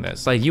leaking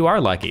this? Like, you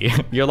are lucky.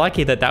 You're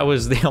lucky that that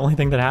was the only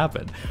thing that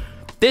happened.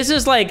 This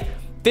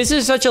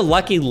is such a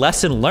lucky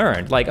lesson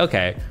learned. Like,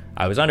 okay,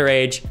 I was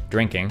underage,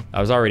 drinking.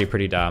 I was already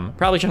pretty dumb.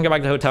 Probably shouldn't go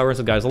back to the hotel rooms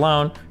with guys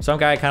alone. Some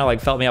guy kind of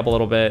like felt me up a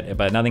little bit,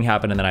 but nothing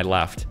happened and then I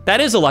left.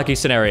 That is a lucky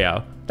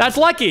scenario. That's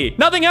lucky.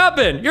 Nothing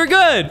happened. You're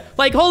good.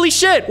 Like, holy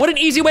shit. What an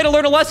easy way to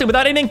learn a lesson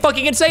without anything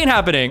fucking insane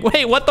happening.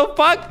 Wait, what the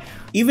fuck?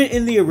 Even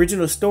in the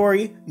original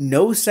story,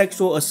 no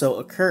sexual assault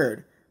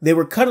occurred. They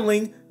were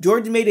cuddling,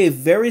 George made a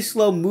very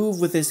slow move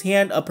with his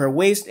hand up her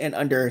waist and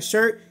under her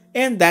shirt,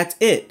 and that's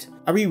it.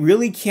 Are we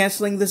really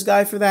canceling this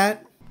guy for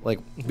that? Like,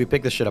 we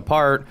pick this shit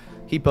apart,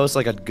 he posts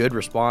like a good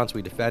response,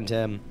 we defend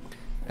him,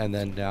 and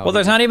then now... Well,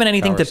 there's not even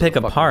anything to pick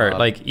apart.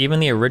 Like, even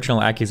the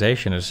original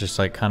accusation is just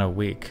like kind of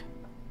weak.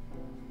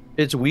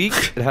 It's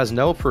weak, it has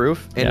no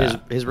proof,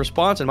 and his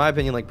response, in my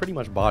opinion, like pretty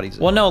much bodies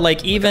it. Well, no,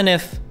 like even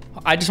if...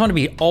 I just want to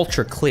be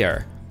ultra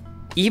clear.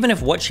 Even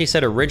if what she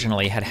said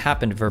originally had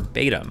happened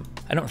verbatim,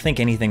 I don't think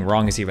anything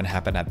wrong has even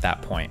happened at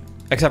that point.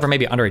 Except for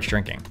maybe underage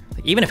drinking.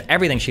 Like, even if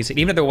everything she said,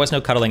 even if there was no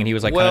cuddling and he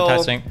was like kind of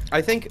testing.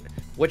 I think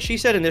what she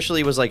said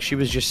initially was like she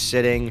was just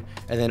sitting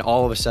and then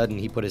all of a sudden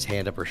he put his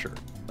hand up her shirt.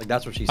 Like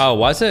that's what she said. Oh,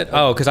 was it?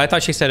 Oh, because I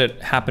thought she said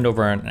it happened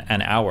over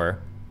an hour.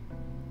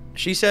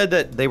 She said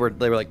that they were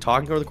like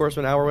talking over the course of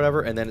an hour or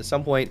whatever, and then at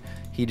some point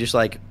he just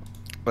like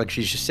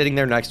she's just sitting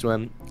there next to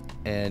him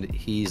and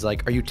he's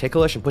like, "Are you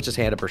ticklish?" and puts his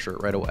hand up her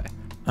shirt right away.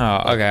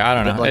 Oh, okay. I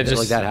don't know. Like, it just,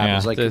 like that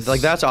happens. Yeah,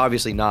 like that's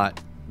obviously not.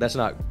 That's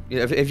not.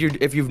 If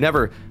you've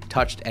never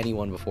touched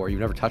anyone before, you've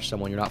never touched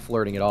someone, you're not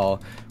flirting at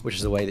all, which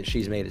is the way that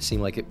she's made it seem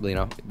like it, you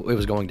know, it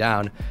was going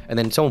down. And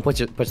then someone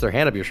puts their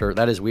hand up your shirt.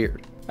 That is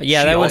weird.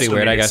 Yeah, that would be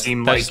weird. I guess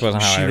seemed that like just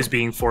wasn't how she was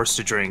being forced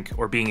to drink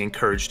or being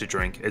encouraged to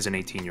drink as an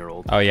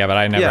 18-year-old. Oh yeah, but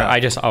I never. Yeah.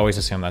 I just always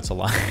assume that's a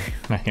lie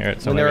when I hear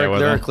it. So there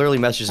are clearly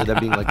messages of them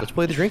being like, "Let's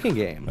play the drinking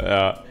game."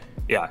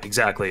 Yeah,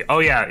 exactly. Oh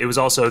yeah, it was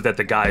also that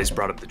the guys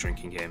brought up the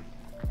drinking game,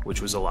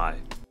 which was a lie.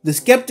 The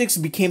skeptics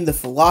became the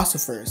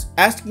philosophers,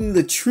 asking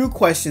the true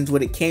questions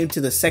when it came to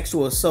the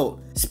sexual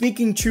assault,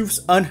 speaking truths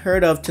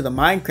unheard of to the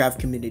Minecraft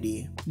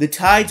community. The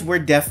tides were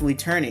definitely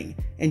turning,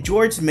 and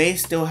George may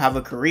still have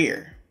a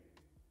career.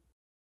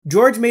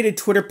 George made a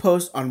Twitter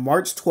post on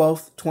March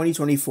 12th,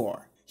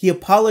 2024. He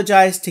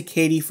apologized to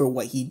Caiti for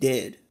what he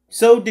did.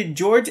 So did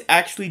George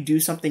actually do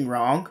something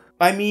wrong?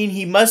 I mean,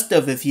 he must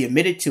have if he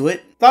admitted to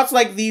it. Thoughts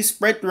like these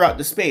spread throughout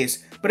the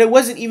space, but it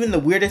wasn't even the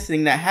weirdest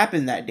thing that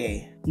happened that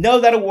day.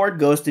 No, that award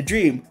goes to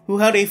Dream, who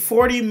held a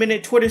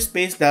 40-minute Twitter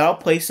space that I'll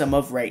play some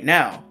of right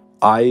now.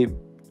 I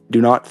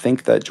do not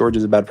think that George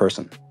is a bad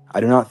person.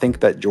 I do not think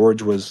that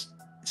George was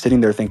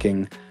sitting there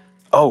thinking,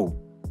 oh,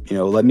 you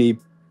know,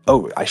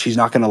 she's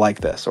not going to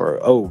like this, or,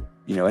 oh,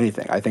 you know,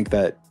 anything. I think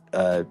that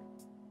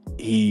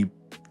he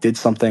did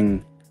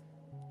something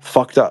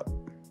fucked up.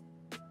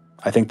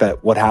 I think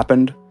that what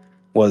happened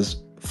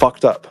was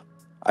fucked up.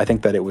 I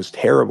think that it was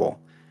terrible.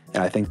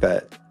 And I think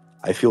that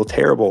I feel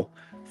terrible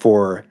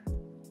for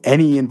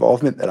any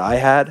involvement that I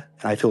had,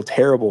 and I feel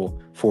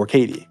terrible for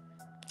Caiti.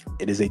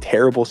 It is a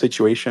terrible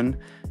situation.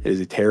 It is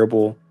a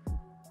terrible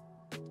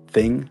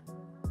thing,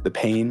 the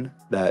pain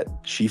that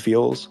she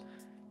feels.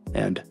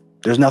 And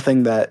there's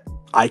nothing that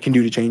I can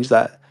do to change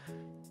that.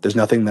 There's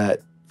nothing that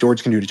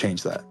George can do to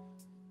change that.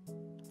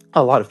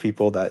 A lot of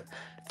people that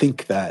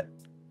think that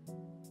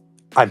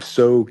I'm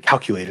so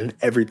calculated and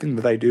everything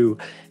that I do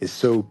is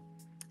so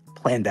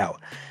planned out,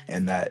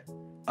 and that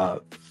I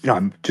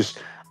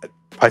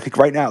think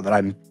right now that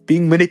I'm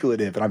being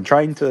manipulative and I'm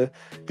trying to,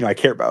 I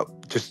care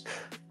about just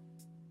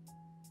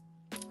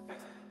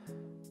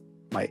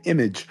my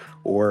image,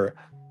 but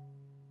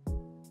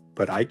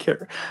I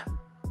care.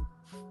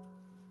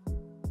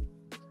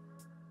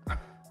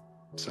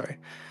 Sorry.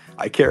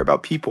 I care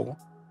about people.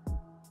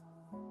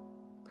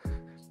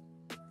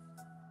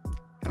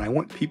 And I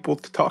want people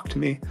to talk to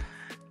me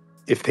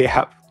if they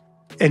have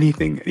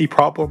anything, any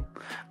problem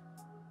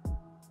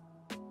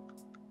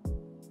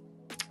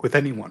with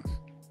anyone,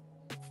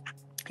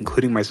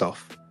 including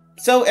myself.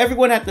 So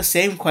everyone had the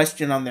same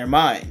question on their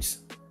minds.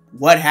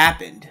 What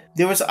happened?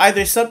 There was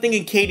either something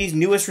in Caiti's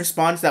newest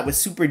response that was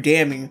super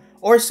damning,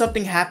 or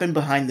something happened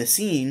behind the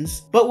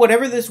scenes. But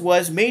whatever this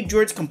was made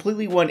George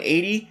completely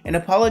 180 and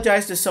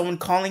apologized to someone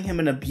calling him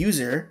an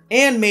abuser,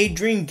 and made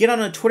Dream get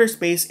on a Twitter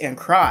space and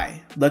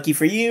cry. Lucky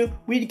for you,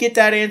 we'd get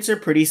that answer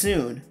pretty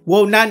soon.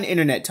 Well, not in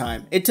internet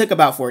time. It took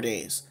about 4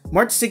 days.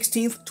 March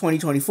 16th,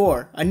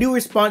 2024, a new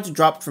response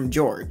dropped from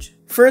George.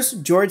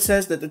 First, George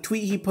says that the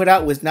tweet he put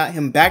out was not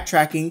him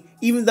backtracking,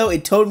 even though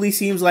it totally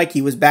seems like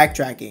he was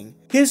backtracking.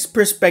 His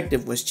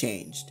perspective was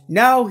changed.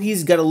 Now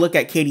he's gotta look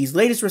at Caiti's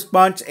latest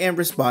response and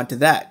respond to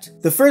that.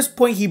 The first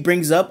point he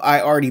brings up I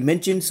already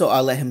mentioned, so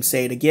I'll let him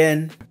say it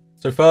again.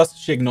 So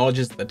first, she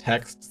acknowledges that the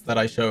texts that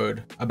I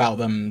showed about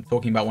them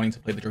talking about wanting to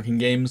play the drinking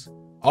games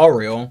are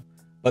real,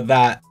 but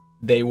that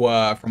they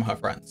were from her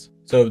friends.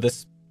 So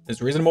this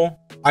is reasonable.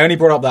 I only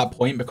brought up that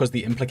point because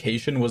the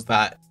implication was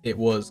that it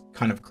was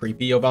kind of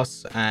creepy of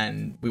us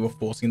and we were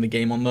forcing the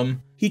game on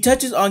them. He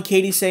touches on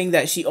Caiti saying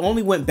that she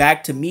only went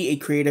back to meet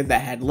a creator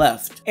that had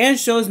left, and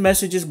shows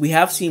messages we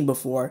have seen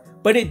before,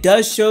 but it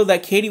does show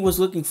that Caiti was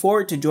looking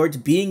forward to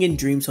George being in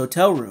Dream's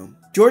hotel room.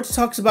 George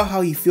talks about how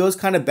he feels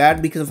kind of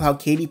bad because of how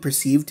Caiti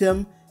perceived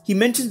him. He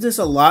mentions this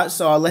a lot,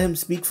 so I'll let him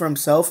speak for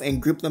himself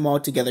and group them all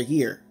together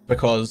here.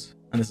 Because,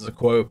 and this is a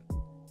quote,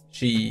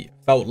 she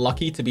felt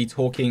lucky to be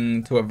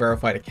talking to a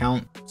verified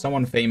account,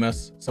 someone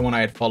famous, someone I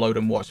had followed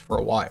and watched for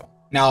a while.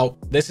 Now,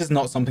 this is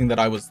not something that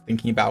I was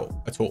thinking about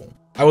at all.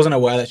 I wasn't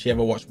aware that she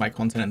ever watched my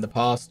content in the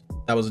past.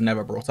 That was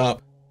never brought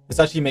up. This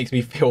actually makes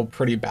me feel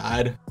pretty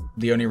bad.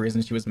 The only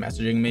reason she was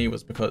messaging me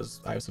was because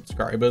I have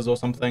subscribers or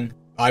something.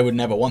 I would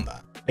never want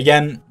that.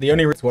 Again, the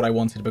only reason what I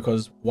wanted,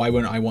 because why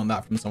wouldn't I want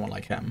that from someone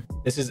like him?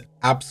 This is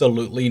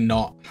absolutely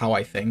not how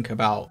I think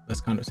about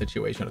this kind of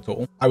situation at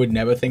all. I would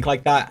never think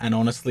like that, and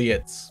honestly,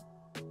 it's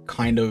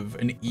kind of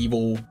an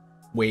evil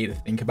way to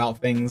think about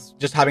things.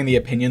 Just having the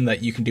opinion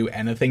that you can do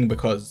anything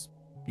because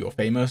you're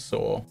famous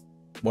or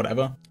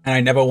whatever. And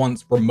I never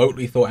once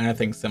remotely thought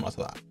anything similar to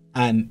that.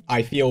 And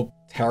I feel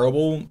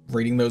terrible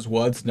reading those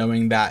words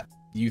knowing that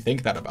you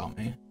think that about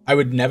me. I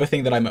would never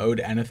think that I'm owed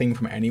anything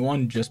from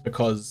anyone just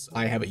because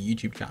I have a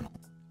YouTube channel.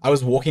 I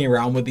was walking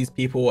around with these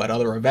people at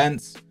other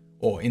events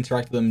or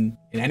interact with them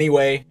in any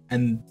way,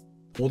 and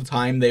all the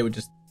time they were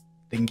just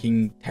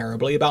thinking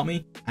terribly about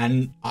me,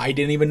 and I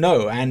didn't even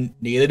know, and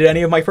neither did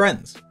any of my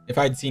friends. If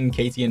I'd seen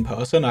Caiti in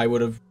person, I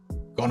would have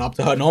gone up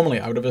to her normally.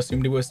 I would have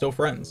assumed we were still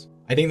friends.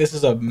 I think this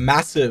is a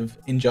massive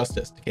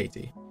injustice to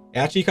Caiti. It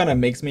actually kind of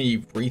makes me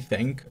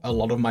rethink a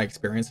lot of my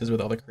experiences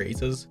with other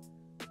creators,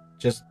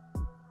 just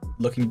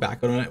looking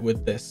back on it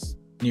with this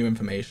new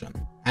information.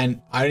 And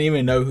I don't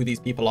even know who these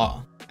people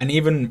are. And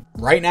even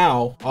right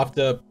now,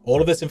 after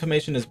all of this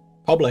information is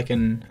public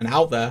and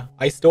out there,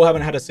 I still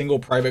haven't had a single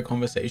private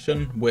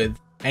conversation with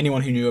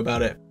anyone who knew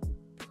about it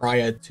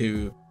prior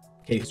to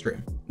Caiti's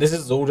stream. This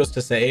is all just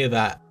to say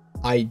that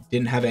I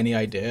didn't have any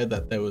idea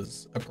that there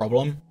was a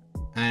problem,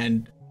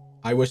 and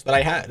I wish that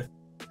I had,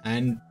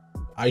 and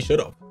I should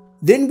have.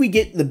 Then we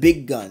get the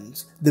big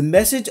guns. The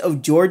message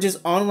of George's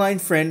online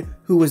friend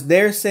who was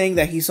there saying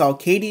that he saw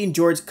Caiti and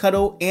George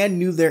cuddle and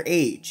knew their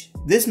age.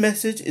 This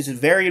message is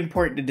very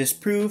important to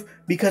disprove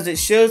because it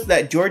shows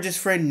that George's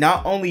friend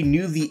not only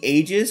knew the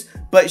ages,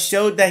 but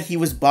showed that he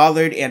was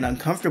bothered and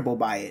uncomfortable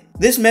by it.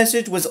 This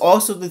message was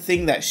also the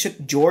thing that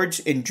shook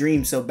George and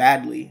Dream so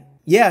badly.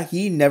 Yeah,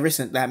 he never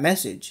sent that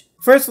message.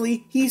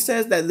 Firstly, he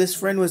says that this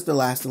friend was the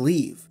last to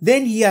leave.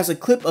 Then he has a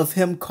clip of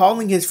him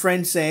calling his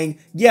friend saying,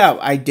 yeah,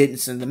 I didn't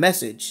send the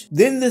message.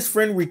 Then this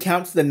friend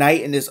recounts the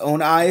night in his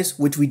own eyes,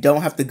 which we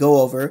don't have to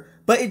go over,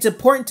 but it's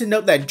important to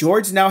note that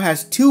George now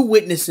has two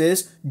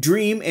witnesses,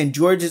 Dream and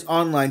George's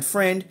online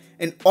friend,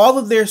 and all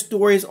of their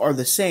stories are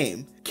the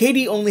same.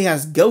 Caiti only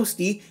has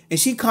Ghosty, and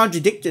she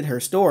contradicted her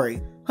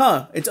story.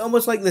 It's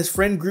almost like this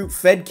friend group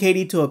fed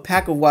Caiti to a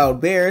pack of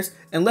wild bears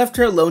and left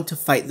her alone to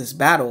fight this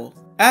battle.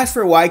 As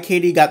for why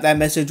Caiti got that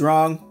message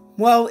wrong,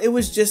 well, it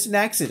was just an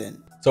accident.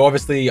 So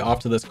obviously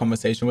after this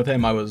conversation with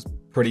him, I was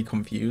pretty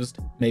confused.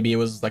 Maybe it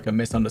was like a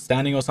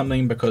misunderstanding or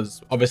something, because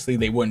obviously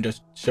they wouldn't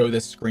just show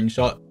this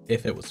screenshot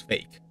if it was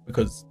fake,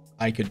 because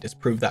I could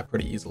disprove that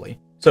pretty easily.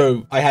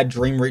 So I had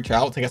Dream reach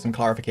out to get some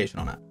clarification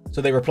on it.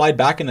 So they replied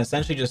back and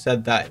essentially just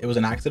said that it was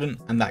an accident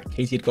and that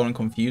Caiti had gotten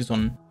confused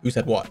on who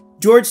said what.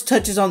 George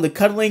touches on the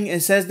cuddling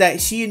and says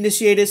that she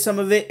initiated some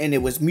of it and it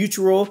was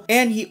mutual,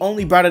 and he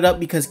only brought it up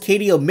because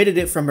Caiti omitted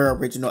it from her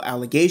original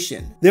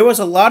allegation. There was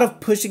a lot of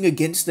pushing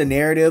against the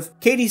narrative.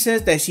 Caiti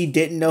says that she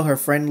didn't know her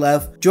friend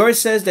left. George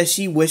says that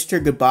she wished her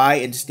goodbye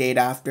and stayed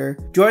after.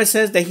 George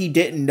says that he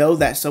didn't know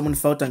that someone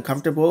felt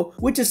uncomfortable,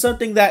 which is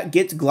something that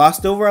gets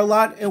glossed over a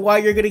lot and why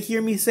you're gonna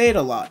hear me say it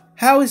a lot.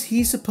 How is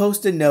he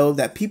supposed to know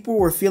that people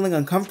were feeling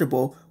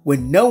uncomfortable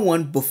when no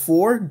one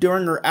before,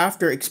 during, or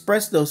after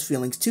expressed those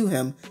feelings to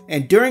him,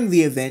 and during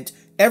the event,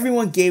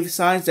 everyone gave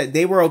signs that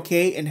they were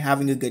okay and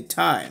having a good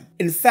time?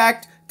 In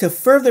fact, to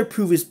further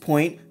prove his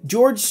point,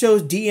 George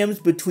shows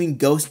DMs between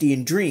Ghosty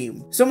and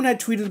Dream. Someone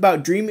had tweeted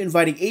about Dream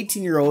inviting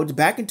 18-year-olds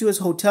back into his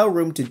hotel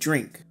room to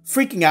drink.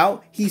 Freaking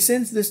out, he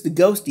sends this to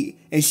Ghosty,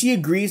 and she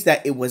agrees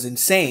that it was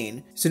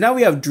insane. So now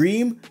we have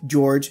Dream,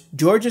 George,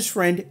 George's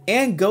friend,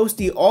 and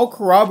Ghosty all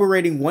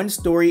corroborating one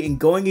story and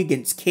going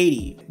against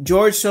Caiti.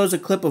 George shows a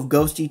clip of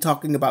Ghosty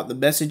talking about the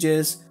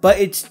messages, but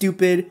it's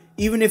stupid.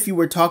 Even if you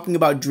were talking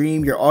about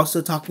Dream, you're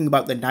also talking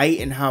about the night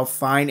and how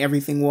fine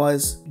everything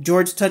was.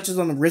 George touches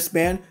on the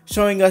wristband,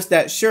 showing us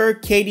that sure,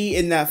 Caiti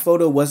in that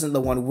photo wasn't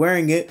the one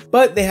wearing it,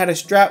 but they had a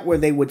strap where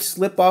they would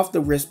slip off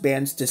the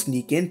wristbands to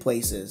sneak in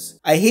places.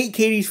 I hate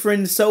Caiti's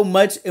friends so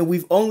much, and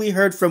we've only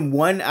heard from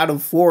 1 out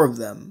of 4 of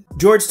them.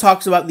 George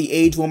talks about the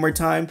age one more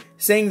time,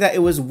 saying that it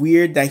was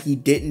weird that he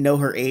didn't know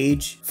her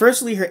age.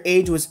 Firstly, her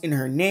age was in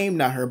her name,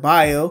 not her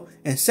bio,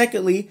 and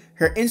secondly,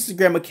 her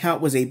Instagram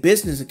account was a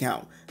business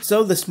account,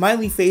 So the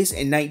smiley face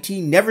in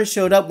 19 never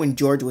showed up when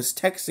George was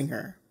texting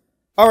her.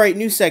 Alright,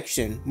 new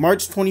section,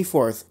 March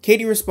 24th.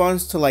 Caiti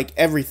responds to like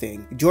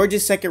everything.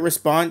 George's second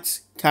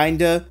response,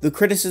 kinda, the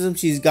criticism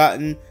she's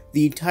gotten,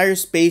 the entire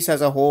space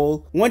as a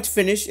whole. Once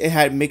finished, it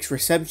had mixed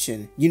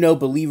reception, you know,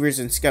 believers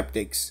and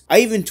skeptics. I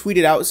even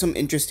tweeted out some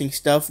interesting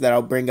stuff that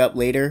I'll bring up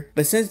later,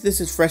 but since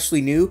this is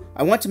freshly new,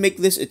 I want to make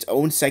this its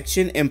own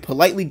section and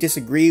politely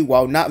disagree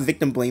while not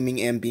victim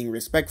blaming and being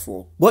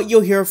respectful. What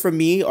you'll hear from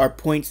me are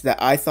points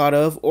that I thought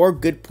of or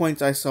good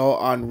points I saw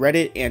on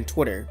Reddit and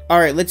Twitter.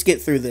 Alright, let's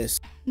get through this.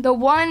 The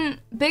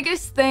one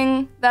biggest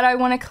thing that I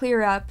want to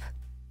clear up,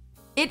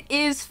 it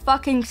is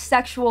fucking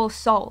sexual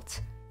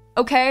assault.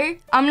 Okay?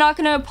 I'm not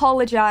gonna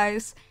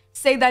apologize,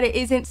 say that it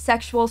isn't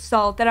sexual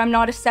assault, that I'm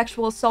not a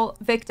sexual assault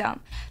victim.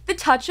 The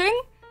touching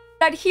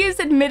that he has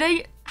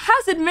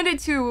admitted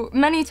to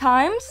many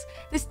times,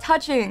 this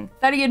touching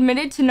that he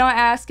admitted to not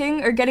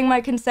asking or getting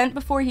my consent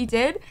before he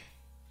did,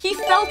 he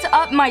felt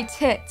up my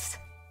tits.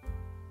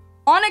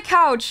 On a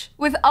couch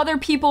with other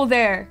people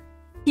there.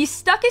 He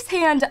stuck his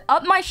hand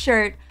up my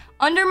shirt,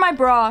 under my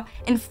bra,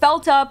 and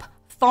felt up,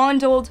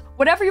 fondled,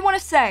 whatever you want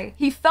to say.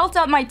 He felt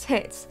up my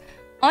tits.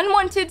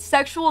 Unwanted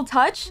sexual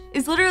touch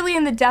is literally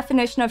in the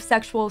definition of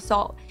sexual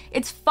assault.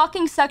 It's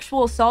fucking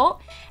sexual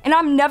assault, and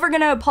I'm never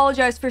gonna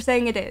apologize for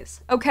saying it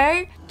is,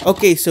 okay?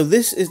 Okay, so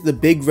this is the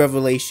big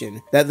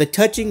revelation, that the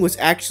touching was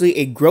actually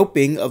a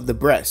groping of the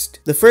breast.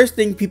 The first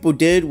thing people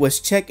did was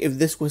check if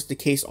this was the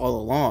case all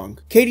along.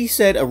 Caiti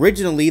said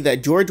originally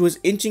that George was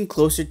inching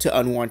closer to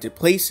unwanted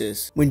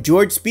places. When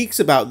George speaks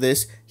about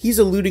this, he's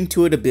alluding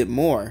to it a bit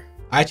more.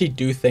 I actually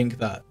do think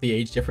that the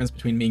age difference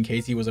between me and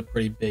Caiti was a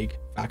pretty big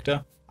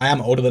factor. I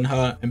am older than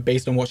her, and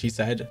based on what she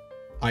said,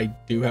 I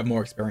do have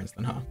more experience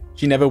than her.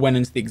 She never went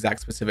into the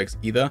exact specifics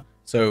either,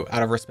 so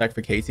out of respect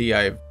for Caiti,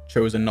 I've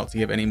chosen not to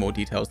give any more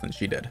details than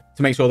she did,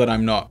 to make sure that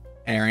I'm not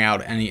airing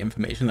out any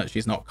information that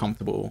she's not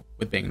comfortable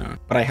with being known.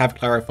 But I have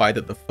clarified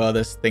that the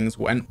furthest things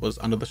went was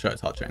under the shirt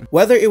touching.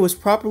 Whether it was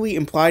properly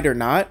implied or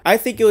not, I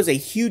think it was a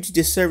huge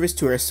disservice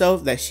to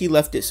herself that she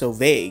left it so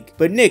vague.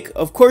 But Nick,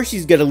 of course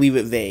she's gonna leave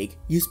it vague.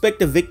 You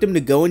expect a victim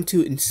to go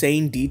into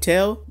insane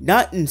detail?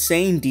 Not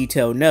insane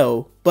detail,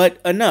 no, but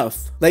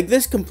enough. Like,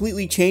 this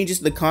completely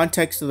changes the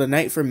context of the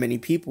night for many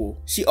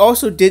people. She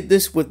also did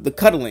this with the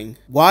cuddling.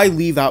 Why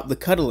leave out the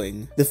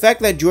cuddling? The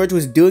fact that George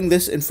was doing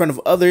this in front of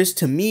others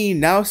to me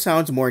now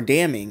sounds more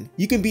damning.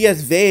 You can be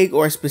as vague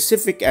or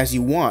specific as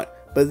you want,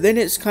 but then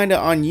it's kinda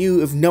on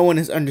you if no one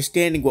is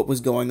understanding what was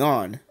going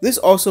on. This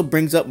also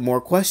brings up more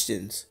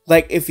questions.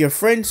 Like, if your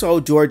friend saw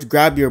George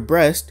grab your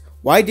breast,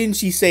 why didn't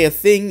she say a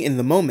thing in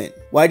the moment?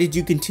 Why did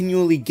you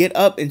continually get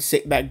up and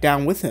sit back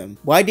down with him?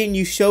 Why didn't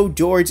you show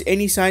George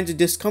any signs of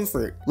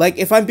discomfort? Like,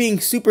 if I'm being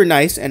super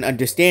nice and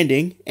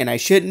understanding, and I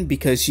shouldn't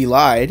because she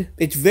lied,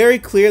 it's very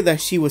clear that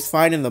she was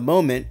fine in the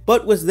moment,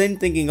 but was then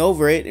thinking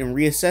over it and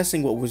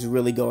reassessing what was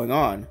really going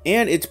on.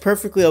 And it's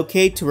perfectly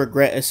okay to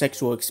regret a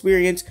sexual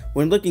experience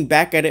when looking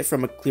back at it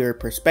from a clearer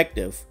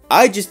perspective.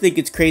 I just think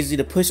it's crazy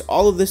to push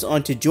all of this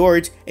onto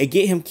George and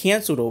get him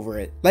cancelled over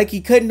it. Like,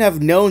 he couldn't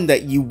have known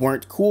that you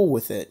weren't cool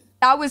with it.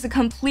 That was a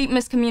complete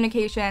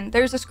miscommunication.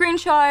 There's a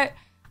screenshot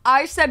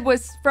I said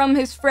was from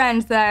his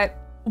friend that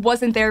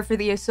wasn't there for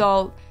the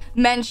assault,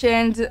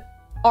 mentioned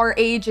our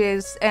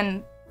ages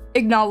and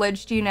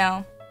acknowledged, you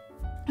know,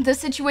 the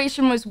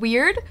situation was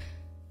weird.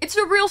 It's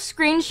a real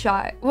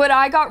screenshot. What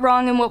I got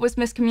wrong and what was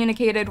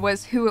miscommunicated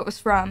was who it was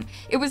from.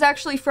 It was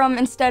actually from,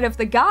 instead of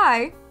the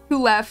guy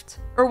who left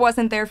or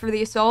wasn't there for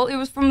the assault, it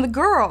was from the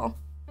girl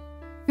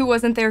who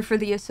wasn't there for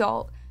the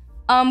assault.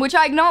 Which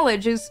I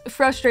acknowledge is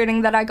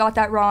frustrating that I got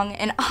that wrong,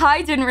 and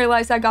I didn't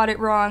realize I got it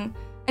wrong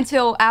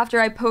until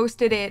after I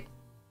posted it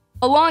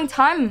a long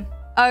time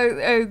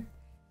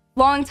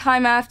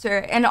after.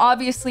 And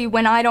obviously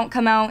when I don't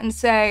come out and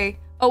say,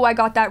 oh, I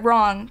got that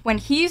wrong, when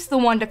he's the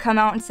one to come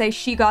out and say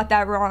she got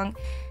that wrong,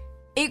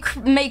 it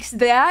makes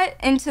that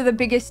into the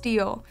biggest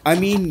deal. I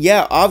mean,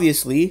 yeah,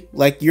 obviously,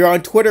 like, you're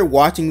on Twitter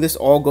watching this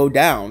all go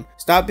down.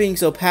 Stop being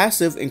so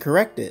passive and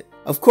correct it.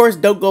 Of course,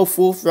 don't go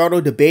full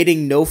throttle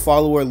debating no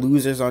follower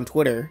losers on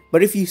Twitter,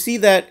 but if you see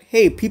that,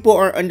 hey, people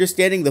aren't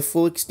understanding the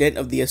full extent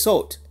of the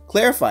assault,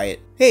 clarify it.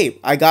 Hey,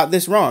 I got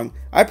this wrong.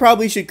 I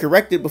probably should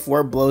correct it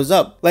before it blows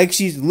up. Like,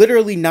 she's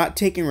literally not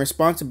taking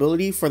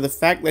responsibility for the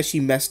fact that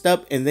she messed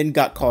up and then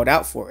got called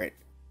out for it.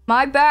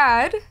 My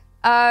bad.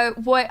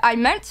 What I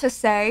meant to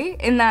say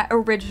in that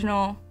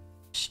original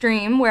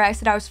stream where I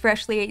said I was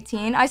freshly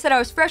 18, I said I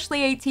was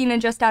freshly 18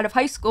 and just out of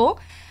high school.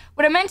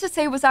 What I meant to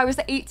say was I was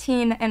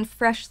 18 and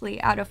freshly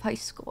out of high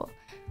school.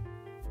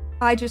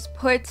 I just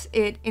put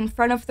it in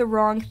front of the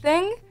wrong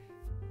thing,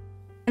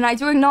 and I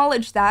do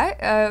acknowledge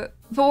that,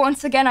 but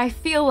once again, I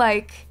feel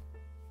like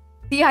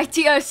the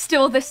idea is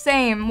still the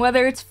same,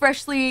 whether it's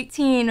freshly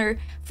 18 or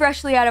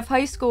freshly out of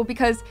high school,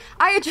 because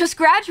I had just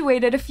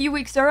graduated a few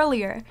weeks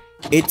earlier.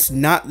 It's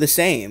not the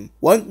same.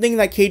 One thing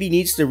that Caiti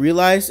needs to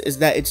realize is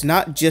that it's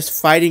not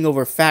just fighting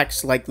over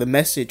facts like the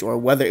message or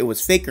whether it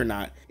was fake or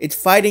not. It's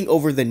fighting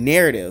over the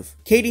narrative.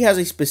 Caiti has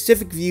a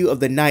specific view of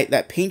the night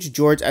that paints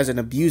George as an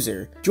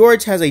abuser.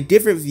 George has a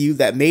different view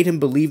that made him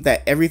believe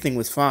that everything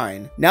was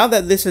fine. Now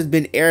that this has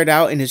been aired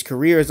out and his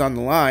career is on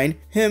the line,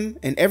 him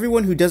and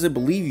everyone who doesn't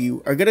believe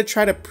you are gonna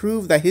try to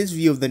prove that his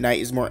view of the night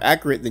is more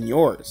accurate than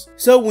yours.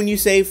 So when you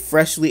say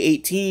freshly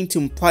 18 to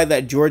imply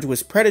that George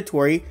was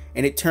predatory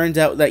and it turns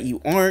out that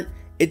you aren't,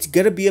 it's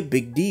gonna be a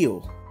big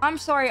deal. I'm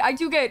sorry, I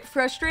do get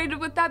frustrated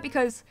with that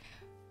because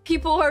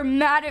people are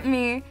mad at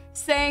me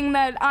saying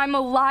that I'm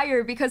a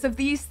liar because of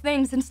these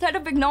things instead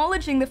of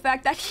acknowledging the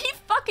fact that he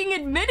fucking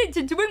admitted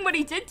to doing what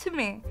he did to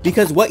me.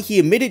 Because what he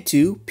admitted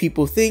to,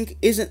 people think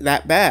isn't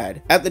that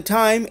bad. At the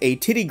time, a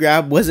titty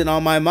grab wasn't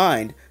on my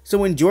mind, so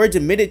when George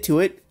admitted to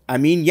it, I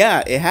mean,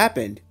 yeah, it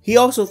happened. He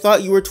also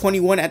thought you were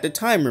 21 at the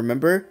time,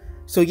 remember?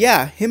 So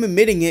yeah, him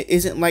admitting it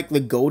isn't like the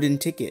golden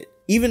ticket.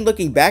 Even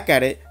looking back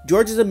at it,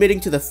 George is admitting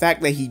to the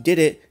fact that he did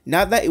it,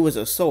 not that it was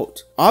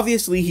assault.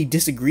 Obviously, he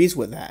disagrees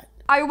with that.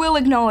 I will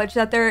acknowledge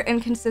that there are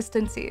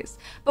inconsistencies,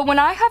 but when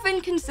I have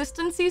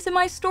inconsistencies in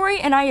my story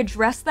and I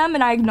address them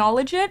and I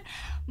acknowledge it,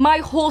 my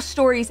whole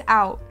story's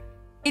out.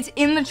 It's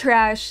in the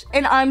trash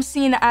and I'm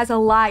seen as a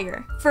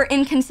liar for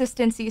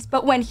inconsistencies.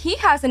 But when he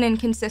has an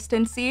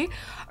inconsistency,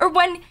 or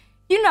when,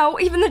 you know,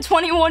 even the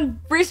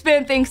 21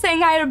 wristband thing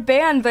saying I had a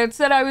band that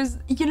said I was,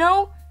 you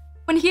know,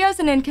 when he has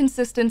an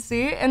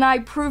inconsistency and I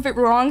prove it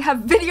wrong, have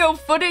video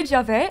footage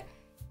of it,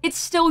 it's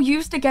still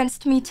used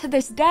against me to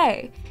this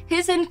day.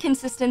 His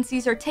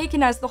inconsistencies are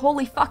taken as the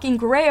holy fucking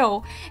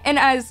grail and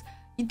as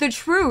the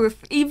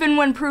truth, even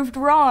when proved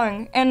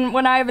wrong. And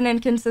when I have an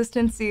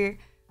inconsistency,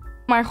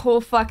 my whole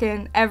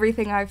fucking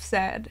everything I've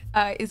said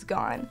is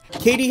gone.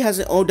 Caiti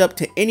hasn't owned up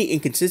to any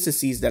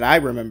inconsistencies that I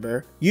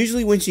remember.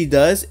 Usually when she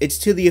does, it's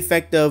to the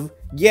effect of,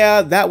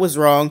 yeah, that was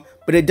wrong,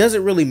 but it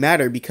doesn't really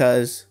matter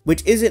because,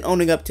 which isn't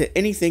owning up to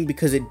anything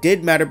because it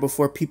did matter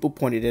before people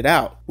pointed it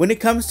out. When it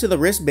comes to the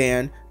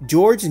wristband,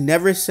 George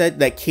never said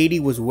that Caiti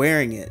was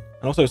wearing it.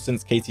 And also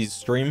since Caiti's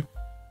stream,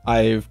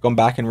 I've gone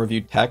back and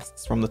reviewed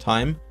texts from the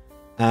time,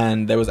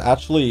 and there was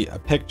actually a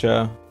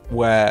picture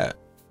where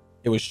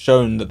it was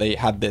shown that they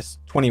had this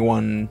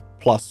 21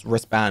 plus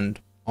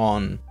wristband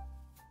on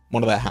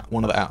one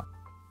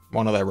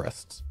of their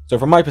wrists. So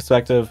from my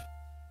perspective,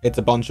 it's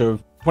a bunch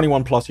of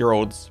 21 plus year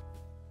olds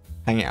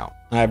hanging out.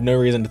 I have no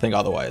reason to think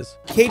otherwise.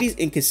 Caiti's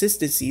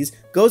inconsistencies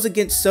goes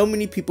against so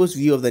many people's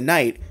view of the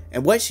night,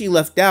 and what she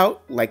left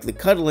out, like the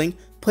cuddling,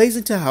 plays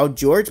into how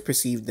George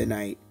perceived the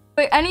night.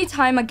 But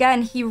anytime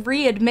again he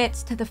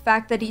readmits to the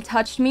fact that he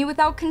touched me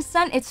without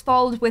consent, it's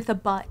followed with a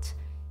but.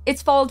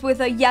 It's followed with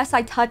a yes,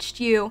 I touched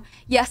you,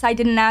 yes, I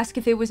didn't ask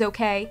if it was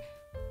okay,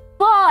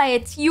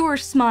 but you were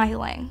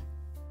smiling.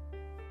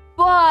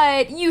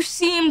 But you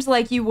seemed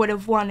like you would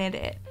have wanted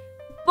it.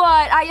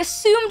 But I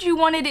assumed you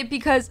wanted it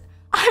because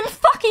I'm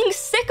fucking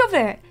sick of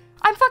it.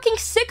 I'm fucking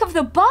sick of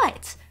the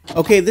but.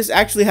 Okay, this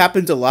actually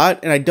happens a lot,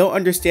 and I don't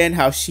understand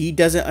how she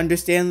doesn't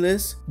understand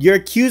this. You're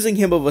accusing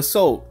him of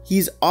assault.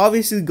 He's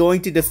obviously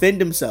going to defend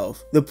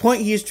himself. The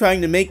point he is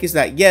trying to make is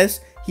that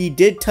yes, he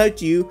did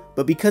touch you,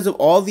 but because of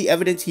all the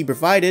evidence he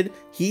provided,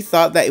 he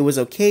thought that it was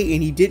okay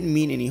and he didn't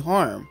mean any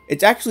harm.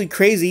 It's actually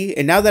crazy,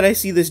 and now that I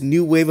see this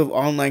new wave of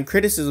online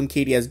criticism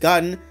Caiti has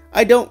gotten,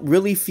 I don't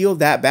really feel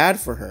that bad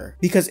for her.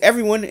 Because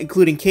everyone,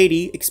 including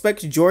Caiti,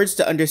 expects George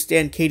to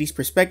understand Caiti's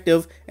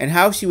perspective and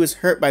how she was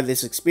hurt by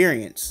this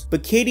experience.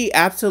 But Caiti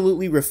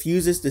absolutely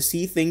refuses to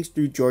see things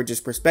through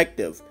George's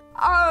perspective.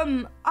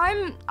 I'm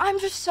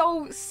just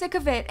so sick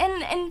of it.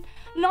 And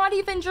not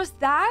even just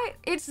that,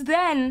 it's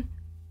then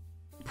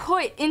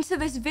put into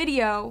this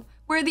video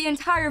where the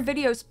entire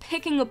video is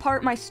picking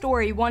apart my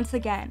story once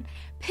again,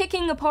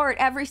 picking apart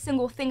every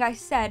single thing I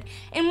said,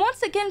 and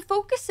once again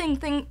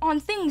focusing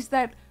on things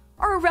that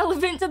are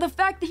irrelevant to the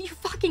fact that you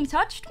fucking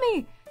touched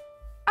me.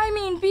 I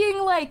mean,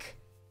 being like,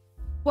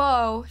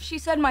 whoa, she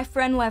said my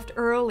friend left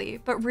early,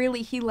 but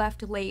really he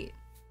left late.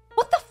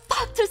 What the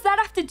fuck does that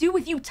have to do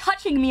with you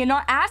touching me and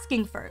not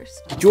asking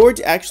first?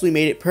 George actually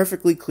made it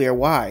perfectly clear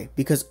why,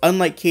 because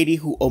unlike Caiti,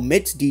 who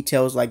omits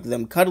details like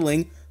them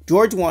cuddling,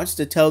 George wants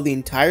to tell the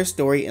entire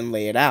story and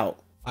lay it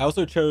out. I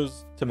also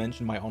chose to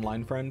mention my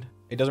online friend.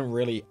 It doesn't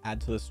really add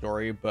to the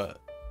story, but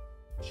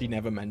she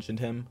never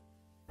mentioned him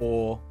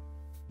or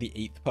the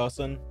 8th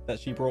person that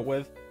she brought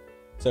with.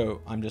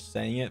 So I'm just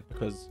saying it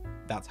because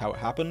that's how it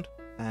happened,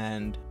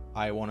 and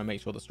I want to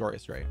make sure the story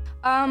is straight.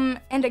 And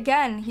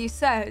again, he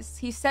says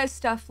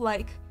stuff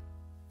like,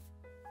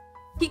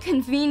 he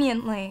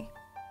conveniently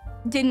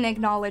didn't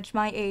acknowledge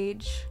my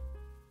age,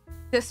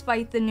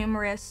 despite the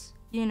numerous,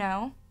 you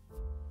know,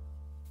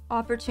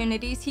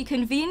 opportunities. He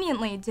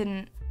conveniently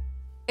didn't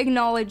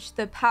acknowledge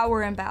the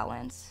power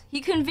imbalance.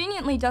 He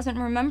conveniently doesn't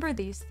remember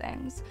these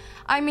things.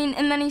 I mean,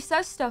 and then he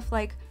says stuff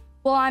like,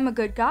 well, I'm a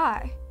good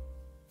guy.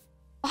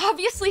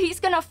 Obviously, he's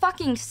gonna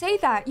fucking say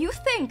that. You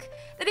think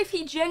that if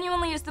he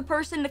genuinely is the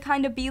person to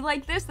kind of be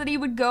like this, that he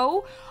would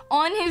go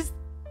on his,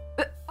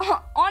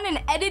 on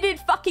an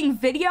edited fucking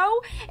video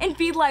and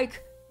be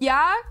like,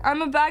 Yeah,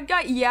 I'm a bad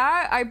guy.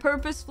 Yeah, I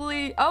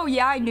purposefully, oh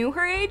yeah, I knew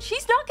her age.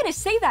 He's not gonna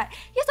say that.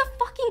 He has a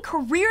fucking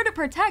career to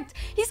protect.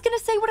 He's gonna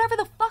say whatever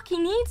the fuck he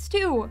needs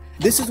to.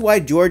 This is why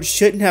George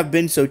shouldn't have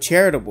been so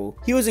charitable.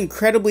 He was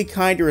incredibly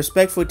kind and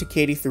respectful to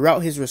Caiti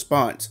throughout his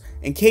response,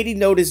 and Caiti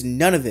noticed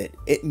none of it.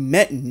 It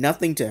meant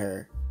nothing to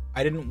her.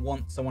 I didn't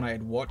want someone I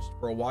had watched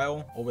for a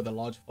while or with a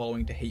large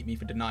following to hate me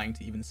for denying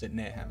to even sit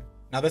near him.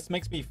 Now this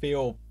makes me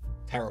feel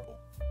terrible.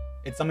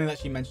 It's something that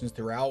she mentions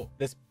throughout,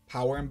 this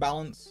power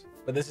imbalance,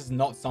 but this is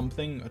not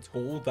something at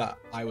all that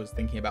I was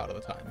thinking about at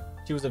the time.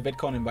 She was a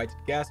VidCon invited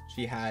guest,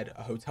 she had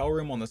a hotel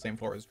room on the same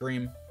floor as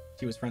Dream,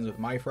 she was friends with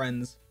my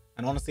friends,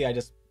 and honestly I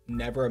just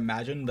never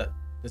imagined that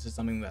this is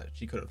something that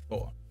she could have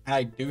thought. And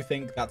I do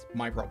think that's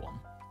my problem.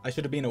 I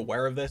should have been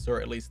aware of this,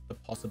 or at least the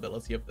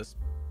possibility of this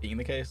being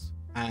the case,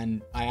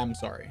 and I am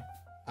sorry.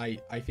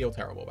 I feel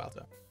terrible about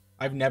it.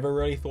 I've never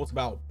really thought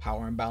about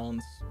power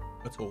imbalance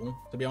at all,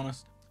 to be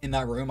honest. In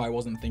that room, I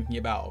wasn't thinking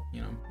about,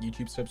 you know,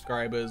 YouTube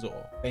subscribers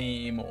or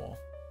fame or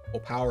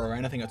power or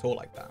anything at all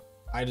like that.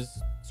 I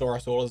just saw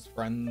us all as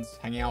friends,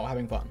 hanging out,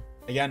 having fun.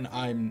 Again,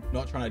 I'm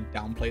not trying to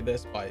downplay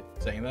this by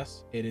saying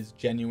this. It is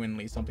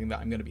genuinely something that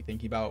I'm going to be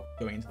thinking about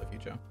going into the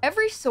future.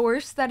 Every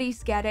source that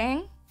he's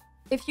getting,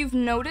 if you've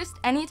noticed,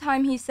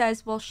 anytime he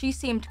says, well, she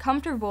seemed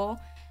comfortable,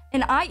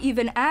 and I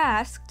even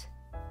asked,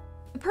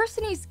 the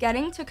person he's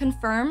getting to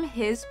confirm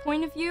his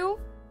point of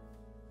view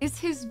is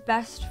his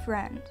best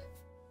friend.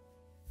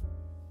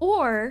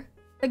 Or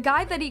the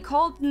guy that he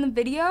called in the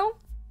video,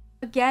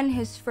 again,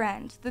 his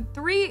friend. The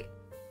three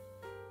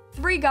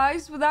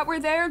guys that were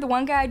there, the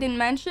one guy I didn't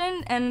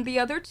mention, and the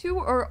other two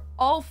are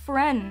all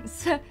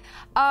friends.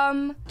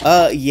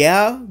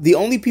 Yeah, the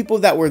only people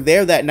that were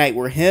there that night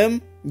were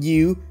him,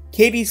 you,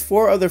 Caiti's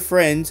 4 other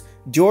friends,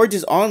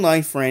 George's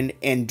online friend,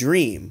 and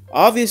Dream.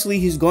 Obviously,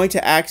 he's going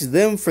to ask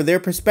them for their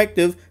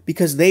perspective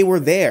because they were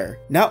there.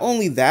 Not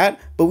only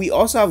that, but we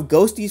also have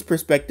Ghosty's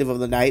perspective of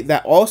the night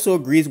that also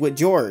agrees with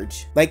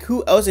George. Like,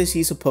 who else is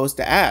he supposed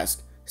to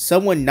ask?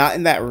 Someone not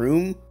in that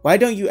room? Why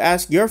don't you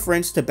ask your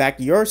friends to back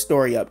your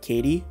story up,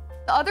 Caiti?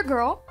 The other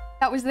girl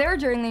that was there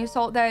during the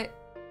assault that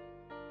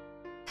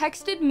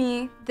texted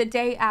me the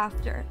day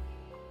after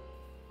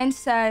and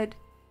said,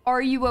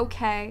 "Are you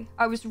okay?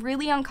 I was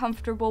really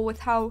uncomfortable with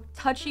how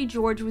touchy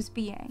George was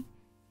being."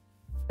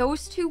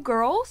 Those 2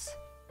 girls,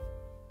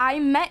 I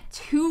met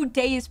 2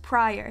 days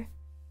prior.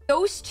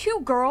 Those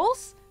 2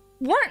 girls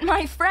weren't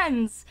my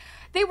friends.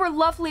 They were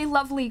lovely,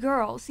 lovely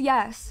girls,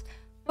 yes.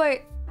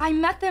 But I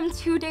met them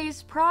 2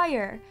 days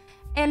prior.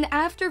 And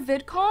after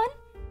VidCon,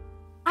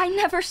 I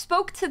never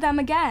spoke to them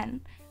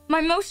again.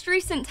 My most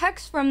recent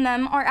texts from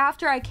them are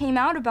after I came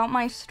out about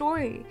my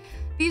story.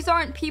 These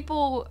aren't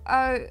people,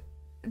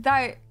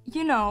 that,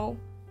 you know,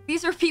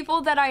 these are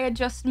people that I had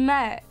just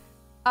met,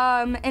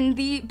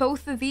 and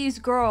both of these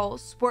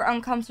girls were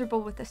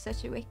uncomfortable with the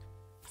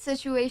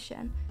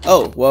situation.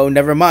 Oh, well,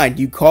 never mind.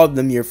 You called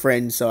them your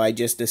friends, so I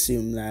just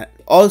assumed that.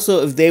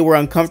 Also, if they were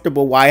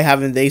uncomfortable, why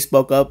haven't they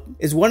spoke up?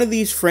 Is one of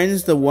these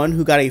friends the one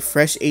who got a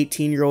fresh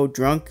 18-year-old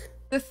drunk?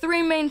 The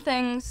 3 main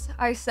things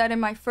I said in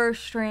my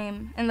first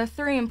stream, and the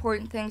 3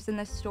 important things in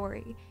this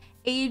story: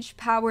 age,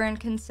 power, and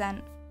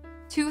consent.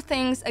 2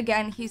 things,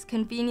 again, he's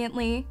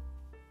conveniently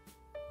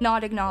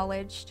not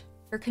acknowledged,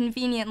 or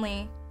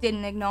conveniently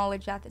didn't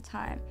acknowledge at the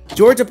time.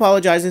 George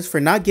apologizes for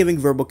not giving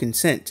verbal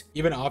consent.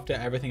 Even after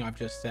everything I've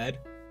just said,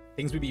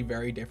 things would be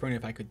very different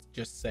if I could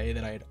just say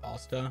that I had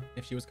asked her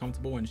if she was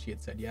comfortable and she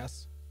had said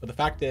yes. But the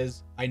fact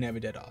is, I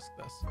never did ask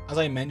this. As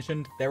I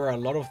mentioned, there were a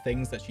lot of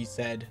things that she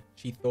said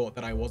she thought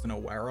that I wasn't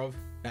aware of,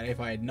 that if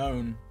I had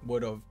known,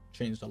 would have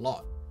changed a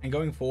lot. And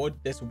going forward,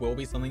 this will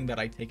be something that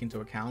I take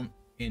into account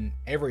in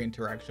every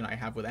interaction I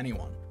have with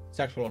anyone,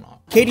 sexual or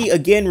not. Caiti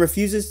again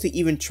refuses to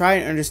even try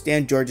and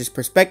understand George's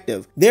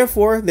perspective.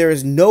 Therefore, there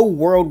is no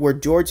world where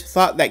George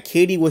thought that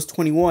Caiti was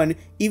 21,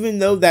 even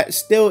though that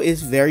still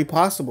is very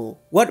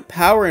possible. What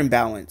power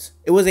imbalance?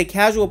 It was a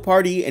casual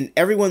party and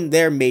everyone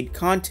there made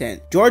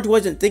content. George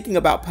wasn't thinking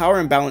about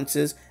power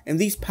imbalances, and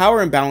these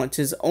power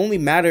imbalances only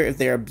matter if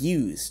they're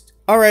abused.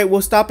 Alright,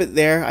 we'll stop it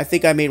there. I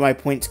think I made my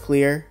points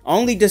clear. I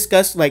only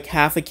discussed like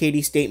half a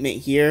Caiti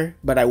statement here,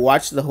 but I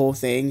watched the whole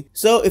thing.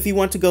 So if you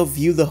want to go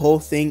view the whole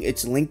thing,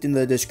 it's linked in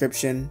the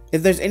description.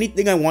 If there's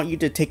anything I want you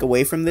to take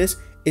away from this,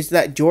 it's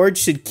that George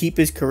should keep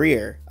his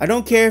career. I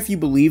don't care if you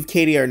believe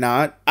Caiti or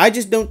not. I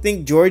just don't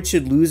think George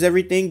should lose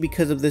everything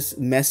because of this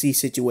messy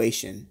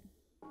situation.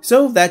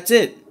 So that's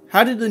it.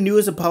 How did the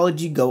newest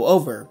apology go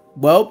over?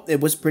 Well, it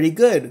was pretty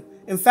good.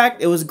 In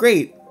fact, it was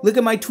great. Look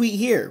at my tweet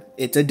here.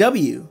 It's a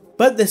W.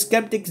 But the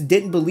skeptics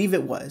didn't believe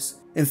it was.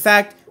 In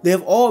fact, they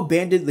have all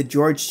abandoned the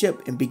George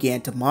ship and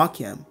began to mock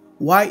him.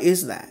 Why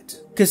is that?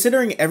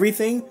 Considering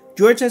everything,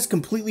 George has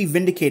completely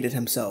vindicated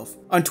himself.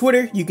 On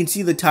Twitter, you can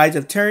see the tides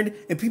have turned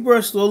and people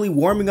are slowly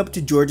warming up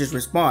to George's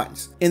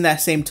response. In that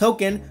same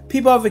token,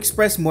 people have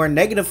expressed more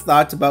negative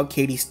thoughts about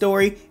Caiti's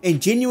story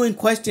and genuine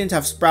questions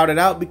have sprouted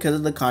out because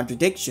of the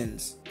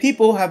contradictions.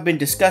 People have been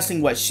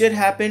discussing what should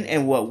happen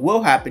and what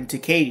will happen to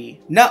Caiti.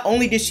 Not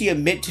only did she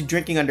admit to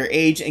drinking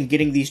underage and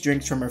getting these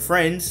drinks from her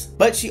friends,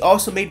 but she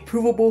also made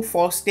provable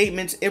false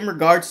statements in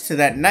regards to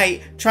that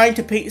night, trying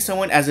to paint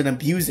someone as an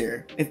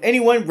abuser. If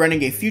anyone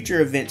running a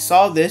future event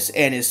saw this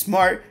and is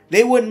smart,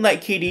 they wouldn't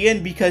let Caiti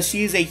in because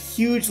she is a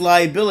huge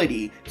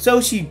liability, so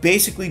she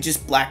basically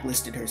just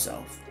blacklisted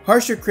herself.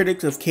 Harsher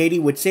critics of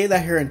Caiti would say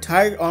that her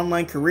entire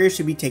online career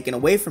should be taken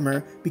away from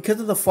her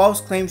because of the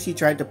false claims she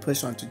tried to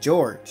push onto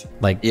George.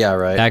 Like, yeah,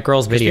 right. That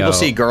girl's video. People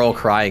see girl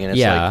crying and it's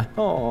yeah, like,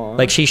 oh,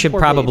 like she should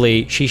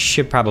probably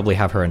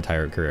have her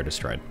entire career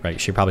destroyed, right?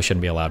 She probably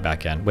shouldn't be allowed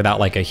back in without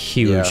like a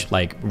huge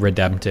like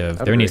redemptive.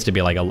 There needs to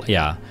be like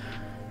a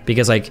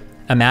because like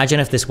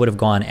imagine if this would have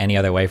gone any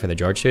other way for the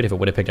George dude, if it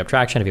would have picked up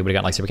traction, if he would have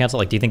gotten like super canceled.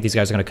 Like, do you think these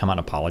guys are gonna come out and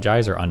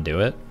apologize or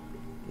undo it?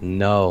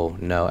 No,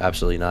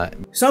 absolutely not.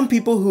 Some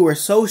people who were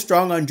so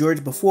strong on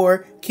George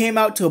before came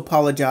out to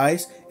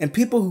apologize, and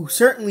people who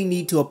certainly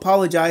need to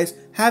apologize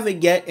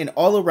haven't yet and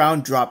all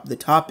around dropped the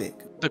topic.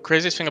 The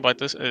craziest thing about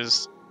this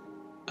is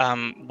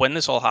when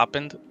this all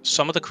happened,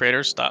 some of the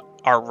creators that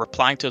are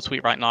replying to the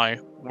tweet right now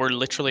were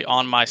literally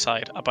on my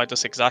side about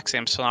this exact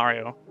same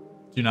scenario.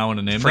 Do you not want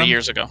to name 3 them?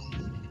 years ago.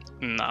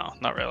 No,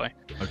 not really.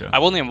 Okay. I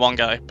will name one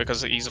guy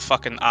because he's a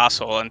fucking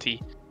asshole and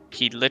he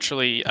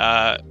literally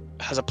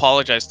has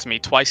apologized to me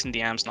twice in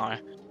DMs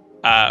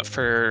now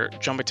for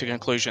jumping to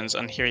conclusions,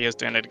 and here he is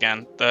doing it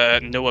again. The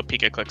Noah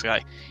Pika Clicks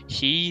guy.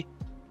 He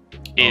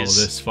is...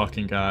 Oh, this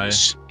fucking guy.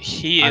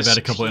 He is... I've had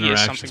a couple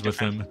interactions with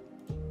him.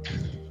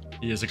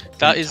 He is a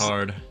complete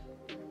retard.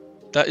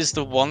 That is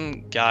the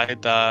one guy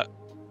that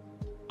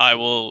I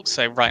will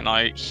say right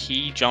now,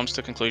 he jumps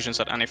to conclusions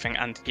at anything.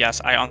 And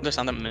yes, I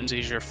understand that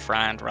Moonzy is your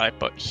friend, right?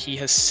 But he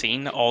has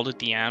seen all the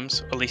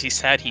DMs. At least he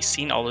said he's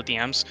seen all the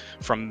DMs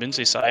from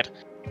Moonzy's side.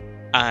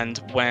 And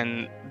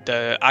when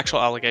the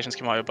actual allegations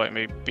came out about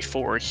me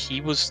before,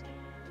 he was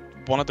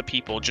one of the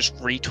people just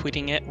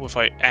retweeting it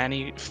without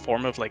any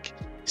form of like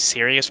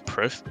serious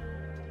proof.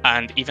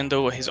 And even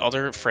though his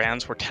other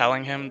friends were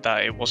telling him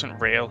that it wasn't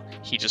real,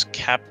 he just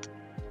kept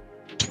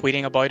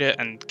tweeting about it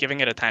and giving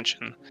it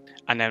attention.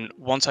 And then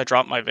once I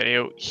dropped my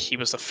video, he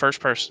was the first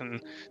person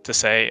to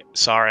say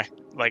sorry.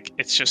 Like,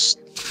 it's just...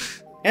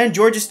 And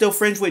George is still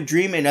friends with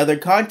Dream and other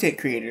content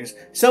creators,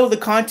 so the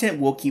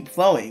content will keep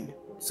flowing.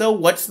 So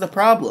what's the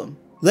problem?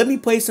 Let me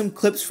play some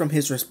clips from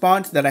his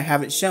response that I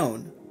haven't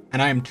shown.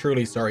 And I am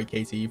truly sorry,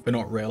 Caiti, for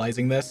not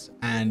realizing this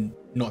and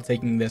not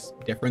taking this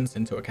difference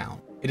into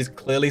account. It is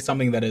clearly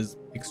something that is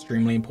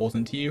extremely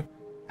important to you,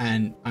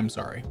 and I'm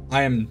sorry.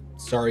 I am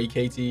sorry,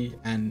 Caiti,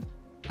 and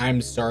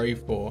I'm sorry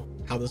for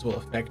how this will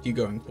affect you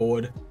going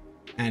forward,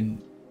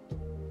 and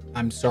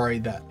I'm sorry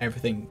that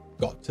everything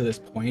got to this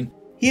point.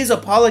 He is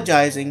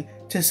apologizing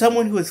to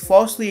someone who is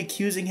falsely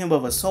accusing him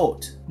of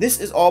assault.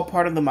 This is all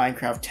part of the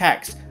Minecraft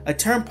tax, a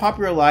term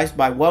popularized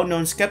by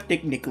well-known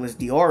skeptic Nicholas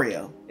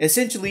Diorio.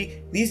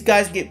 Essentially, these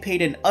guys get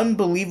paid an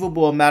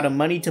unbelievable amount of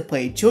money to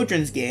play a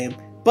children's game,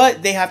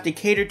 but they have to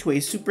cater to a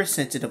super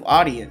sensitive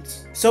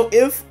audience. So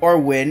if or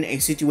when a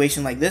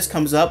situation like this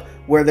comes up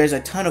where there's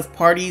a ton of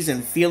parties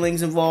and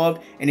feelings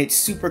involved and it's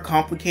super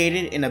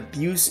complicated and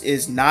abuse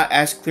is not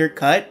as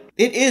clear-cut,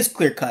 it is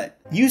clear-cut.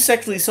 You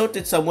sexually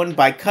assaulted someone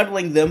by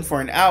cuddling them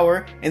for an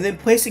hour and then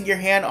placing your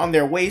hand on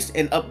their waist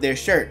and up their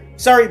shirt.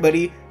 Sorry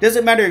buddy,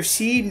 doesn't matter if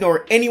she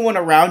nor anyone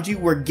around you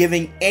were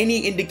giving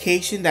any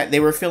indication that they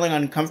were feeling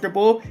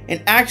uncomfortable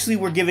and actually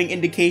were giving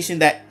indication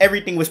that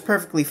everything was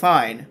perfectly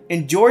fine.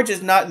 And George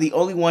is not the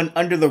only one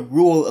under the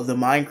rule of the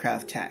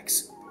Minecraft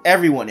tax.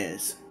 Everyone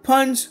is.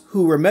 Punz,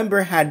 who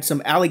remember had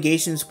some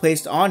allegations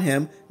placed on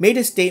him, made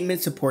a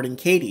statement supporting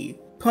Caiti.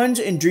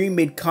 Punz and Dream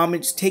made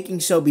comments taking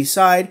Shelby's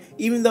side,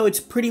 even though it's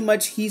pretty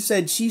much he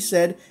said, she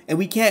said, and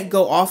we can't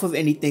go off of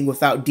anything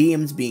without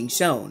DMs being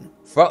shown.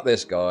 Fuck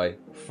this guy.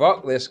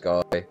 Fuck this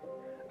guy.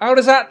 How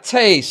does that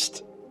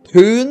taste?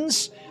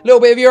 Punz? A little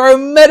bit of your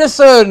own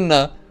medicine.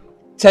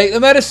 Take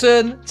the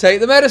medicine. Take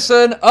the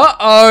medicine.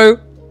 Uh-oh.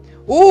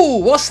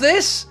 Ooh, what's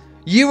this?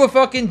 You were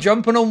fucking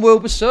jumping on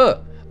Wilbur Soot.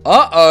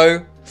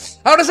 Uh-oh.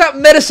 How does that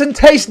medicine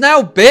taste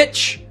now,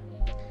 bitch?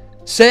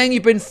 Saying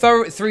you've been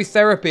through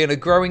therapy and a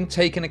growing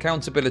taking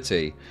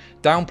accountability.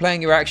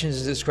 Downplaying your actions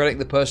is discrediting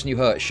the person you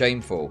hurt.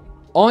 Shameful.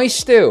 I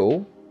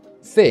still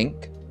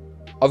think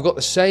I've got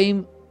the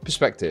same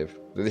perspective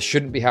that this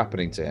shouldn't be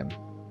happening to him.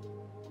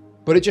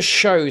 But it just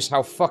shows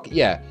how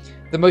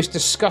the most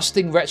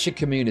disgusting, wretched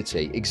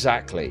community.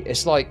 Exactly.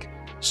 It's like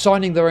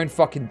signing their own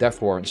fucking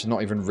death warrants and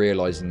not even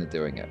realising they're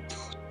doing it.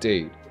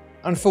 Dude.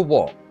 And for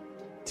what?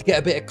 To get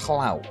a bit of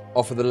clout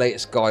off of the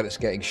latest guy that's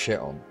getting shit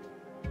on.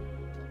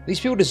 These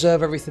people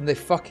deserve everything they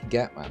fucking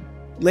get, man.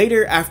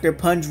 Later, after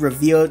Punz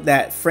revealed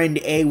that friend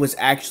A was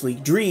actually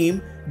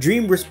Dream,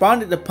 Dream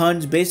responded to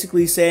Punz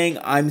basically saying,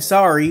 "I'm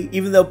sorry,"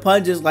 even though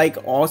Punz is like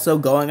also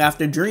going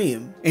after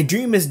Dream. And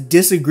Dream is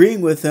disagreeing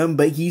with him,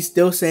 but he's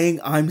still saying,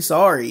 "I'm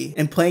sorry,"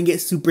 and playing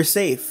it super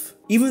safe.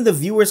 Even the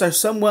viewers are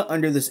somewhat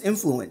under this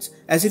influence,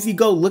 as if you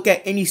go look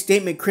at any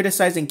statement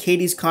criticizing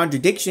Caiti's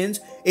contradictions,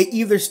 it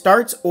either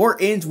starts or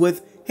ends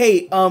with,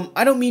 "Hey,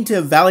 I don't mean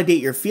to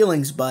validate your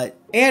feelings, but..."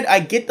 And I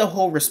get the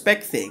whole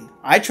respect thing.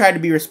 I try to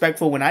be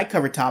respectful when I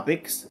cover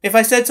topics. If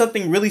I said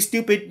something really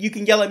stupid, you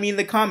can yell at me in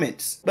the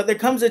comments. But there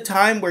comes a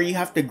time where you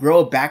have to grow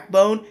a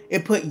backbone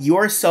and put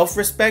your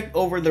self-respect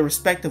over the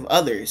respect of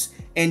others.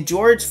 And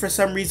George, for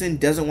some reason,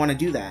 doesn't want to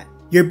do that.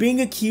 You're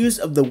being accused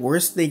of the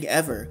worst thing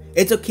ever.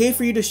 It's okay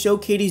for you to show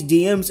Caiti's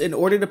DMs in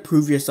order to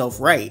prove yourself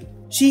right.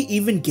 She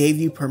even gave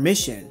you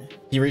permission.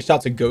 He reached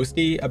out to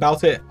Ghosty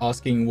about it,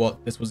 asking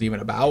what this was even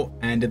about,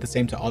 and did the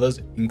same to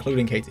others,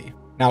 including Caiti.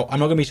 Now,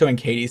 I'm not going to be showing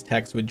Caiti's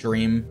text with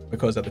Dream,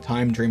 because at the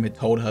time, Dream had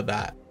told her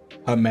that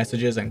her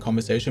messages and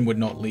conversation would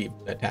not leave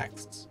their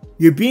texts.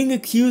 You're being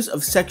accused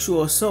of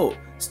sexual assault.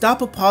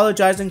 Stop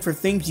apologizing for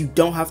things you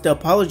don't have to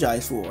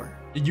apologize for.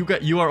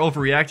 You are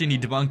overreacting. He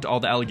debunked all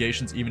the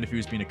allegations, even if he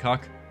was being a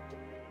cuck.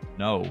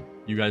 No,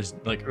 you guys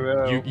like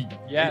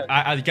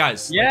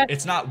guys. Yeah. Like,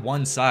 it's not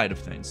one side of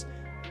things.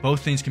 Both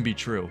things can be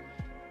true.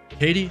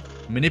 Caiti,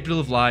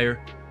 manipulative liar,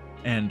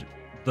 and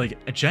like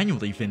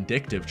genuinely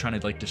vindictive, trying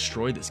to like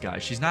destroy this guy.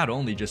 She's not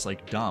only just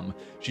like dumb,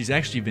 she's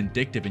actually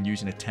vindictive in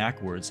using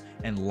attack words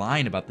and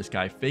lying about this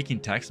guy,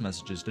 faking text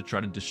messages to try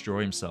to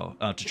destroy himself,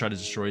 to try to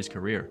destroy his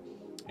career,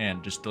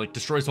 and just like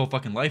destroy his whole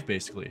fucking life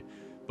basically.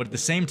 But at the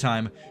same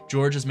time,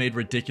 George has made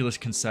ridiculous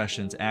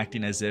concessions,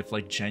 acting as if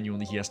like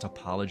genuinely he has to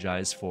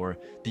apologize for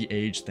the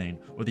age thing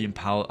or the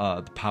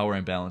power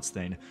imbalance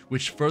thing,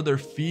 which further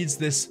feeds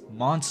this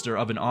monster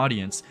of an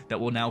audience that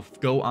will now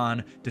go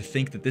on to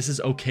think that this is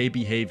okay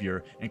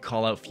behavior and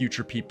call out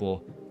future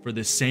people for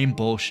this same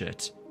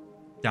bullshit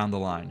down the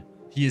line.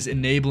 He is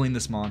enabling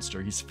this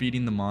monster. He's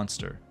feeding the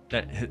monster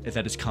that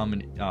has come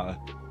and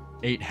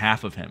ate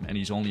half of him, and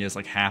he's only has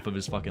like half of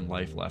his fucking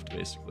life left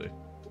basically.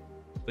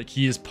 Like,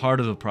 he is part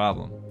of the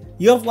problem.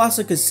 You have lost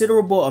a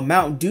considerable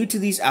amount due to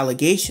these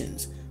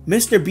allegations.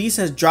 Mr. Beast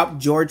has dropped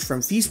George from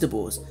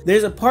Feastables.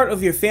 There's a part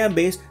of your fan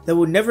base that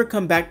will never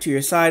come back to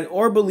your side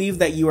or believe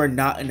that you are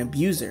not an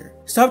abuser.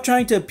 Stop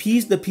trying to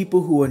appease the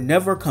people who will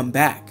never come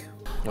back.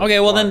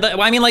 Okay, well then,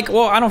 I mean, like,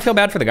 well, I don't feel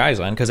bad for the guys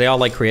then, because they all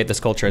like create this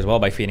culture as well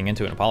by feeding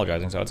into it and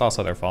apologizing, so it's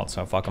also their fault,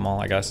 so fuck them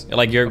all, I guess.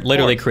 Like, you're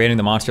literally creating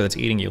the monster that's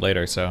eating you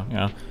later, so, you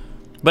know.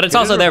 But it's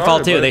also their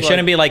fault too. They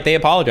shouldn't be like, they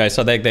apologize,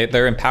 so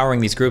they're empowering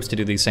these groups to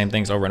do these same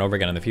things over and over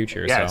again in the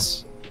future. Yes.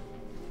 So.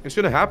 It's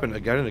gonna happen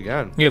again and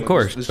again. Yeah, of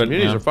course. These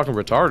communities are fucking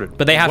retarded.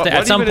 But they have to,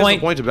 at some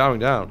point... What is the point of bowing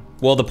down?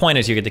 Well, the point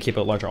is you get to keep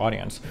a larger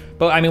audience.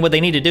 But I mean, what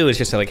they need to do is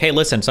just say like, hey,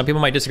 listen, some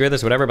people might disagree with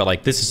this, whatever, but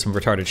like, this is some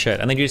retarded shit.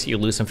 And then you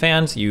lose some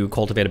fans, you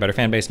cultivate a better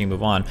fan base, and you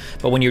move on.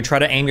 But when you try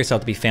to aim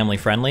yourself to be family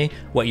friendly,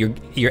 what you're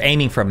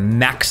aiming for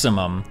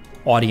maximum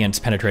audience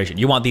penetration.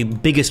 You want the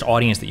biggest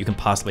audience that you can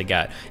possibly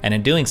get. And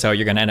in doing so,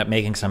 you're gonna end up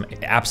making some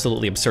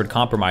absolutely absurd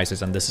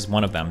compromises, and this is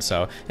one of them.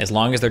 So as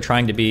long as they're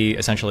trying to be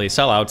essentially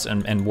sellouts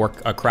and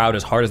work a crowd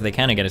as hard as they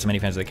can and get as many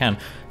fans as they can,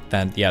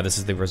 then yeah, this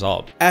is the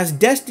result. As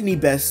Destiny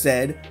Best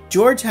said,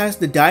 George has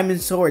the diamond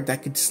sword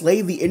that could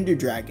slay the Ender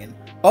Dragon.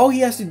 All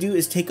he has to do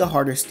is take a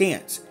harder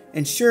stance.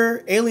 And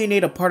sure,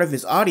 alienate a part of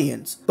his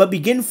audience, but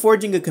begin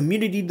forging a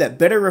community that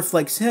better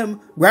reflects him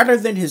rather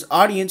than his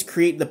audience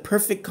create the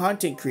perfect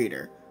content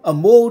creator. A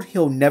mold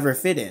he'll never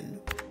fit in.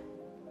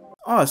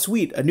 Aw,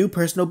 sweet, a new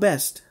personal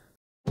best.